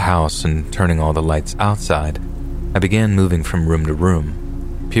inside the house and turning all the lights outside, I began moving from room to room.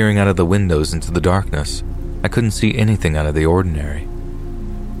 Peering out of the windows into the darkness, I couldn't see anything out of the ordinary.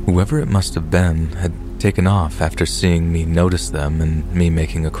 Whoever it must have been had taken off after seeing me notice them and me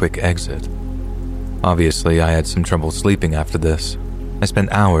making a quick exit. Obviously, I had some trouble sleeping after this. I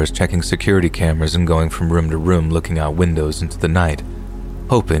spent hours checking security cameras and going from room to room looking out windows into the night,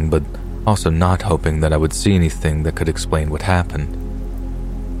 hoping but also not hoping that I would see anything that could explain what happened.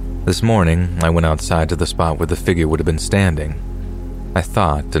 This morning, I went outside to the spot where the figure would have been standing. I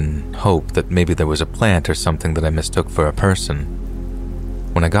thought and hoped that maybe there was a plant or something that I mistook for a person.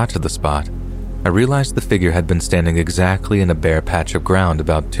 When I got to the spot, I realized the figure had been standing exactly in a bare patch of ground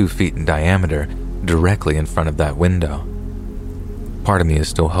about 2 feet in diameter, directly in front of that window. Part of me is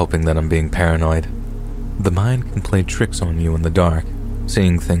still hoping that I'm being paranoid. The mind can play tricks on you in the dark,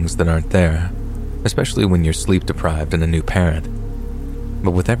 seeing things that aren't there, especially when you're sleep-deprived and a new parent.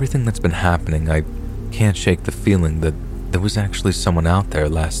 But with everything that's been happening, I can't shake the feeling that there was actually someone out there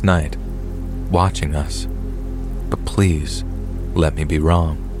last night, watching us. But please, let me be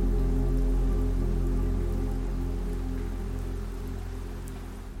wrong.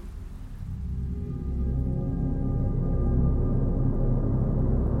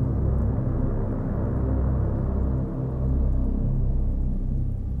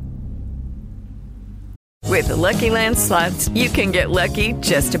 With the Lucky Land Slots, you can get lucky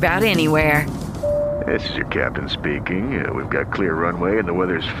just about anywhere. This is your captain speaking. We've got clear runway and the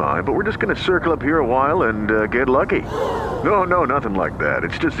weather's fine, but we're just going to circle up here a while and get lucky. No, nothing like that.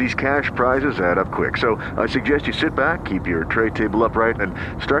 It's just these cash prizes add up quick. So I suggest you sit back, keep your tray table upright, and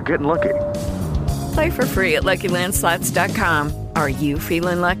start getting lucky. Play for free at LuckyLandSlots.com. Are you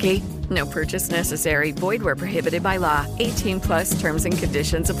feeling lucky? No purchase necessary. Void where prohibited by law. 18+ terms and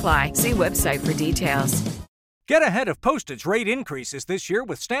conditions apply. See website for details. Get ahead of postage rate increases this year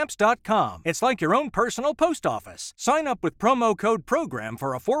with Stamps.com. It's like your own personal post office. Sign up with promo code PROGRAM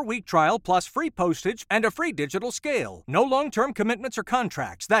for a 4-week trial plus free postage and a free digital scale. No long-term commitments or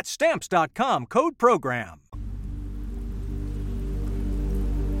contracts. That's Stamps.com, code PROGRAM.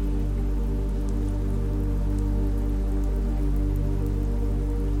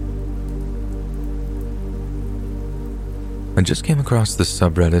 I just came across this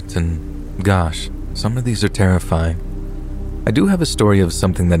subreddit and, gosh, some of these are terrifying. I do have a story of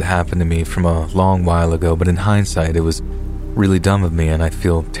something that happened to me from a long while ago, but in hindsight it was really dumb of me and I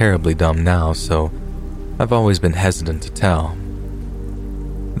feel terribly dumb now, so I've always been hesitant to tell.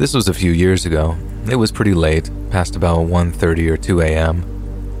 This was a few years ago. It was pretty late, past about 1:30 or 2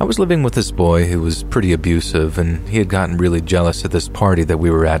 a.m. I was living with this boy who was pretty abusive, and he had gotten really jealous at this party that we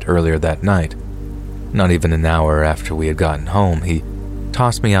were at earlier that night. Not even an hour after we had gotten home, he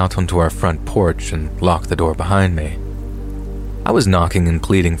tossed me out onto our front porch and locked the door behind me. I was knocking and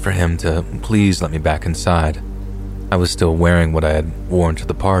pleading for him to please let me back inside. I was still wearing what I had worn to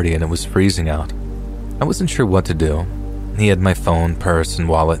the party and it was freezing out. I wasn't sure what to do. He had my phone, purse, and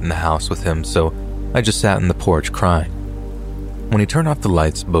wallet in the house with him, so I just sat on the porch crying. When he turned off the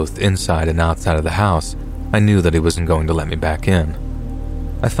lights both inside and outside of the house, I knew that he wasn't going to let me back in.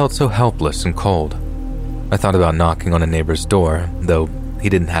 I felt so helpless and cold. I thought about knocking on a neighbor's door, though he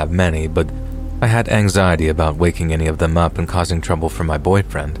didn't have many, but I had anxiety about waking any of them up and causing trouble for my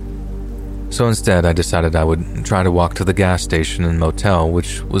boyfriend. So instead, I decided I would try to walk to the gas station and motel,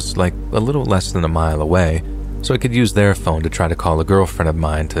 which was like a little less than a mile away, so I could use their phone to try to call a girlfriend of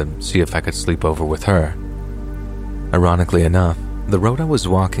mine to see if I could sleep over with her. Ironically enough, the road I was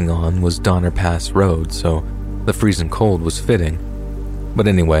walking on was Donner Pass Road, so the freezing cold was fitting. But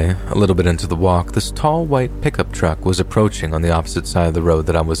anyway, a little bit into the walk, this tall white pickup truck was approaching on the opposite side of the road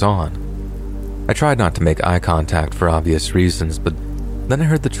that I was on. I tried not to make eye contact for obvious reasons, but then I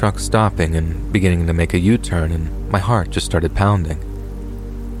heard the truck stopping and beginning to make a U-turn, and my heart just started pounding.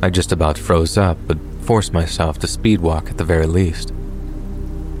 I just about froze up, but forced myself to speed walk at the very least.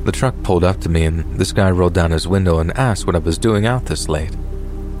 The truck pulled up to me, and this guy rolled down his window and asked what I was doing out this late.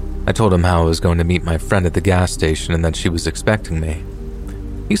 I told him how I was going to meet my friend at the gas station and that she was expecting me.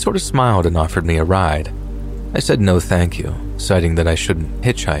 He sort of smiled and offered me a ride. I said no thank you, citing that I shouldn't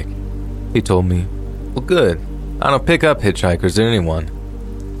hitchhike. He told me, "Well, good. I don't pick up hitchhikers or anyone.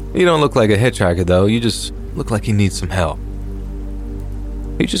 You don't look like a hitchhiker, though. You just look like you need some help."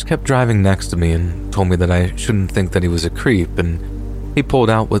 He just kept driving next to me and told me that I shouldn't think that he was a creep, and he pulled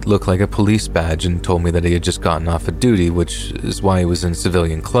out what looked like a police badge and told me that he had just gotten off of duty, which is why he was in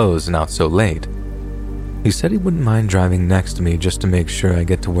civilian clothes and out so late. He said he wouldn't mind driving next to me just to make sure I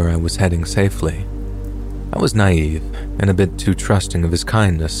get to where I was heading safely. I was naive and a bit too trusting of his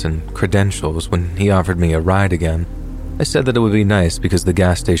kindness and credentials. When he offered me a ride again, I said that it would be nice because the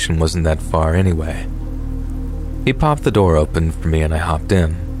gas station wasn't that far anyway. He popped the door open for me and I hopped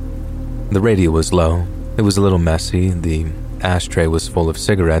in. The radio was low, it was a little messy, the ashtray was full of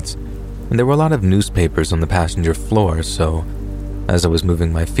cigarettes, and there were a lot of newspapers on the passenger floor, so as I was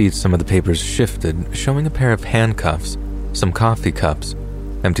moving my feet, some of the papers shifted, showing a pair of handcuffs, some coffee cups,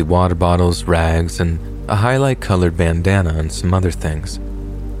 empty water bottles, rags, and a highlight-colored bandana and some other things.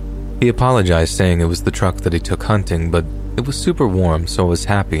 He apologized, saying it was the truck that he took hunting, but it was super warm, so I was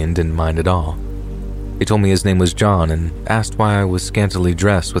happy and didn't mind at all. He told me his name was John and asked why I was scantily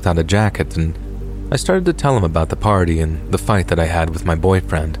dressed without a jacket, and I started to tell him about the party and the fight that I had with my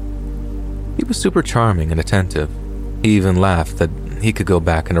boyfriend. He was super charming and attentive. He even laughed that he could go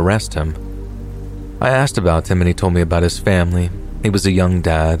back and arrest him. I asked about him and he told me about his family. He was a young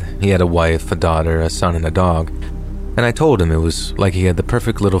dad. He had a wife, a daughter, a son, and a dog. And I told him it was like he had the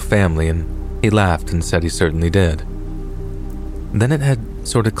perfect little family, and he laughed and said he certainly did. Then it had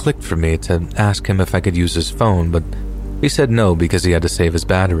sort of clicked for me to ask him if I could use his phone, but he said no because he had to save his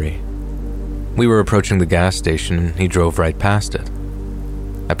battery. We were approaching the gas station and he drove right past it.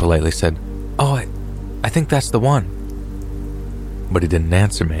 I politely said, "Oh, I think that's the one." But he didn't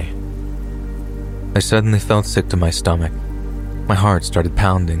answer me. I suddenly felt sick to my stomach. My heart started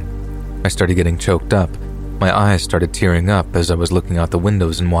pounding. I started getting choked up. My eyes started tearing up as I was looking out the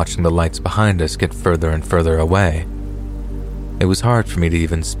windows and watching the lights behind us get further and further away. It was hard for me to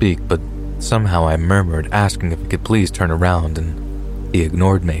even speak, but somehow I murmured, asking if he could please turn around, and he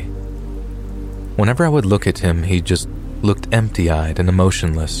ignored me. Whenever I would look at him, he just looked empty-eyed and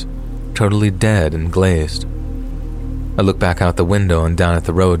emotionless, totally dead and glazed. I looked back out the window and down at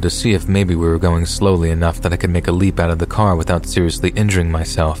the road to see if maybe we were going slowly enough that I could make a leap out of the car without seriously injuring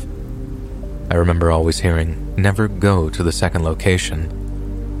myself. I remember always hearing, "Never go to the second location,"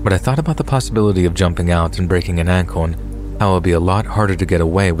 but I thought about the possibility of jumping out and breaking an ankle and how it would be a lot harder to get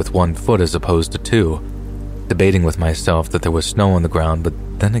away with 1 foot as opposed to 2, debating with myself that there was snow on the ground, but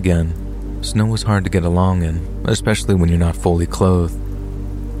then again, snow was hard to get along in, especially when you're not fully clothed.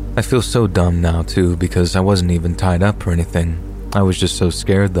 I feel so dumb now too because I wasn't even tied up or anything. I was just so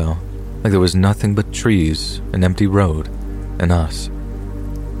scared though, like there was nothing but trees, an empty road, and us.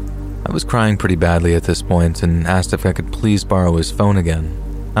 I was crying pretty badly at this point and asked if I could please borrow his phone again.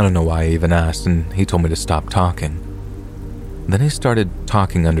 I don't know why I even asked, and he told me to stop talking. Then he started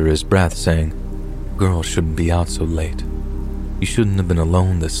talking under his breath, saying, "Girls shouldn't be out so late. You shouldn't have been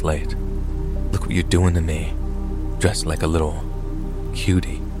alone this late. Look what you're doing to me. Dressed like a little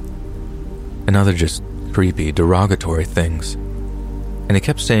cutie." And other just creepy, derogatory things. And he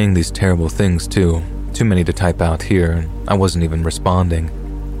kept saying these terrible things too many to type out here, and I wasn't even responding.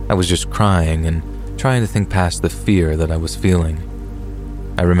 I was just crying and trying to think past the fear that I was feeling.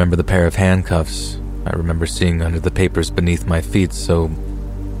 I remember the pair of handcuffs. I remember seeing under the papers beneath my feet, so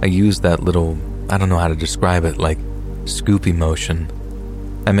I used that little, I don't know how to describe it, like scoopy motion.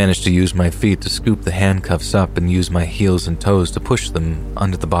 I managed to use my feet to scoop the handcuffs up and use my heels and toes to push them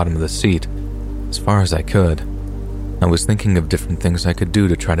under the bottom of the seat, as far as I could. I was thinking of different things I could do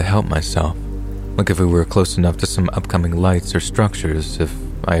to try to help myself, like if we were close enough to some upcoming lights or structures, if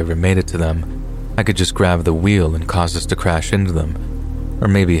I ever made it to them, I could just grab the wheel and cause us to crash into them. Or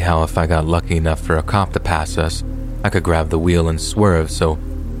maybe how if I got lucky enough for a cop to pass us, I could grab the wheel and swerve so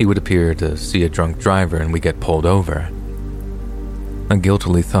he would appear to see a drunk driver and we get pulled over. I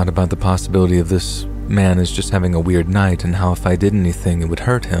guiltily thought about the possibility of this man is just having a weird night and how if I did anything it would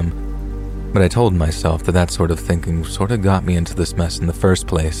hurt him. But I told myself that sort of thinking sort of got me into this mess in the first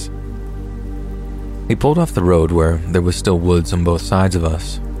place. He pulled off the road where there was still woods on both sides of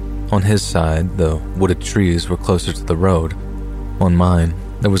us. On his side, the wooded trees were closer to the road. On mine,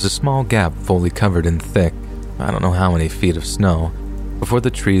 there was a small gap fully covered in thick, I don't know how many feet of snow, before the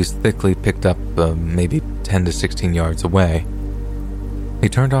trees thickly picked up maybe 10 to 16 yards away. He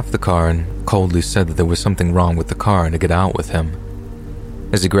turned off the car and coldly said that there was something wrong with the car and to get out with him.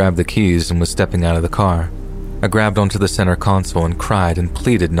 As he grabbed the keys and was stepping out of the car, I grabbed onto the center console and cried and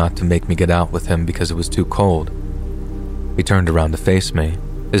pleaded not to make me get out with him because it was too cold. He turned around to face me,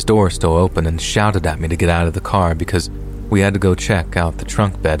 his door still open, and shouted at me to get out of the car because we had to go check out the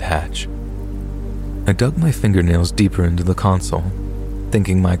trunk bed hatch. I dug my fingernails deeper into the console,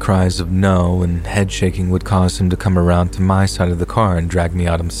 thinking my cries of no and head shaking would cause him to come around to my side of the car and drag me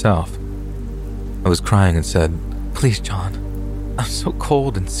out himself. I was crying and said, "Please, John, I'm so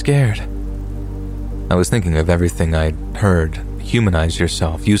cold and scared." I was thinking of everything I'd heard, humanize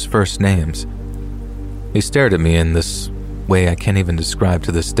yourself, use first names. He stared at me in this way I can't even describe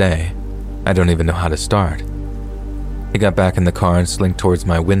to this day. I don't even know how to start. He got back in the car and slinked towards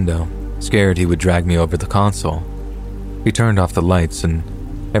my window, scared he would drag me over the console. He turned off the lights and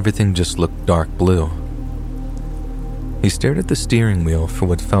everything just looked dark blue. He stared at the steering wheel for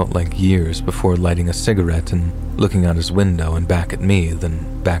what felt like years before lighting a cigarette and looking out his window and back at me,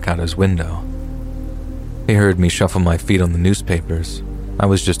 then back out his window. He heard me shuffle my feet on the newspapers. I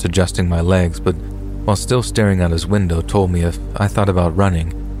was just adjusting my legs, but while still staring out his window, told me if I thought about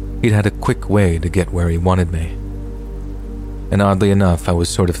running, he'd had a quick way to get where he wanted me. And oddly enough, I was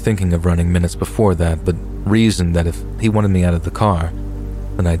sort of thinking of running minutes before that, but reasoned that if he wanted me out of the car,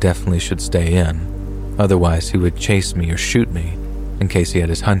 then I definitely should stay in. Otherwise, he would chase me or shoot me, in case he had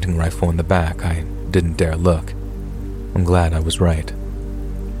his hunting rifle in the back. I didn't dare look. I'm glad I was right.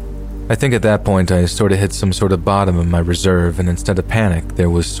 I think at that point I sort of hit some sort of bottom of my reserve, and instead of panic, there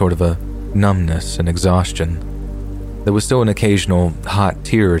was sort of a numbness and exhaustion. There was still an occasional hot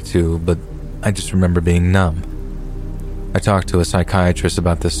tear or two, but I just remember being numb. I talked to a psychiatrist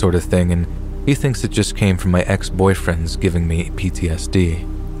about this sort of thing, and he thinks it just came from my ex-boyfriends giving me PTSD.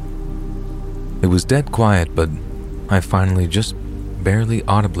 It was dead quiet, but I finally just barely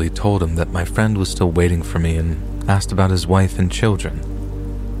audibly told him that my friend was still waiting for me and asked about his wife and children.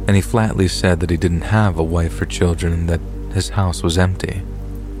 And he flatly said that he didn't have a wife or children and that his house was empty.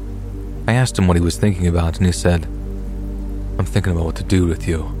 I asked him what he was thinking about, and he said, "I'm thinking about what to do with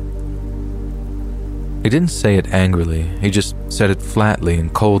you." He didn't say it angrily, he just said it flatly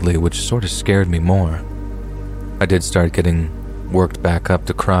and coldly, which sort of scared me more. I did start getting worked back up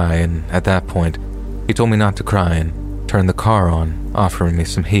to cry, and at that point, he told me not to cry and turned the car on, offering me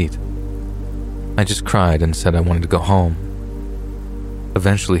some heat. I just cried and said I wanted to go home.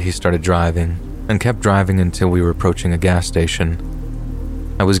 Eventually, he started driving, and kept driving until we were approaching a gas station.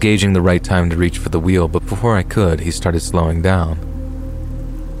 I was gauging the right time to reach for the wheel, but before I could, he started slowing down.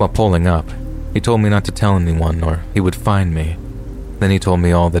 While pulling up, He told me not to tell anyone or he would find me. Then he told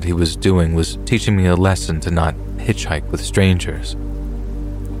me all that he was doing was teaching me a lesson to not hitchhike with strangers.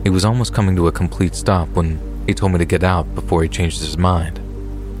 He was almost coming to a complete stop when he told me to get out before he changed his mind.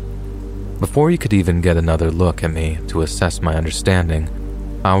 Before he could even get another look at me to assess my understanding,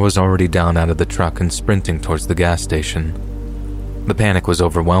 I was already down out of the truck and sprinting towards the gas station. The panic was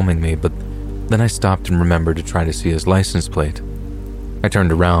overwhelming me, but then I stopped and remembered to try to see his license plate. I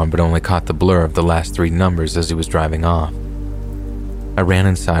turned around but only caught the blur of the last 3 numbers as he was driving off. I ran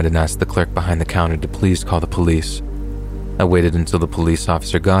inside and asked the clerk behind the counter to please call the police. I waited until the police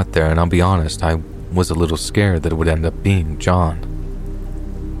officer got there, and I'll be honest, I was a little scared that it would end up being John.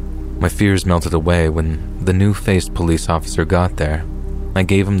 My fears melted away when the new-faced police officer got there. I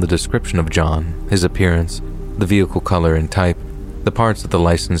gave him the description of John, his appearance, the vehicle color and type, the parts of the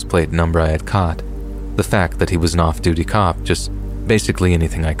license plate number I had caught, the fact that he was an off-duty cop, just basically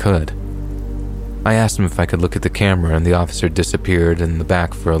anything I could. I asked him if I could look at the camera, and the officer disappeared in the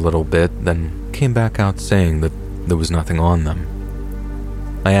back for a little bit, then came back out saying that there was nothing on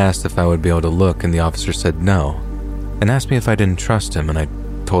them. I asked if I would be able to look, and the officer said no, and asked me if I didn't trust him, and I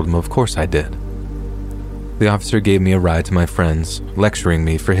told him of course I did. The officer gave me a ride to my friend's, lecturing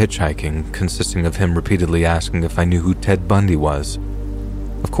me for hitchhiking, consisting of him repeatedly asking if I knew who Ted Bundy was.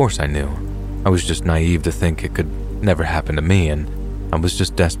 Of course I knew. I was just naive to think it could never happen to me, and I was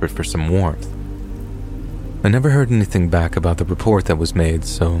just desperate for some warmth. I never heard anything back about the report that was made,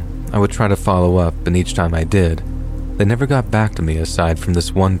 so I would try to follow up, and each time I did, they never got back to me aside from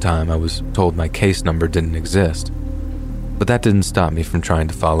this one time I was told my case number didn't exist. But that didn't stop me from trying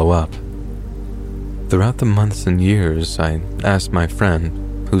to follow up. Throughout the months and years, I asked my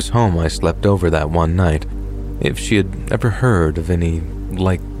friend, whose home I slept over that one night, if she had ever heard of any,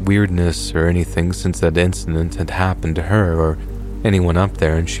 weirdness or anything since that incident had happened to her or anyone up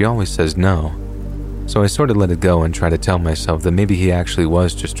there, and she always says no. So I sort of let it go and try to tell myself that maybe he actually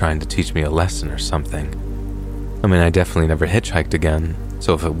was just trying to teach me a lesson or something. I mean, I definitely never hitchhiked again,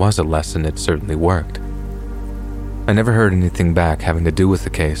 so if it was a lesson, it certainly worked. I never heard anything back having to do with the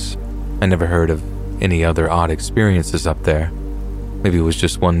case. I never heard of any other odd experiences up there. Maybe it was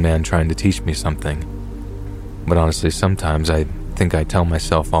just one man trying to teach me something. But honestly, sometimes I think I tell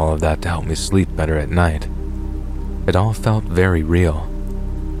myself all of that to help me sleep better at night. It all felt very real.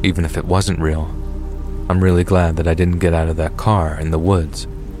 Even if it wasn't real, I'm really glad that I didn't get out of that car in the woods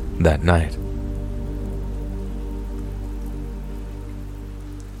that night.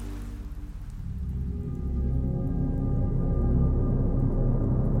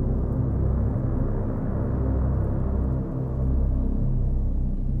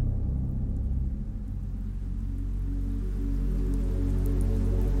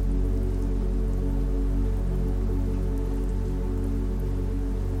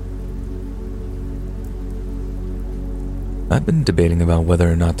 I've been debating about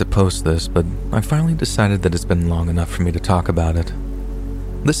whether or not to post this, but I finally decided that it's been long enough for me to talk about it.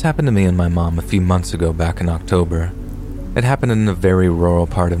 This happened to me and my mom a few months ago back in October. It happened in a very rural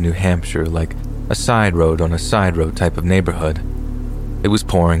part of New Hampshire, like a side road on a side road type of neighborhood. It was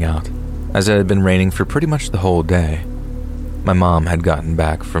pouring out, as it had been raining for pretty much the whole day. My mom had gotten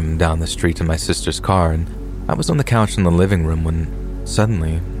back from down the street in my sister's car, and I was on the couch in the living room when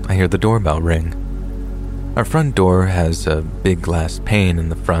suddenly I hear the doorbell ring. Our front door has a big glass pane in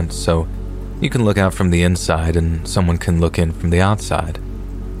the front, so you can look out from the inside and someone can look in from the outside.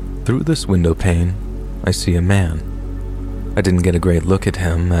 Through this window pane, I see a man. I didn't get a great look at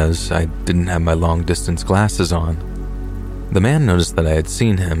him as I didn't have my long-distance glasses on. The man noticed that I had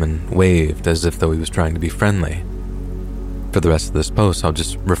seen him and waved as if though he was trying to be friendly. For the rest of this post, I'll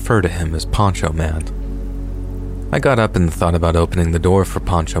just refer to him as Poncho Man. I got up and thought about opening the door for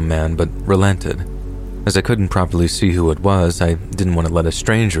Poncho Man, but relented. As I couldn't properly see who it was, I didn't want to let a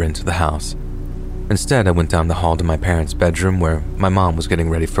stranger into the house. Instead, I went down the hall to my parents' bedroom where my mom was getting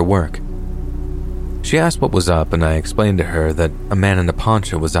ready for work. She asked what was up, and I explained to her that a man in a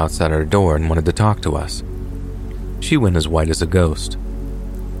poncho was outside our door and wanted to talk to us. She went as white as a ghost.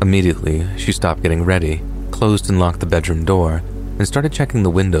 Immediately, she stopped getting ready, closed and locked the bedroom door, and started checking the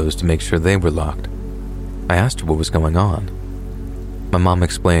windows to make sure they were locked. I asked her what was going on. My mom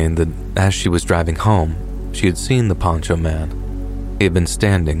explained that as she was driving home, she had seen the Poncho Man. He had been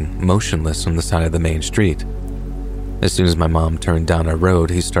standing, motionless on the side of the main street. As soon as my mom turned down our road,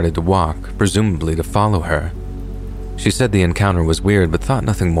 he started to walk, presumably to follow her. She said the encounter was weird, but thought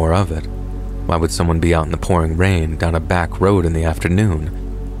nothing more of it. Why would someone be out in the pouring rain down a back road in the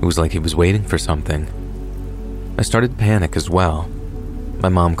afternoon? It was like he was waiting for something. I started to panic as well. My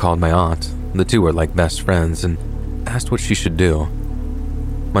mom called my aunt, the two are like best friends, and asked what she should do.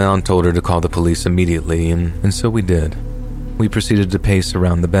 My aunt told her to call the police immediately, and so we did. We proceeded to pace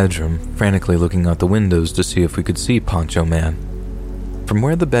around the bedroom, frantically looking out the windows to see if we could see Poncho Man. From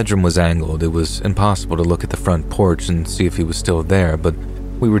where the bedroom was angled, it was impossible to look at the front porch and see if he was still there, but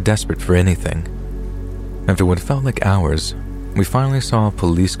we were desperate for anything. After what felt like hours, we finally saw a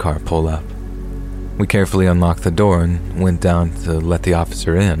police car pull up. We carefully unlocked the door and went down to let the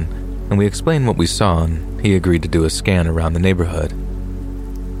officer in, and we explained what we saw, and he agreed to do a scan around the neighborhood.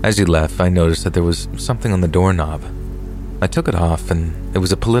 As he left, I noticed that there was something on the doorknob. I took it off, and it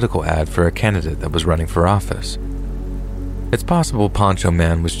was a political ad for a candidate that was running for office. It's possible Poncho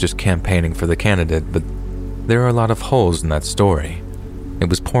Man was just campaigning for the candidate, but there are a lot of holes in that story. It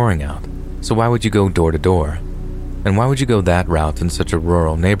was pouring out, so why would you go door to door? And why would you go that route in such a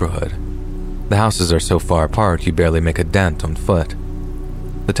rural neighborhood? The houses are so far apart you barely make a dent on foot.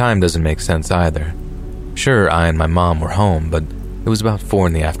 The time doesn't make sense either. Sure, I and my mom were home, but it was about 4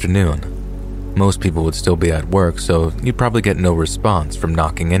 in the afternoon. Most people would still be at work, so you'd probably get no response from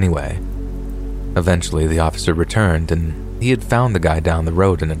knocking anyway. Eventually, the officer returned, and he had found the guy down the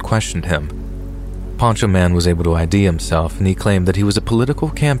road and had questioned him. Poncho Man was able to ID himself, and he claimed that he was a political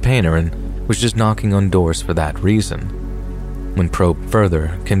campaigner and was just knocking on doors for that reason. When probed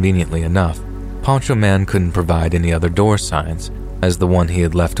further, conveniently enough, Poncho Man couldn't provide any other door signs, as the one he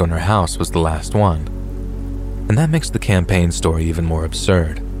had left on her house was the last one. And that makes the campaign story even more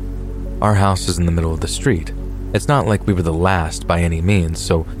absurd. Our house is in the middle of the street. It's not like we were the last by any means,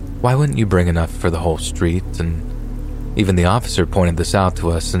 so why wouldn't you bring enough for the whole street? And even the officer pointed this out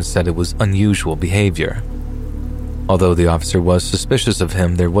to us and said it was unusual behavior. Although the officer was suspicious of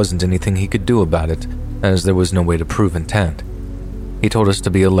him, there wasn't anything he could do about it, as there was no way to prove intent. He told us to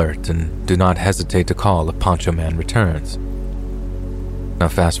be alert and do not hesitate to call if Poncho Man returns. Now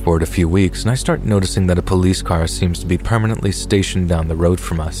fast forward a few weeks, and I start noticing that a police car seems to be permanently stationed down the road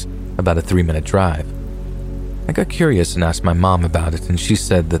from us, about a 3-minute drive. I got curious and asked my mom about it, and she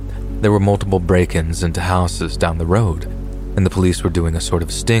said that there were multiple break-ins into houses down the road, and the police were doing a sort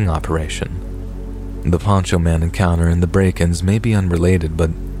of sting operation. The Poncho Man encounter and the break-ins may be unrelated, but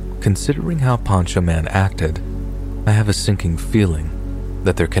considering how Poncho Man acted, I have a sinking feeling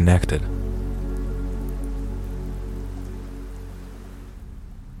that they're connected.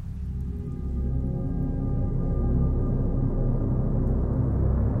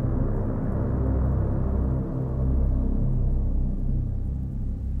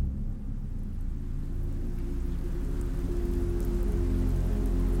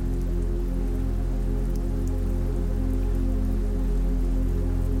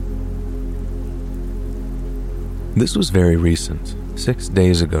 This was very recent, 6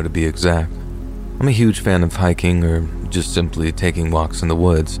 days ago to be exact. I'm a huge fan of hiking or just simply taking walks in the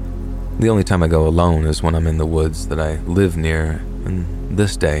woods. The only time I go alone is when I'm in the woods that I live near, and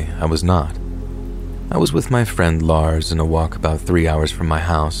this day I was not. I was with my friend Lars on a walk about 3 hours from my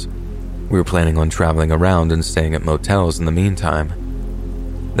house. We were planning on traveling around and staying at motels in the meantime.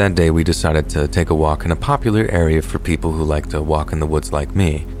 That day we decided to take a walk in a popular area for people who like to walk in the woods like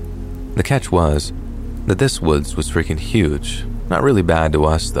me. The catch was that this woods was freaking huge. Not really bad to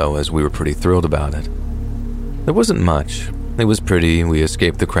us though, as we were pretty thrilled about it. There wasn't much. It was pretty, we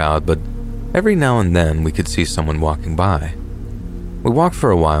escaped the crowd, but every now and then we could see someone walking by. We walked for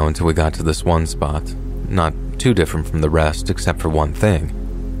a while until we got to this one spot, not too different from the rest except for one thing.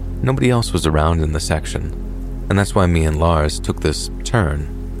 Nobody else was around in the section, and that's why me and Lars took this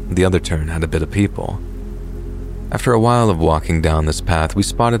turn. The other turn had a bit of people. After a while of walking down this path, we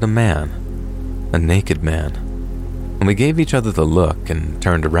spotted a man. A naked man. And we gave each other the look and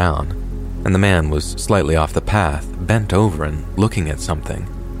turned around, and the man was slightly off the path, bent over and looking at something.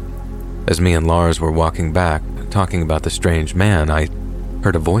 As me and Lars were walking back, talking about the strange man, I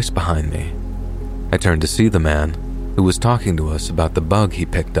heard a voice behind me. I turned to see the man, who was talking to us about the bug he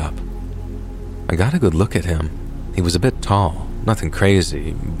picked up. I got a good look at him. He was a bit tall, nothing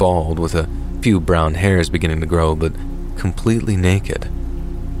crazy, bald with a few brown hairs beginning to grow, but completely naked.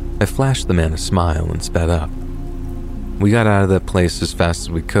 I flashed the man a smile and sped up. We got out of that place as fast as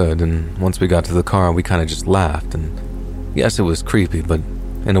we could, and once we got to the car, we kind of just laughed, and yes, it was creepy, but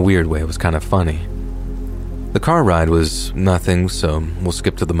in a weird way, it was kind of funny. The car ride was nothing, so we'll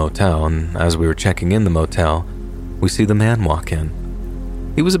skip to the motel, and as we were checking in the motel, we see the man walk in.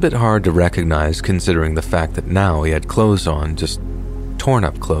 He was a bit hard to recognize considering the fact that now he had clothes on, just torn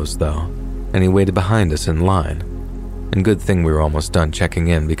up clothes though, and he waited behind us in line. And good thing we were almost done checking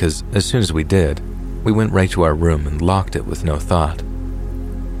in, because as soon as we did, we went right to our room and locked it with no thought.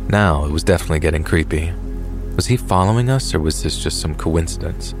 Now it was definitely getting creepy. Was he following us, or was this just some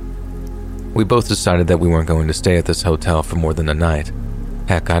coincidence? We both decided that we weren't going to stay at this hotel for more than a night.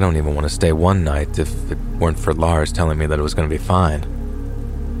 Heck, I don't even want to stay one night if it weren't for Lars telling me that it was going to be fine.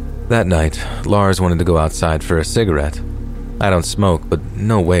 That night, Lars wanted to go outside for a cigarette. I don't smoke, but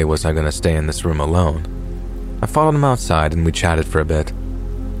no way was I going to stay in this room alone. I followed him outside and we chatted for a bit.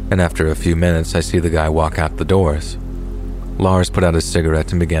 And after a few minutes, I see the guy walk out the doors. Lars put out his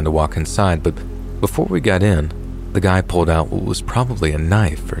cigarette and began to walk inside, but before we got in, the guy pulled out what was probably a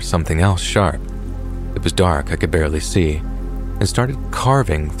knife or something else sharp. It was dark, I could barely see, and started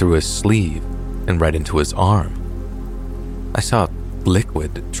carving through his sleeve and right into his arm. I saw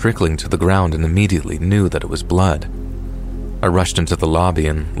liquid trickling to the ground and immediately knew that it was blood. I rushed into the lobby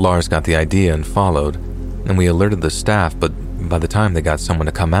and Lars got the idea and followed, and we alerted the staff, but by the time they got someone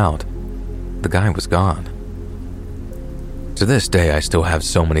to come out, the guy was gone. To this day, I still have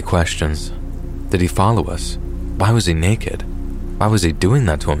so many questions. Did he follow us? Why was he naked? Why was he doing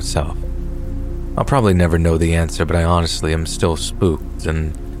that to himself? I'll probably never know the answer, but I honestly am still spooked,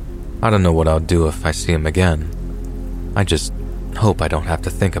 and I don't know what I'll do if I see him again. I just hope I don't have to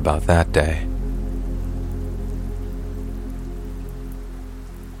think about that day.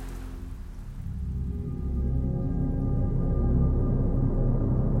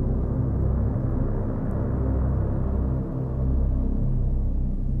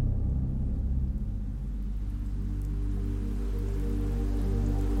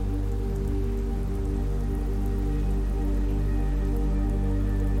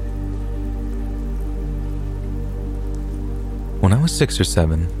 When I was 6 or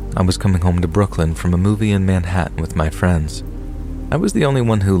 7, I was coming home to Brooklyn from a movie in Manhattan with my friends. I was the only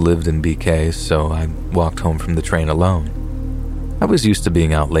one who lived in BK, so I walked home from the train alone. I was used to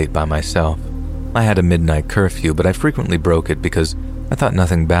being out late by myself. I had a midnight curfew, but I frequently broke it because I thought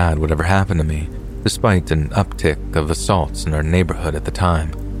nothing bad would ever happen to me, despite an uptick of assaults in our neighborhood at the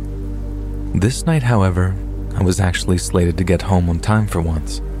time. This night, however, I was actually slated to get home on time for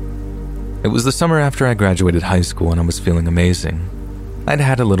once. It was the summer after I graduated high school and I was feeling amazing. I'd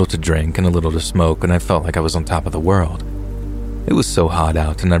had a little to drink and a little to smoke and I felt like I was on top of the world. It was so hot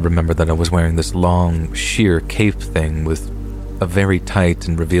out and I remember that I was wearing this long, sheer cape thing with a very tight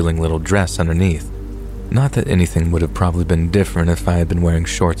and revealing little dress underneath. Not that anything would have probably been different if I had been wearing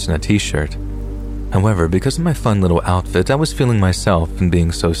shorts and a t-shirt. However, because of my fun little outfit, I was feeling myself and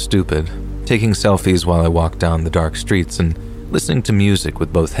being so stupid, taking selfies while I walked down the dark streets and listening to music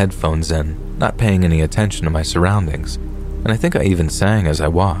with both headphones in, not paying any attention to my surroundings, and I think I even sang as I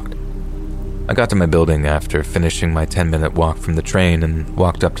walked. I got to my building after finishing my 10-minute walk from the train and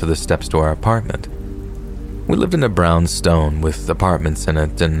walked up to the steps to our apartment. We lived in a brownstone with apartments in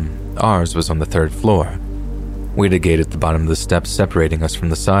it, and ours was on the 3rd floor. We had a gate at the bottom of the steps separating us from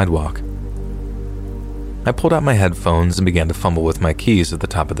the sidewalk. I pulled out my headphones and began to fumble with my keys at the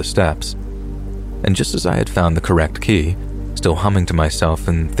top of the steps. And just as I had found the correct key, still humming to myself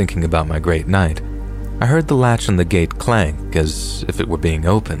and thinking about my great night, I heard the latch on the gate clank as if it were being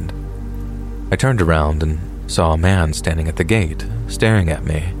opened. I turned around and saw a man standing at the gate, staring at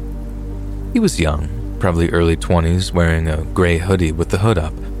me. He was young, probably early 20s, wearing a gray hoodie with the hood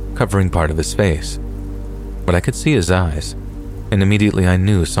up, covering part of his face. But I could see his eyes, and immediately I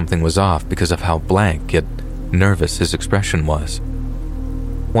knew something was off because of how blank yet nervous his expression was.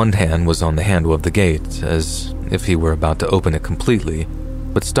 One hand was on the handle of the gate, as if he were about to open it completely,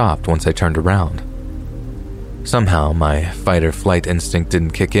 but stopped once I turned around. Somehow, my fight-or-flight instinct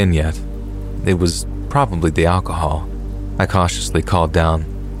didn't kick in yet. It was probably the alcohol. I cautiously called down,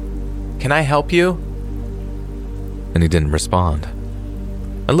 "Can I help you?" And he didn't respond.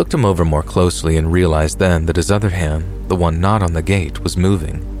 I looked him over more closely and realized then that his other hand, the one not on the gate, was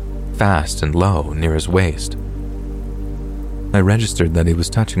moving, fast and low near his waist. I registered that he was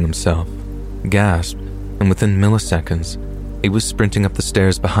touching himself, gasped, and within milliseconds, he was sprinting up the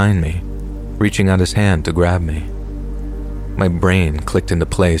stairs behind me, reaching out his hand to grab me. My brain clicked into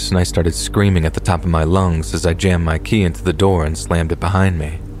place and I started screaming at the top of my lungs as I jammed my key into the door and slammed it behind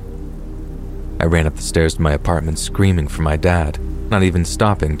me. I ran up the stairs to my apartment screaming for my dad, not even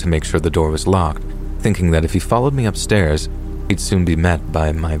stopping to make sure the door was locked, thinking that if he followed me upstairs, he'd soon be met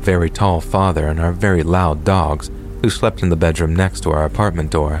by my very tall father and our very loud dogs who slept in the bedroom next to our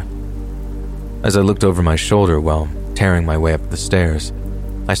apartment door. As I looked over my shoulder while tearing my way up the stairs,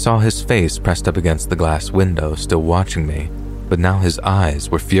 I saw his face pressed up against the glass window, still watching me, but now his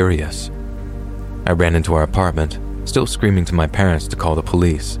eyes were furious. I ran into our apartment, still screaming to my parents to call the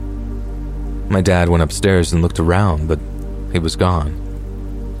police. My dad went upstairs and looked around, but he was gone.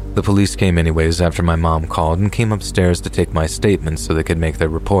 The police came anyways after my mom called and came upstairs to take my statement so they could make their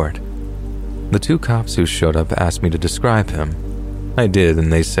report. The 2 cops who showed up asked me to describe him. I did,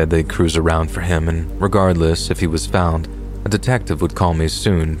 and they said they'd cruise around for him, and regardless if he was found, detective would call me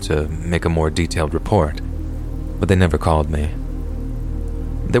soon to make a more detailed report, but they never called me.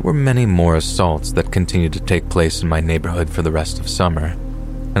 There were many more assaults that continued to take place in my neighborhood for the rest of summer,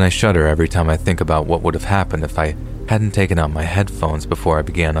 and I shudder every time I think about what would have happened if I hadn't taken out my headphones before I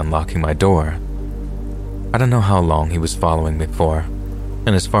began unlocking my door. I don't know how long he was following me for,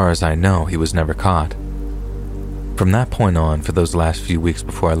 and as far as I know, he was never caught. From that point on, for those last few weeks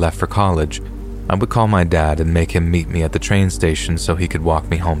before I left for college, I would call my dad and make him meet me at the train station so he could walk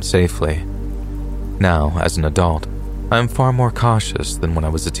me home safely. Now, as an adult, I am far more cautious than when I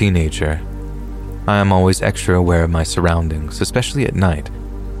was a teenager. I am always extra aware of my surroundings, especially at night,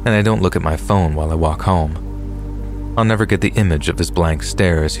 and I don't look at my phone while I walk home. I'll never get the image of his blank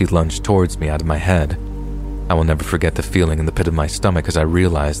stare as he lunged towards me out of my head. I will never forget the feeling in the pit of my stomach as I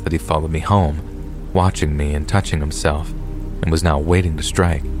realized that he followed me home, watching me and touching himself, and was now waiting to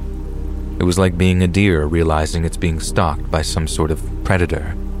strike. It was like being a deer realizing it's being stalked by some sort of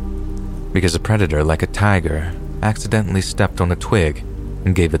predator. Because a predator, like a tiger, accidentally stepped on a twig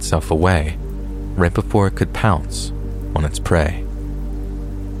and gave itself away, right before it could pounce on its prey.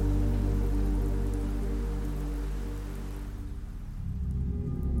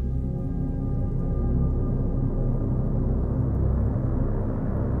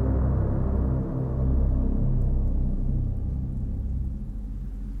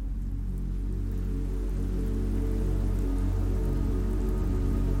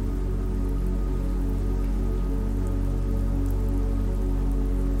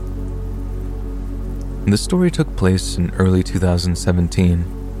 The story took place in early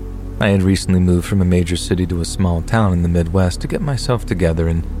 2017. I had recently moved from a major city to a small town in the Midwest to get myself together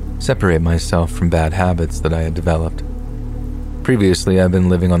and separate myself from bad habits that I had developed. Previously, I'd been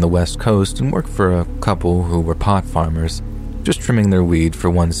living on the West Coast and worked for a couple who were pot farmers, just trimming their weed for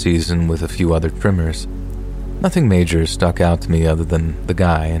one season with a few other trimmers. Nothing major stuck out to me other than the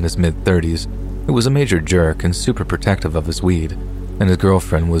guy in his mid-30s who was a major jerk and super protective of his weed, and his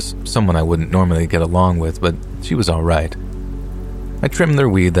girlfriend was someone I wouldn't normally get along with, but she was all right. I trimmed their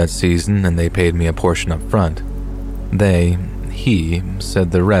weed that season, and they paid me a portion up front. He said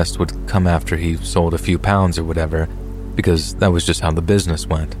the rest would come after he sold a few pounds or whatever, because that was just how the business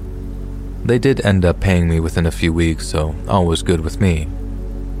went. They did end up paying me within a few weeks, so all was good with me.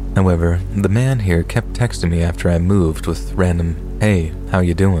 However, the man here kept texting me after I moved with random, "Hey, how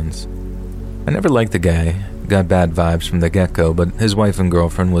you doin's?" I never liked the guy. Got bad vibes from the get-go, but his wife and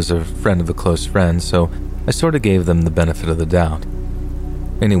girlfriend was a friend of a close friend, so I sort of gave them the benefit of the doubt.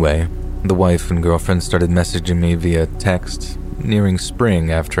 Anyway, the wife and girlfriend started messaging me via text nearing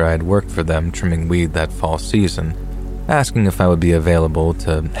spring after I had worked for them trimming weed that fall season, asking if I would be available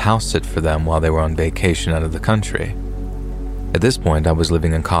to house sit for them while they were on vacation out of the country. At this point, I was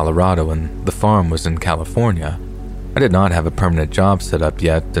living in Colorado and the farm was in California. I did not have a permanent job set up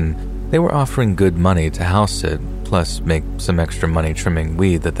yet, and they were offering good money to house sit, plus make some extra money trimming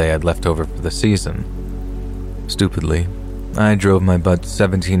weed that they had left over for the season. Stupidly, I drove my butt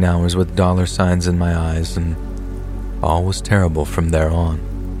 17 hours with dollar signs in my eyes, and all was terrible from there on.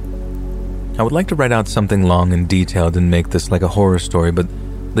 I would like to write out something long and detailed and make this like a horror story, but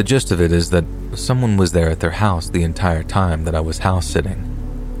the gist of it is that someone was there at their house the entire time that I was house sitting.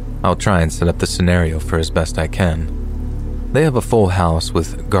 I'll try and set up the scenario for as best I can. They have a full house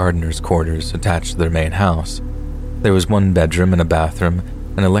with gardener's quarters attached to their main house. There was one bedroom and a bathroom,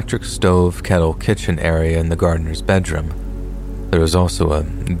 an electric stove, kettle, kitchen area in the gardener's bedroom. There was also a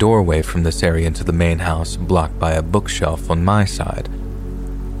doorway from this area into the main house blocked by a bookshelf on my side.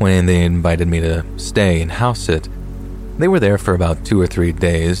 When they invited me to stay and house sit, they were there for about 2 or 3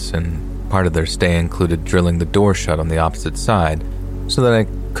 days, and part of their stay included drilling the door shut on the opposite side so that I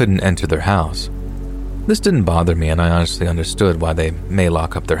couldn't enter their house. This didn't bother me, and I honestly understood why they may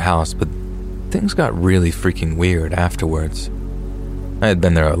lock up their house, but things got really freaking weird afterwards. I had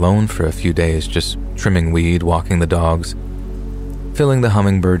been there alone for a few days, just trimming weed, walking the dogs, filling the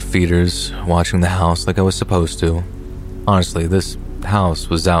hummingbird feeders, watching the house like I was supposed to. Honestly, this house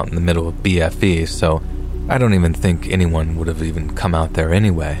was out in the middle of BFE, so I don't even think anyone would have even come out there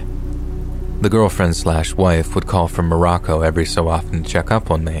anyway. The girlfriend/wife would call from Morocco every so often to check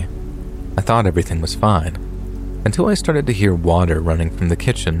up on me. I thought everything was fine, until I started to hear water running from the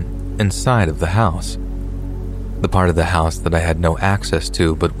kitchen inside of the house. The part of the house that I had no access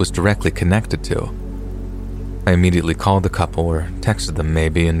to but was directly connected to. I immediately called the couple, or texted them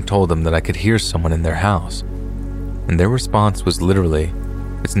maybe, and told them that I could hear someone in their house. And their response was literally,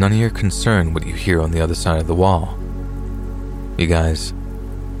 "It's none of your concern what you hear on the other side of the wall." You guys,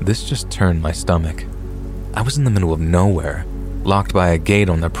 this just turned my stomach. I was in the middle of nowhere, locked by a gate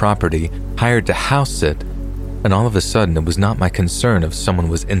on their property, hired to house sit, and all of a sudden it was not my concern if someone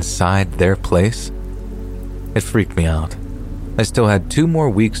was inside their place. It freaked me out. I still had 2 more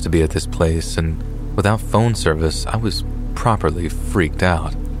weeks to be at this place, and without phone service, I was properly freaked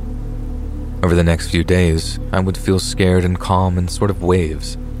out. Over the next few days, I would feel scared and calm in sort of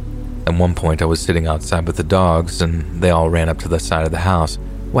waves. At one point, I was sitting outside with the dogs, and they all ran up to the side of the house,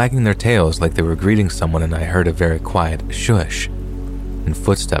 wagging their tails like they were greeting someone, and I heard a very quiet shush and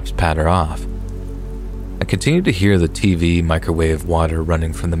footsteps patter off. I continued to hear the TV, microwave, water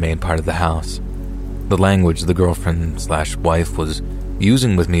running from the main part of the house. The language the girlfriend/wife was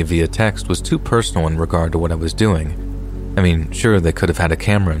using with me via text was too personal in regard to what I was doing. I mean, sure, they could have had a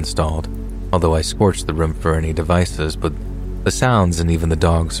camera installed, although I scorched the room for any devices, but the sounds and even the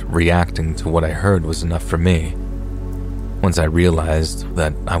dogs reacting to what I heard was enough for me. Once I realized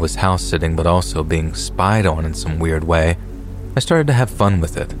that I was house sitting but also being spied on in some weird way, I started to have fun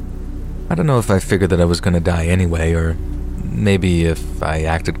with it. I don't know if I figured that I was going to die anyway, or maybe if I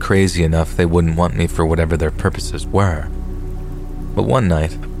acted crazy enough they wouldn't want me for whatever their purposes were. But one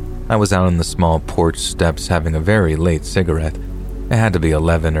night, I was out on the small porch steps having a very late cigarette. It had to be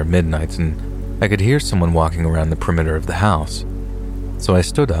 11 or midnight, and I could hear someone walking around the perimeter of the house. So I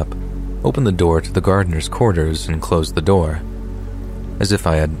stood up, opened the door to the gardener's quarters, and closed the door. As if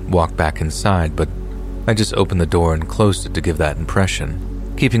I had walked back inside, but I just opened the door and closed it to give that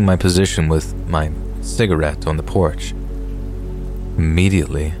impression, keeping my position with my cigarette on the porch.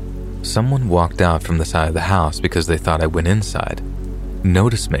 Immediately, someone walked out from the side of the house because they thought I went inside,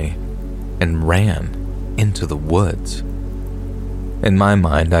 noticed me, and ran into the woods. In my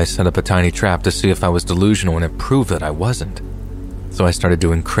mind, I set up a tiny trap to see if I was delusional, and it proved that I wasn't. So I started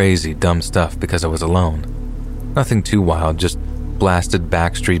doing crazy, dumb stuff because I was alone. Nothing too wild, just blasted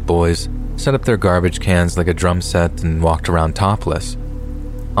Backstreet Boys, set up their garbage cans like a drum set, and walked around topless.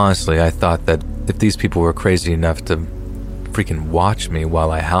 Honestly, I thought that if these people were crazy enough to freaking watch me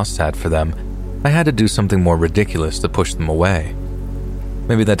while I house sat for them, I had to do something more ridiculous to push them away.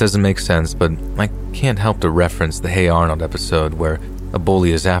 Maybe that doesn't make sense, but I can't help to reference the Hey Arnold episode where a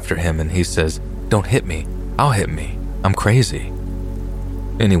bully is after him and he says, "Don't hit me, I'll hit me, I'm crazy."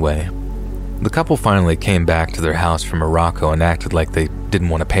 Anyway, the couple finally came back to their house from Morocco and acted like they didn't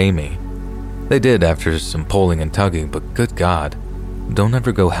want to pay me. They did after some pulling and tugging, but good God, don't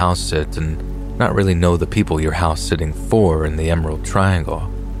ever go house sit and not really know the people you're house sitting for in the Emerald Triangle,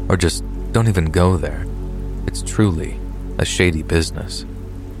 or just don't even go there. It's truly a shady business.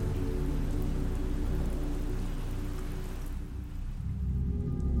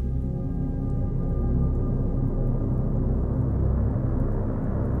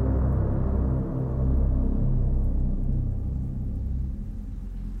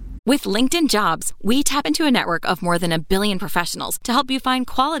 With LinkedIn Jobs, we tap into a network of more than 1 billion professionals to help you find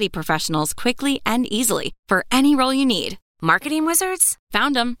quality professionals quickly and easily for any role you need. Marketing wizards?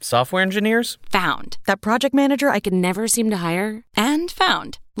 Found them. Software engineers? Found. That project manager I could never seem to hire? And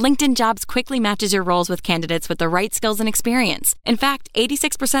found. LinkedIn Jobs quickly matches your roles with candidates with the right skills and experience. In fact,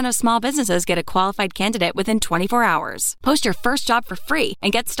 86% of small businesses get a qualified candidate within 24 hours. Post your first job for free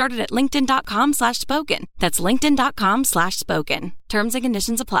and get started at linkedin.com/spoken. That's linkedin.com/spoken. Terms and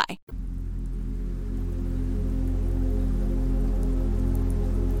conditions apply.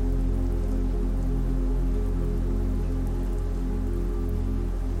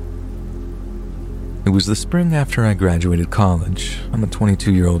 It was the spring after I graduated college. I'm a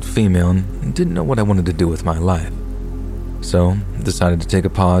 22-year-old female and didn't know what I wanted to do with my life. So, decided to take a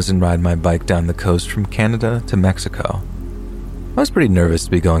pause and ride my bike down the coast from Canada to Mexico. I was pretty nervous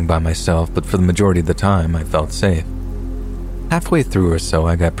to be going by myself, but for the majority of the time, I felt safe. Halfway through or so,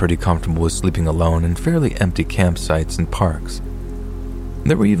 I got pretty comfortable with sleeping alone in fairly empty campsites and parks.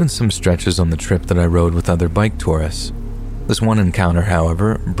 There were even some stretches on the trip that I rode with other bike tourists. This one encounter,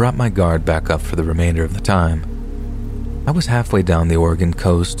 however, brought my guard back up for the remainder of the time. I was halfway down the Oregon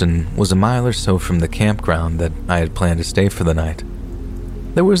coast and was a mile or so from the campground that I had planned to stay for the night.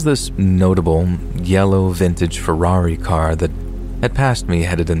 There was this notable yellow vintage Ferrari car that had passed me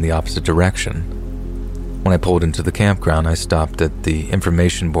headed in the opposite direction. When I pulled into the campground, I stopped at the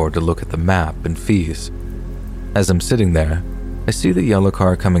information board to look at the map and fees. As I'm sitting there, I see the yellow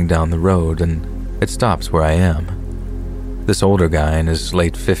car coming down the road and it stops where I am. This older guy in his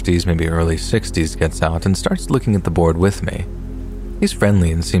late 50s, maybe early 60s, gets out and starts looking at the board with me. He's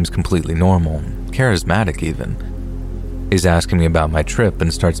friendly and seems completely normal, charismatic even. He's asking me about my trip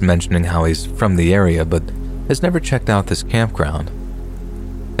and starts mentioning how he's from the area but has never checked out this campground.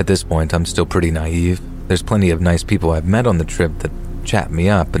 At this point, I'm still pretty naive. There's plenty of nice people I've met on the trip that chat me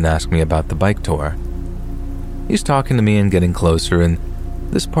up and ask me about the bike tour. He's talking to me and getting closer, and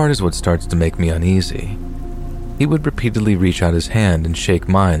this part is what starts to make me uneasy. He would repeatedly reach out his hand and shake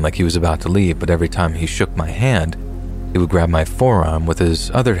mine like he was about to leave, but every time he shook my hand, he would grab my forearm with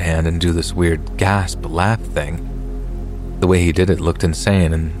his other hand and do this weird gasp laugh thing. The way he did it looked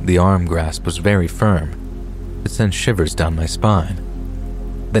insane, and the arm grasp was very firm. It sent shivers down my spine.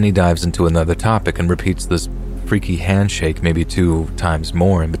 Then he dives into another topic and repeats this freaky handshake maybe 2 times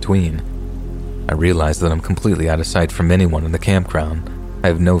more in between. I realize that I'm completely out of sight from anyone in the campground. I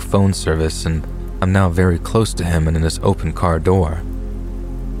have no phone service, and I'm now very close to him and in his open car door.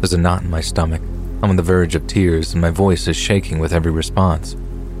 There's a knot in my stomach. I'm on the verge of tears, and my voice is shaking with every response.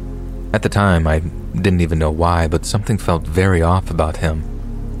 At the time, I didn't even know why, but something felt very off about him.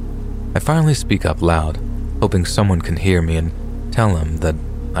 I finally speak up loud, hoping someone can hear me, and tell him that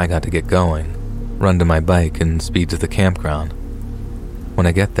I got to get going, run to my bike, and speed to the campground. When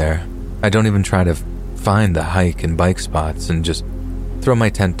I get there, I don't even try to find the hike and bike spots and just throw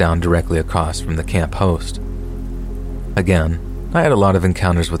my tent down directly across from the camp host. Again, I had a lot of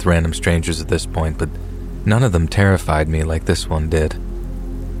encounters with random strangers at this point, but none of them terrified me like this one did.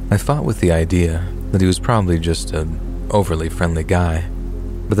 I fought with the idea that he was probably just an overly friendly guy,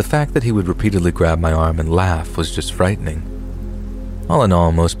 but the fact that he would repeatedly grab my arm and laugh was just frightening. All in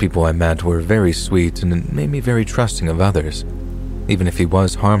all, most people I met were very sweet, and it made me very trusting of others. Even if he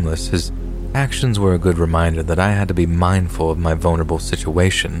was harmless, his actions were a good reminder that I had to be mindful of my vulnerable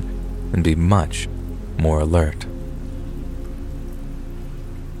situation and be much more alert.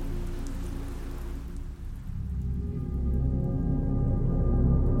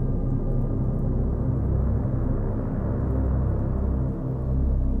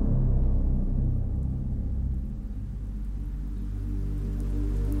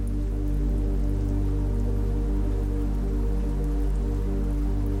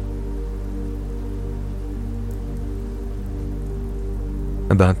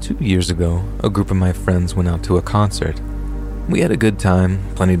 About 2 years ago, a group of my friends went out to a concert. We had a good time,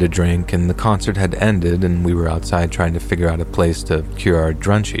 plenty to drink, and the concert had ended and we were outside trying to figure out a place to cure our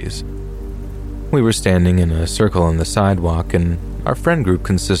drunchies. We were standing in a circle on the sidewalk, and our friend group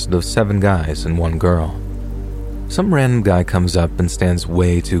consisted of 7 guys and 1 girl. Some random guy comes up and stands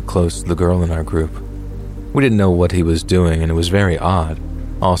way too close to the girl in our group. We didn't know what he was doing, and it was very odd.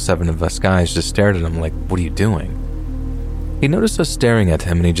 All 7 of us guys just stared at him like, "What are you doing?" He noticed us staring at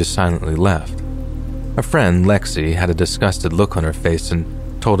him and he just silently left. Our friend, Lexi, had a disgusted look on her face and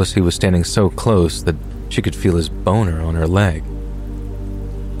told us he was standing so close that she could feel his boner on her leg.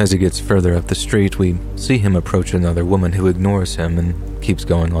 As he gets further up the street, we see him approach another woman who ignores him and keeps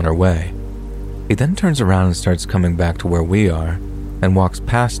going on her way. He then turns around and starts coming back to where we are and walks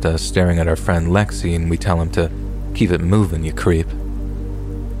past us staring at our friend Lexi, and we tell him to keep it moving, you creep.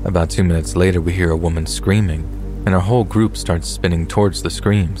 About 2 minutes later, we hear a woman screaming, and our whole group starts spinning towards the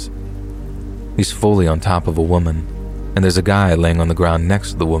screams. He's fully on top of a woman, and there's a guy laying on the ground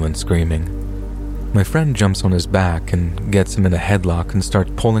next to the woman screaming. My friend jumps on his back and gets him in a headlock and starts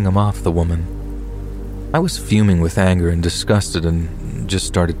pulling him off the woman. I was fuming with anger and disgusted and just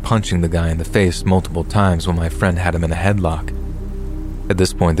started punching the guy in the face multiple times when my friend had him in a headlock. At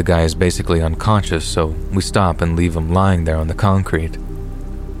this point, the guy is basically unconscious, so we stop and leave him lying there on the concrete.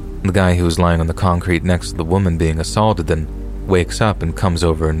 The guy who was lying on the concrete next to the woman being assaulted then wakes up and comes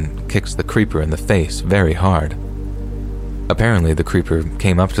over and kicks the creeper in the face very hard. Apparently, the creeper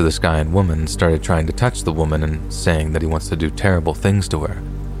came up to this guy and woman and started trying to touch the woman and saying that he wants to do terrible things to her.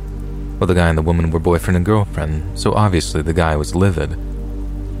 Well, the guy and the woman were boyfriend and girlfriend, so obviously the guy was livid.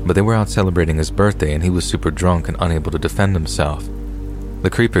 But they were out celebrating his birthday and he was super drunk and unable to defend himself. The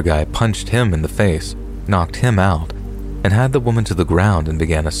creeper guy punched him in the face, knocked him out, and had the woman to the ground and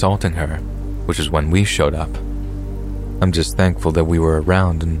began assaulting her, which is when we showed up. I'm just thankful that we were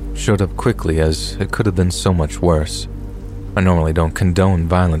around and showed up quickly, as it could have been so much worse. I normally don't condone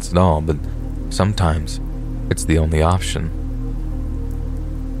violence at all, but sometimes it's the only option.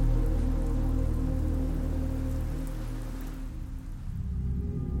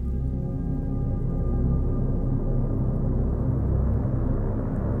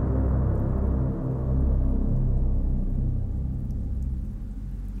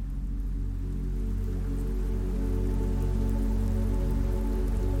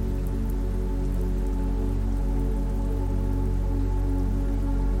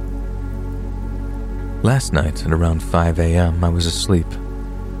 Last night at around 5 a.m. I was asleep.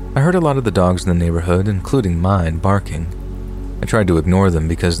 I heard a lot of the dogs in the neighborhood, including mine, barking. I tried to ignore them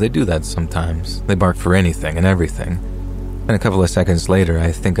because they do that sometimes. They bark for anything and everything. And a couple of seconds later,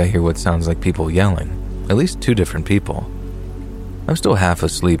 I think I hear what sounds like people yelling. At least 2 different people. I'm still half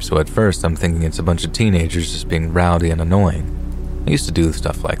asleep, so at first I'm thinking it's a bunch of teenagers just being rowdy and annoying. I used to do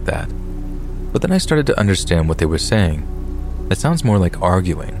stuff like that. But then I started to understand what they were saying. It sounds more like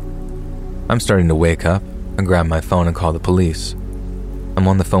arguing. I'm starting to wake up and grab my phone and call the police. I'm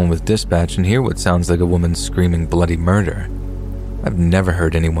on the phone with dispatch and hear what sounds like a woman screaming bloody murder. I've never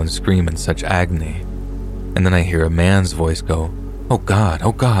heard anyone scream in such agony. And then I hear a man's voice go, "Oh God,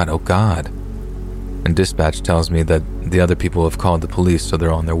 oh God, oh God." And dispatch tells me that the other people have called the police, so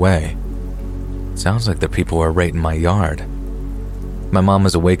they're on their way. It sounds like the people are right in my yard. My mom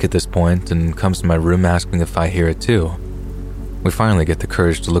is awake at this point and comes to my room asking if I hear it too. We finally get the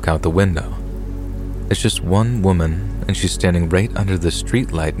courage to look out the window. It's just one woman, and she's standing right under the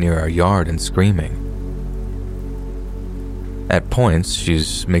streetlight near our yard and screaming. At points,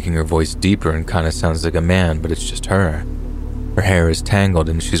 she's making her voice deeper and kind of sounds like a man, but it's just her. Her hair is tangled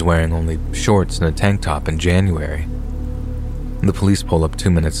and she's wearing only shorts and a tank top in January. The police pull up 2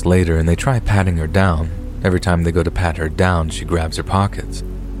 minutes later and they try patting her down. Every time they go to pat her down, she grabs her pockets.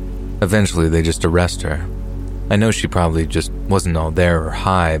 Eventually, they just arrest her. I know she probably just wasn't all there or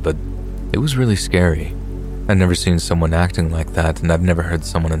high, but it was really scary. I've never seen someone acting like that, and I've never heard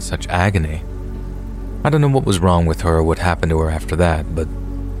someone in such agony. I don't know what was wrong with her or what happened to her after that, but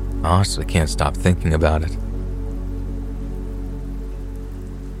I honestly can't stop thinking about it.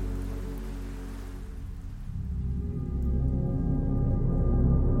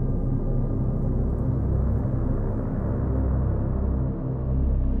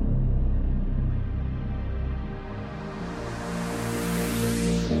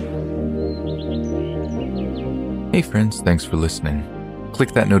 Hey friends, thanks for listening.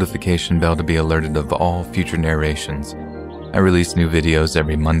 Click that notification bell to be alerted of all future narrations. I release new videos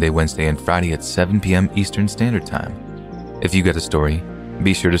every Monday, Wednesday, and Friday at 7 p.m. Eastern Standard Time. If you got a story,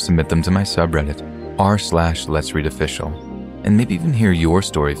 be sure to submit them to my subreddit, r/Let'sReadOfficial, and maybe even hear your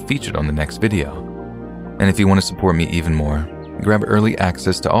story featured on the next video. And if you want to support me even more, grab early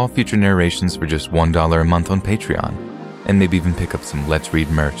access to all future narrations for just $1 a month on Patreon, and maybe even pick up some Let's Read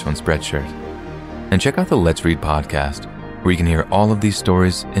merch on Spreadshirt. And check out the Let's Read podcast, where you can hear all of these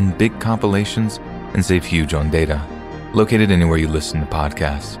stories in big compilations and save huge on data. Located anywhere you listen to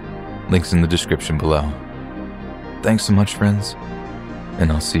podcasts. Links in the description below. Thanks so much, friends,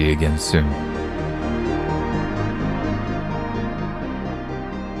 and I'll see you again soon.